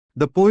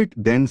 The poet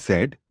then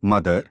said,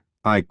 "Mother,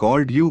 I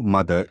called you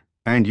mother,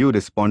 and you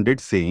responded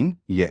saying,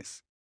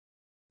 'Yes.'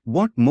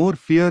 What more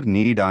fear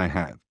need I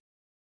have?"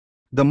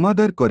 The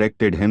mother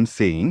corrected him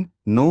saying,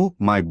 "No,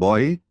 my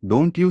boy,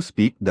 don't you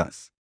speak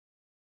thus.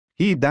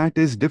 He that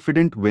is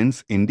diffident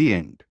wins in the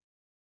end."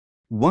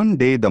 One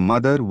day the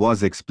mother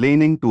was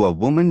explaining to a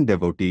woman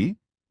devotee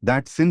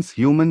that since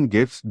human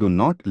gifts do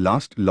not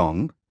last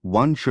long,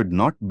 one should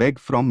not beg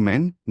from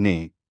men,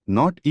 nay,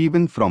 not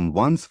even from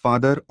one's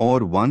father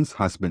or one's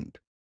husband.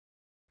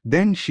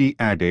 Then she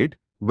added,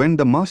 "When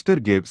the master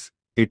gives,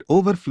 it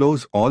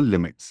overflows all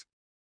limits.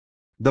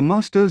 The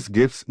master's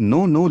gifts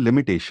know no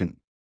limitation.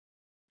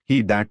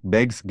 He that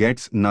begs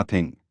gets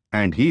nothing,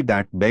 and he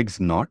that begs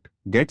not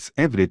gets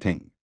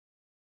everything."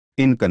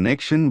 In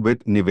connection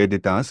with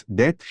Nivedita's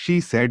death,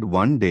 she said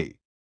one day,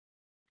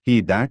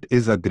 "He that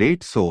is a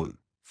great soul,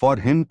 for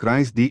him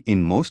cries the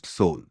inmost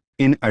soul."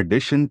 In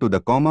addition to the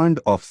command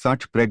of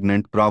such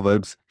pregnant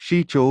proverbs,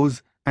 she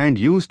chose and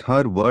used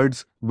her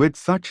words with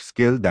such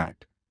skill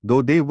that,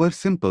 though they were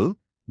simple,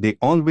 they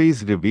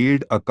always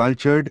revealed a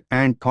cultured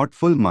and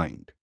thoughtful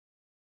mind.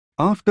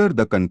 After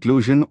the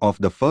conclusion of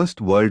the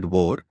First World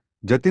War,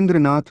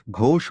 Jatindranath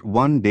Ghosh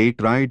one day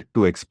tried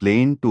to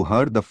explain to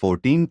her the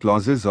 14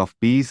 clauses of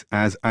peace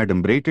as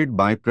adumbrated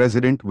by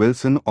President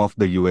Wilson of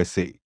the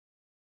USA.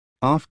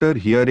 After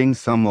hearing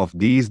some of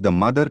these, the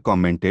mother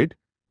commented,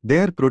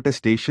 "Their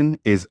protestation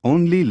is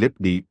only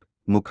lip-deep,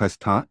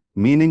 mukhastha,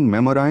 meaning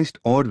memorized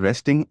or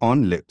resting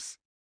on lips."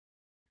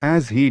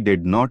 As he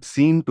did not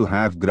seem to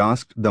have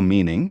grasped the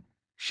meaning,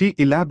 she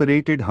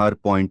elaborated her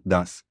point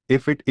thus,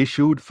 if it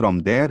issued from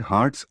their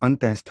heart's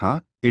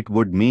antastha, it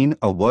would mean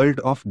a world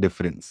of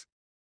difference.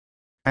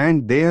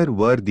 And there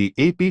were the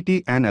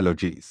APT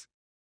analogies.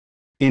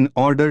 In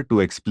order to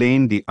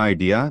explain the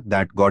idea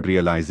that God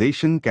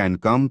realization can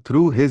come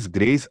through His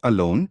grace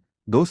alone,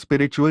 though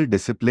spiritual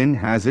discipline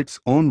has its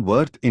own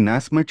worth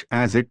inasmuch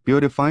as it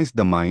purifies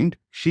the mind,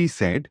 she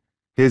said,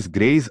 His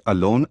grace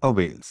alone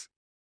avails.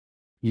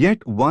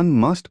 Yet one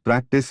must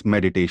practice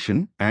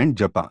meditation and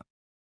japa.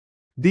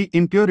 The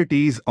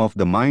impurities of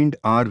the mind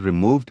are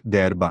removed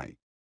thereby.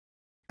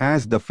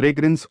 As the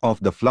fragrance of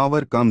the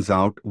flower comes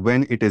out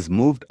when it is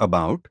moved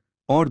about,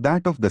 or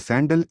that of the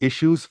sandal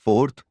issues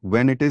forth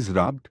when it is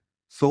rubbed,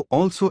 so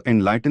also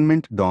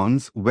enlightenment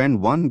dawns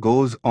when one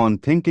goes on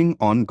thinking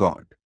on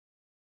God.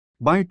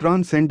 By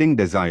transcending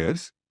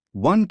desires,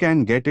 one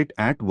can get it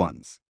at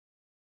once.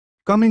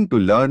 Coming to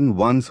learn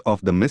once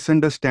of the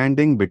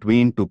misunderstanding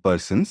between two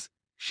persons,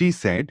 she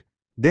said,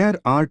 there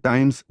are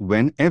times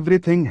when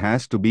everything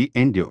has to be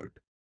endured.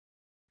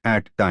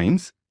 At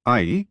times,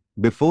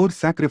 before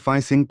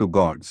sacrificing to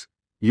gods,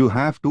 you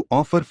have to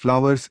offer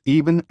flowers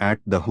even at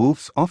the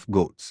hoofs of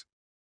goats.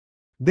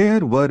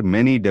 There were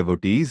many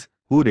devotees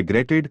who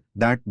regretted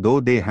that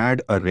though they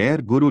had a rare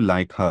guru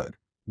like her,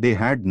 they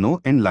had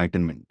no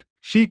enlightenment.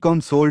 She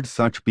consoled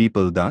such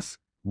people thus,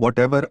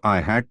 whatever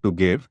I had to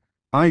give,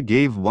 I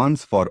gave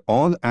once for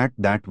all at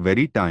that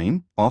very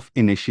time of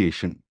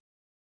initiation.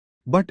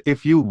 But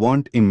if you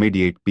want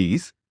immediate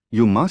peace,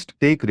 you must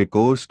take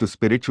recourse to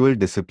spiritual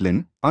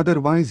discipline,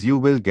 otherwise you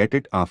will get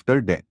it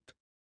after death.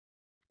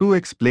 To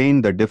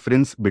explain the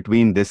difference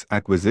between this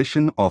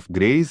acquisition of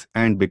grace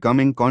and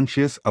becoming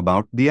conscious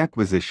about the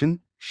acquisition,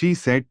 she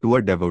said to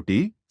a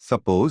devotee,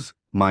 suppose,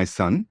 my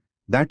son,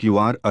 that you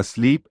are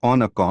asleep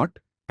on a cot,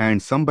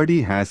 and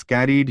somebody has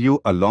carried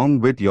you along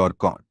with your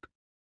cot.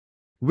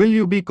 Will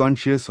you be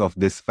conscious of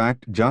this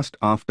fact just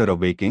after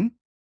awaking?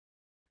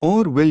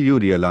 Or will you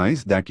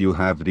realize that you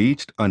have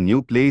reached a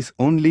new place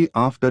only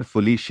after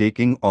fully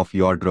shaking off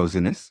your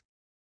drowsiness?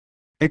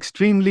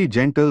 Extremely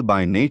gentle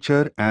by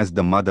nature as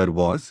the mother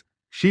was,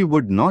 she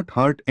would not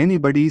hurt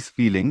anybody's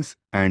feelings,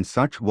 and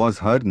such was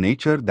her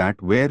nature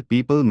that where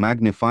people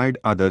magnified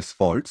others'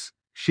 faults,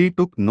 she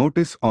took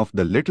notice of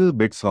the little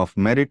bits of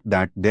merit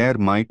that there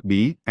might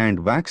be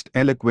and waxed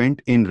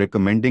eloquent in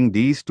recommending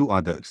these to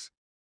others.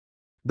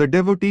 The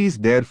devotees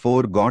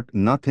therefore got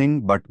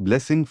nothing but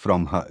blessing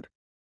from her.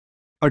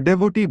 A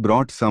devotee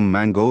brought some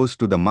mangoes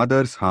to the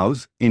mother's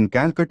house in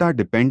Calcutta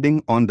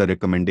depending on the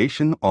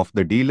recommendation of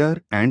the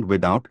dealer and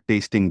without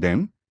tasting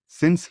them,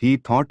 since he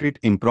thought it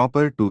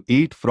improper to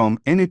eat from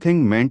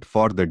anything meant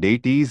for the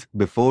deities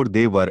before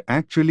they were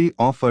actually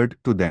offered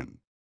to them.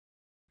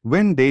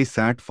 When they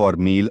sat for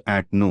meal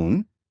at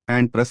noon,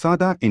 and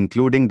prasada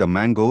including the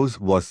mangoes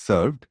was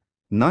served,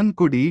 none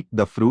could eat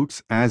the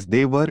fruits as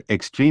they were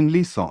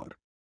extremely sour.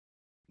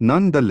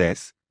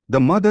 Nonetheless, the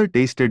mother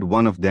tasted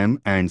one of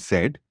them and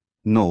said,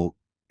 no,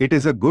 it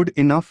is a good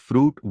enough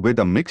fruit with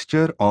a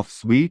mixture of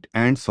sweet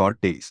and sour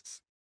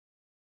tastes.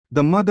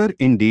 The mother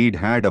indeed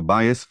had a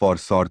bias for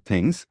sour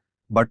things,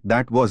 but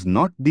that was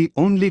not the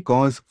only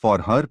cause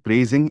for her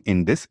praising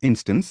in this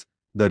instance.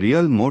 The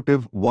real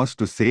motive was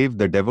to save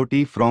the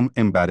devotee from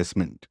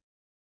embarrassment.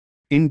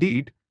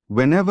 Indeed,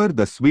 whenever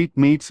the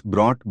sweetmeats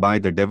brought by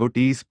the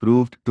devotees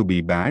proved to be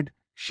bad,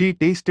 she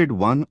tasted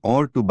one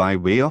or two by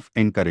way of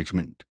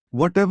encouragement.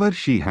 Whatever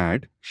she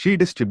had, she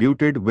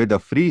distributed with a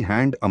free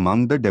hand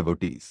among the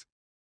devotees.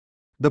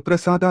 The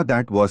prasada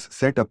that was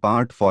set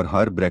apart for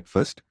her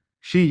breakfast,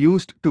 she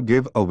used to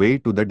give away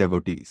to the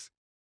devotees.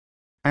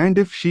 And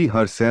if she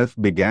herself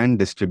began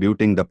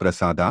distributing the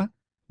prasada,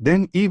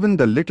 then even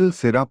the little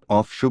syrup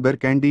of sugar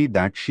candy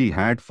that she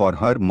had for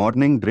her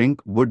morning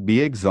drink would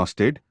be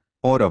exhausted,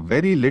 or a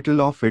very little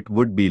of it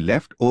would be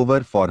left over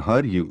for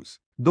her use.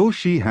 Though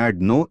she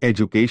had no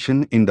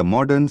education in the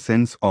modern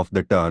sense of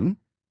the term,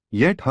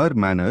 yet her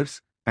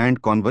manners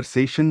and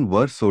conversation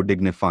were so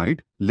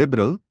dignified,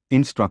 liberal,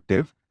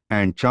 instructive,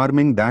 and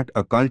charming that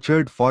a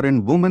cultured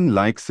foreign woman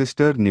like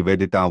Sister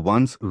Nivedita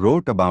once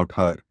wrote about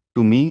her,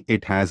 to me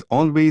it has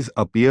always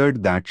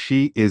appeared that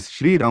she is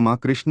Sri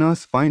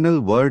Ramakrishna's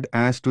final word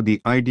as to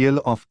the ideal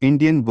of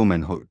Indian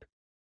womanhood.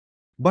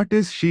 But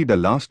is she the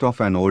last of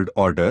an old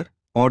order,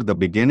 or the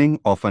beginning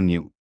of a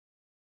new?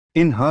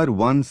 In her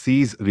one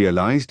sees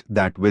realized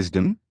that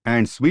wisdom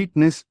and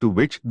sweetness to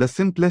which the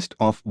simplest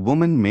of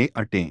women may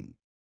attain.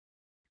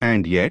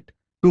 And yet,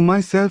 to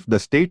myself the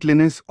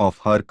stateliness of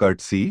her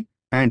courtesy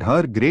and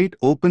her great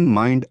open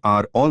mind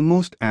are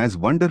almost as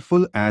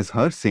wonderful as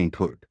her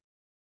sainthood.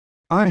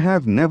 I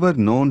have never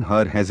known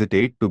her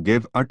hesitate to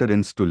give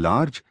utterance to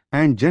large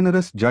and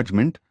generous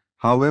judgment,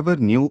 however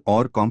new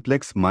or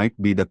complex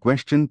might be the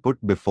question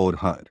put before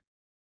her.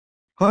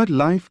 Her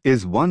life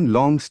is one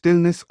long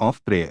stillness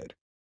of prayer.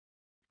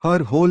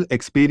 Her whole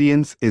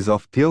experience is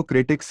of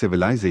theocratic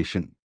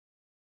civilization.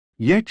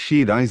 Yet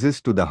she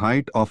rises to the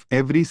height of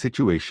every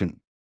situation.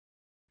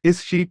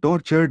 Is she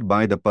tortured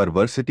by the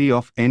perversity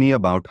of any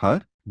about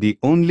her? The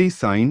only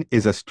sign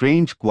is a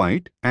strange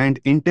quiet and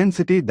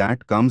intensity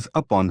that comes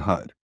upon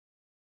her.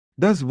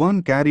 Does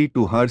one carry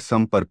to her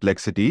some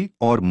perplexity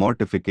or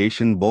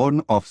mortification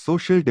born of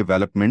social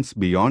developments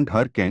beyond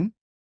her ken?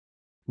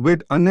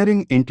 With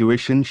unerring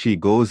intuition she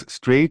goes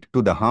straight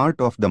to the heart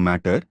of the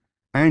matter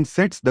and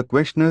sets the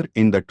questioner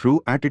in the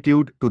true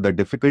attitude to the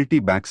difficulty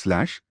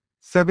 /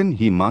 7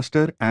 he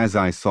master as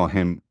I saw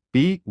him,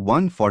 p.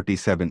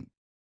 147.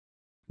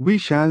 We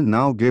shall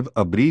now give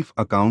a brief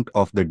account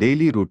of the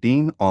daily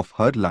routine of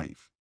her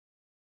life.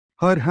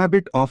 Her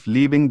habit of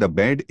leaving the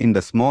bed in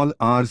the small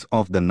hours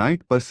of the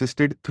night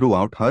persisted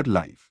throughout her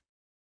life.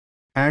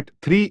 At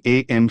 3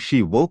 a.m.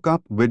 she woke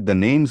up with the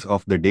names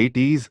of the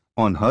deities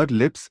on her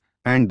lips,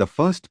 and the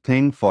first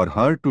thing for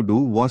her to do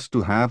was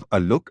to have a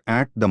look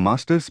at the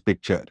master's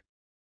picture.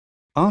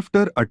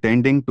 After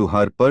attending to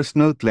her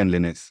personal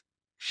cleanliness,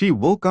 she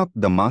woke up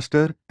the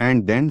master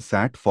and then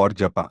sat for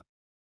japa.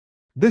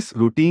 This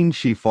routine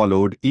she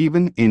followed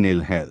even in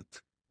ill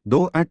health,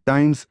 though at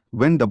times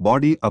when the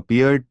body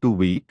appeared too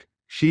weak,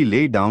 she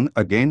lay down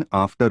again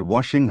after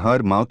washing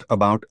her mouth.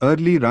 About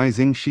early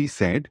rising she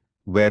said,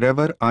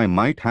 wherever I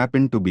might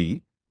happen to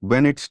be,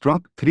 when it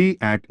struck 3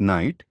 at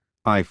night,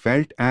 I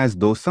felt as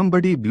though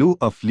somebody blew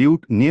a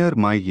flute near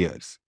my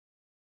ears.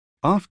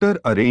 After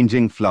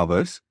arranging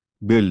flowers,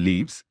 bill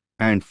leaves,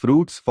 and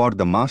fruits for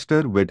the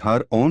master with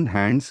her own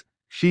hands,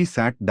 she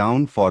sat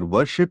down for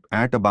worship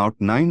at about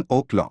 9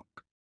 o'clock.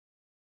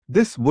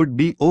 This would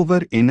be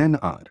over in an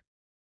hour.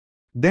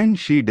 Then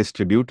she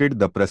distributed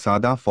the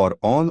prasada for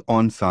all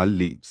on sal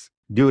leaves.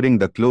 During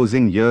the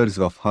closing years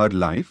of her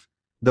life,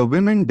 the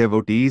women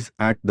devotees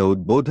at the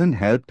Udbodhan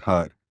helped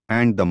her,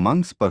 and the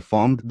monks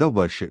performed the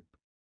worship.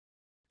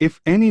 If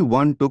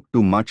anyone took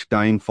too much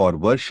time for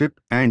worship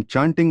and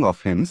chanting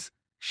of hymns,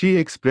 she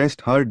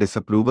expressed her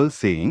disapproval,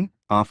 saying,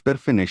 after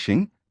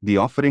finishing the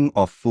offering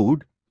of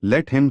food,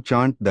 let him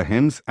chant the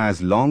hymns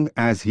as long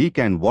as he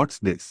can. What's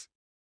this?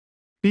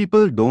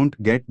 People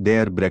don't get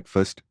their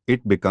breakfast,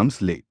 it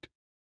becomes late.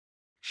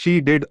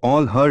 She did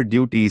all her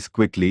duties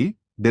quickly,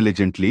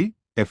 diligently,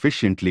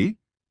 efficiently,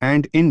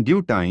 and in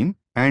due time,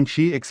 and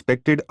she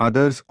expected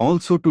others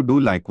also to do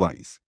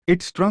likewise.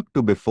 It struck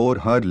 2 before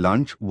her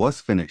lunch was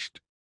finished.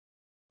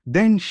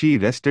 Then she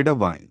rested a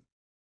while.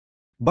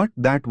 But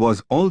that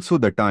was also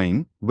the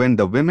time when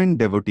the women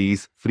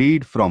devotees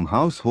freed from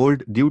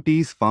household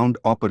duties found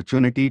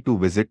opportunity to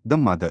visit the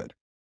mother.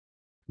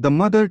 The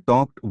mother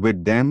talked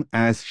with them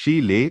as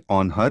she lay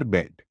on her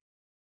bed.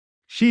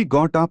 She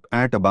got up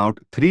at about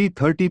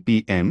 3:30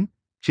 p.m.,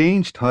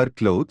 changed her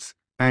clothes,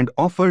 and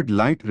offered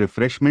light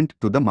refreshment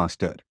to the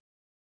master.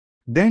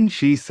 Then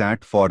she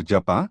sat for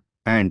japa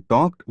and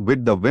talked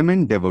with the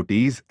women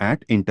devotees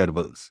at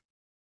intervals.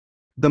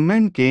 The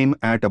men came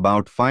at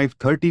about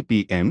 5:30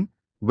 p.m.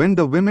 When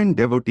the women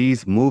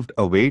devotees moved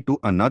away to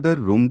another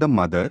room, the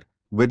mother,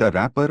 with a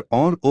wrapper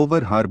all over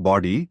her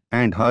body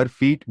and her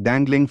feet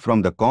dangling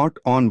from the cot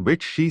on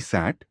which she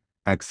sat,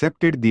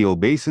 accepted the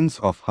obeisance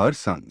of her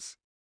sons.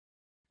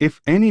 If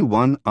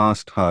anyone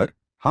asked her,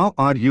 "How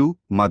are you,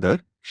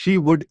 mother?" she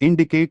would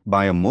indicate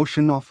by a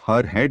motion of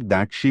her head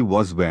that she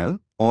was well,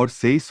 or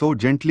say so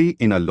gently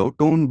in a low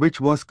tone which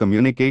was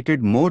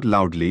communicated more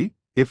loudly,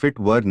 if it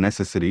were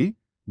necessary,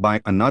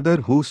 by another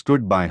who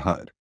stood by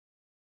her.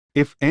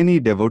 If any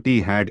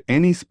devotee had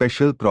any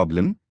special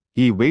problem,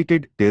 he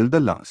waited till the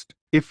last.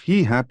 If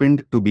he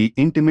happened to be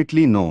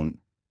intimately known,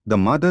 the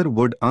mother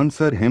would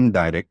answer him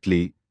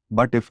directly,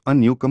 but if a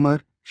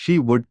newcomer, she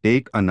would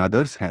take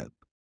another's help.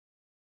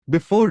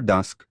 Before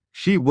dusk,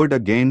 she would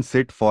again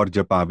sit for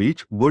japa,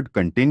 which would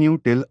continue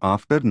till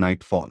after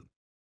nightfall.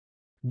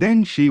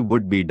 Then she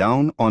would be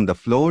down on the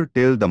floor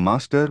till the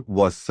master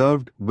was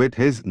served with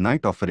his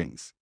night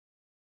offerings.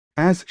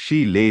 As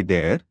she lay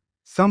there,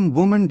 some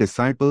woman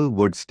disciple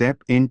would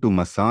step in to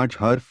massage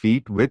her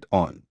feet with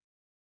oil.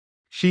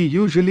 She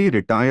usually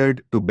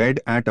retired to bed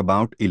at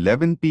about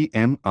 11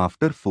 p.m.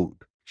 after food.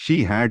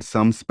 She had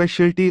some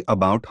specialty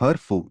about her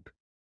food.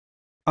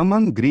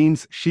 Among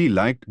greens she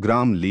liked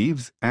gram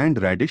leaves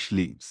and radish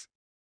leaves.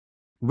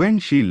 When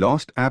she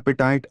lost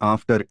appetite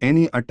after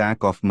any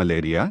attack of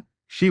malaria,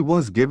 she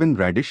was given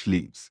radish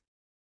leaves.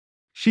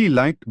 She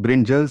liked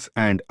brinjals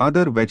and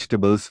other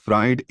vegetables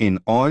fried in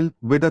oil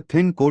with a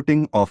thin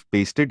coating of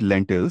pasted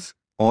lentils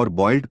or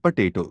boiled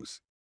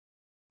potatoes.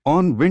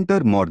 On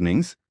winter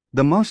mornings,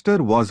 the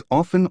master was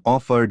often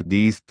offered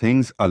these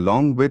things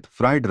along with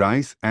fried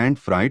rice and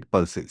fried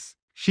pulses.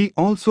 She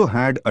also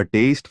had a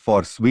taste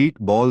for sweet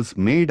balls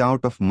made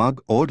out of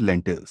mug or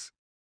lentils.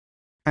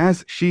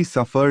 As she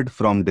suffered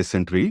from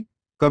dysentery,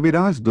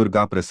 Kaviraj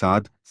Durga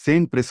Prasad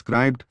Sen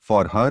prescribed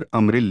for her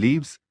amril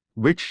leaves,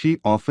 which she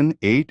often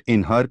ate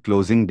in her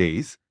closing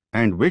days,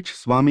 and which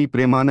Swami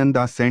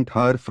Premananda sent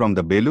her from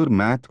the Belur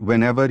Math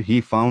whenever he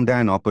found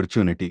an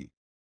opportunity.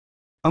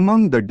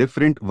 Among the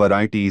different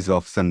varieties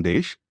of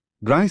sandesh,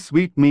 dry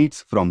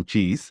sweetmeats from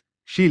cheese,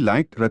 she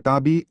liked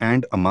ratabi,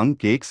 and among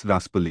cakes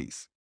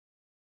raspulis.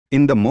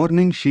 In the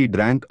morning she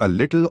drank a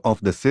little of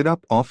the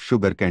syrup of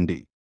sugar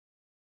candy.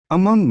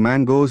 Among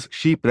mangoes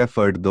she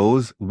preferred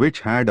those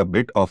which had a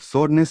bit of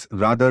sourness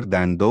rather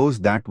than those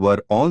that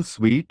were all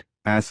sweet,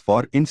 as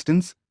for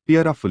instance,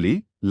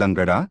 Pierafuli,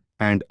 Langada,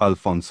 and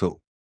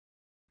Alfonso.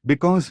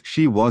 Because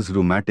she was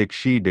rheumatic,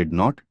 she did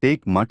not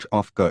take much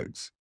of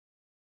curds.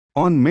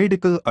 On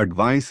medical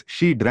advice,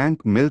 she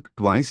drank milk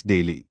twice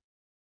daily.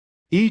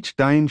 Each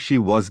time she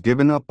was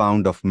given a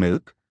pound of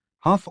milk,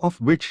 half of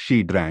which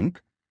she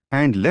drank,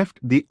 and left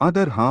the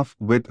other half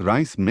with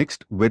rice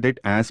mixed with it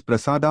as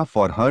prasada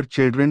for her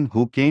children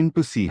who came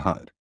to see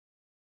her.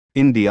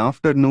 In the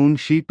afternoon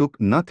she took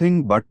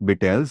nothing but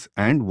beetles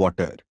and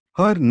water.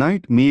 Her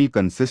night meal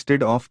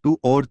consisted of 2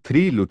 or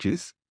 3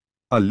 luchis,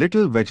 a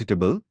little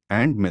vegetable,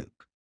 and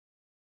milk.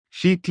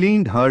 She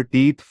cleaned her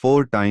teeth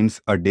 4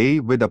 times a day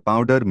with a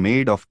powder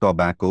made of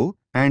tobacco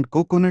and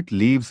coconut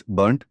leaves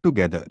burnt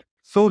together.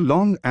 So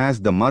long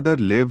as the mother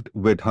lived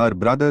with her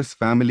brothers'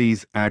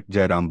 families at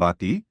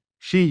Jairambati,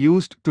 she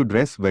used to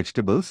dress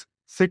vegetables,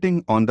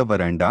 sitting on the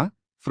veranda,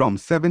 from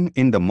 7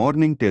 in the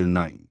morning till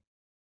 9.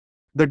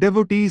 The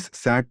devotees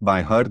sat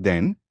by her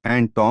then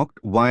and talked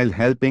while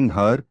helping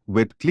her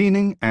with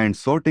cleaning and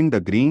sorting the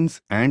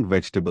greens and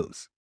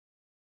vegetables.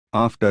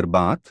 After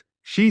bath,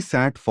 she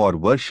sat for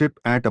worship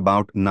at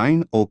about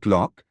 9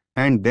 o'clock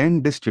and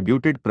then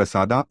distributed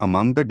prasada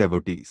among the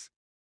devotees.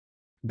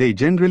 They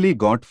generally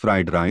got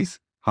fried rice,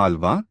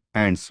 halwa,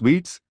 and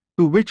sweets,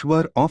 to which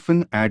were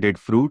often added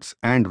fruits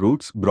and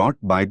roots brought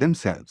by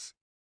themselves.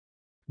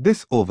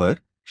 This over,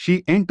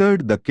 she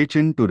entered the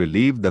kitchen to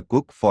relieve the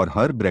cook for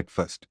her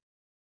breakfast.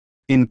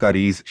 In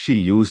curries she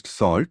used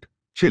salt,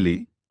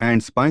 chili,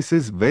 and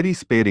spices very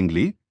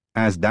sparingly,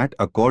 as that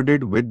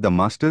accorded with the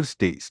master's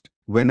taste.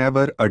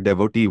 Whenever a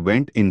devotee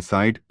went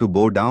inside to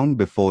bow down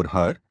before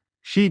her,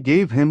 she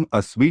gave him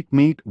a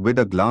sweetmeat with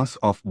a glass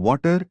of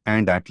water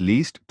and at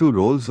least 2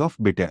 rolls of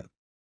betel.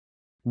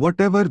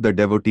 Whatever the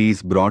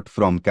devotees brought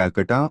from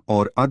Calcutta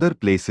or other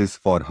places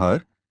for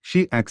her,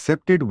 she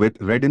accepted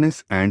with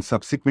readiness and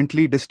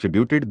subsequently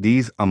distributed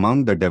these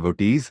among the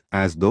devotees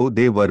as though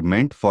they were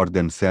meant for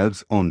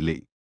themselves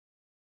only.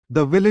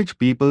 The village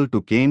people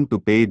too came to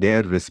pay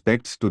their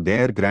respects to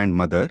their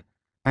grandmother,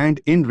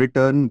 and in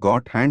return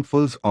got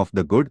handfuls of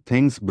the good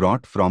things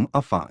brought from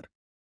afar.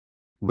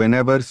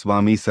 Whenever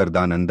Swami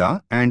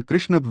Sardananda and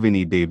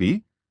Krishnabhini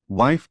Devi,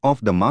 wife of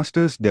the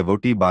master's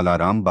devotee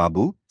Balaram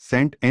Babu,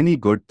 sent any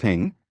good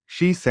thing,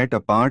 she set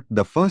apart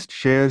the first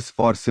shares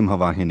for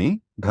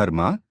Simhavahini,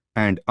 Dharma,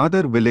 and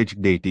other village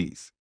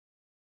deities.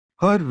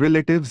 Her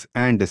relatives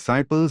and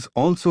disciples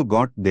also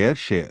got their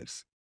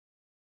shares.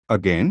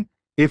 Again,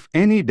 if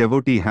any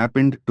devotee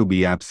happened to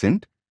be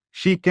absent,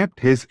 she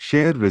kept his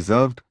share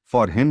reserved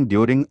for him.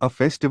 During a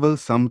festival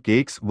some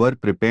cakes were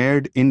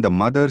prepared in the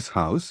mother's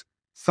house,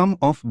 some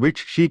of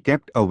which she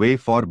kept away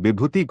for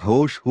Bibhuti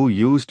Ghosh, who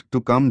used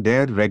to come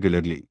there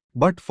regularly.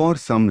 But for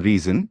some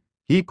reason,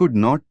 he could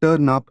not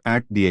turn up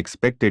at the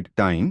expected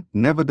time.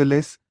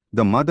 Nevertheless,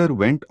 the mother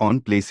went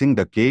on placing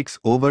the cakes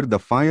over the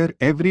fire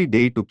every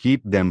day to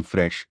keep them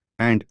fresh,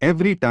 and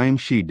every time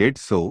she did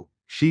so,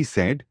 she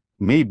said,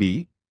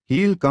 "Maybe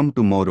he'll come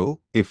tomorrow.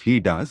 If he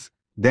does,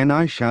 then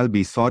I shall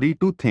be sorry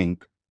to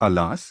think,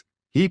 alas,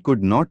 he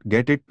could not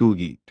get it to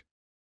eat."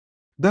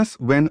 Thus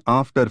when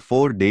after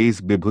 4 days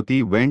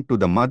Bibhuti went to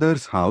the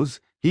mother's house,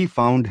 he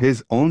found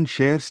his own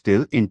share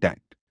still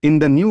intact. In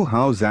the new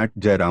house at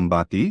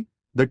Jairambati,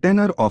 the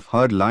tenor of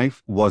her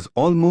life was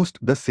almost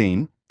the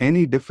same.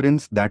 Any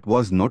difference that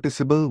was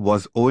noticeable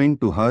was owing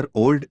to her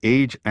old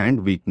age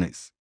and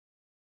weakness.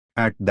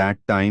 At that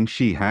time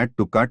she had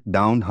to cut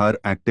down her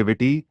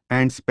activity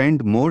and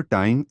spend more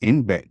time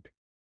in bed.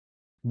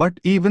 But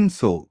even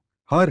so,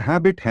 her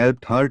habit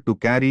helped her to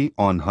carry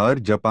on her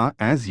japa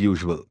as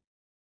usual.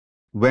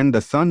 When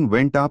the sun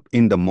went up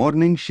in the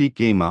morning she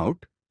came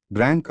out,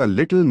 drank a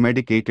little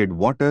medicated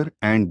water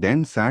and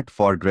then sat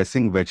for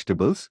dressing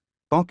vegetables,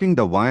 talking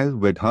the while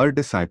with her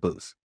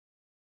disciples.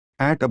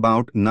 At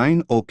about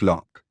 9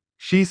 o'clock,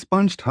 she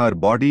sponged her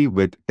body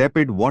with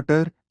tepid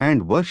water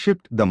and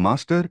worshipped the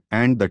master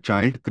and the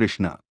child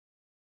Krishna.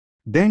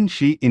 Then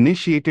she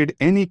initiated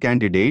any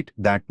candidate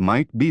that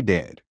might be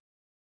there.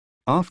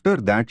 After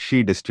that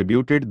she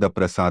distributed the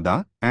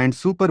prasada and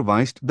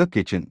supervised the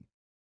kitchen.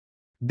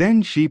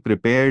 Then she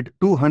prepared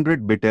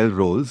 200 betel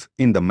rolls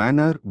in the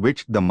manner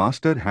which the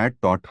master had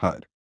taught her.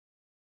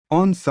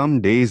 On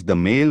some days the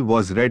mail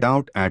was read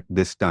out at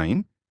this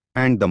time,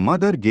 and the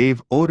mother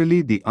gave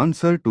orally the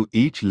answer to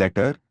each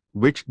letter,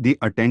 which the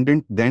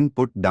attendant then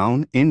put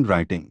down in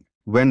writing.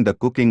 When the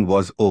cooking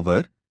was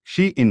over,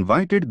 she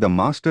invited the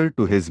master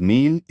to his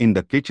meal in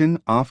the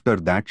kitchen. After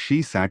that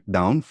she sat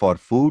down for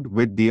food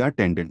with the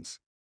attendants.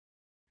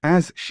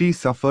 As she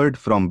suffered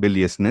from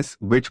biliousness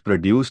which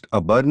produced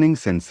a burning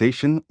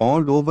sensation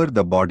all over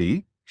the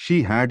body,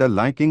 she had a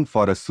liking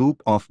for a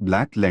soup of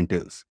black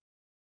lentils.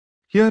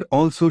 Here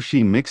also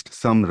she mixed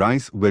some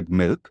rice with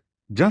milk,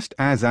 just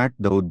as at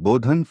the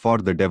Udbodhan for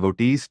the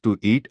devotees to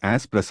eat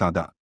as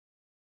prasada.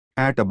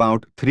 At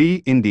about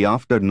 3 in the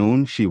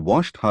afternoon she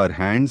washed her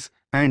hands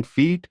and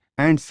feet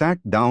and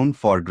sat down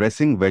for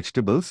dressing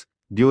vegetables,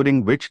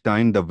 during which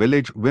time the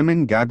village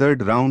women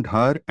gathered round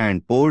her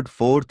and poured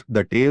forth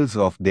the tales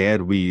of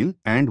their weal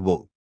and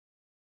woe.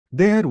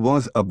 There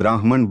was a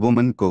Brahman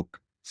woman cook,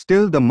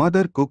 Still the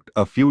mother cooked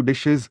a few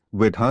dishes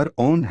with her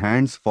own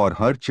hands for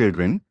her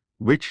children,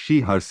 which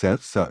she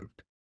herself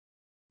served.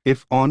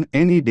 If on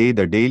any day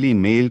the daily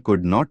mail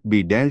could not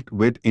be dealt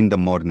with in the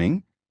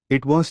morning,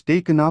 it was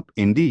taken up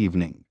in the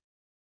evening.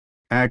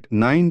 At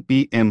 9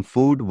 p.m.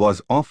 food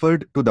was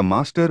offered to the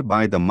master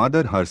by the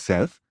mother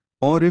herself,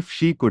 or if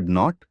she could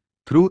not,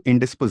 through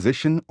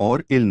indisposition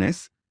or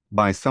illness,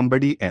 by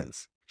somebody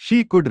else.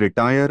 She could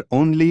retire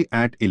only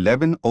at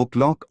 11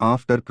 o'clock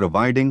after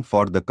providing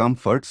for the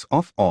comforts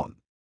of all.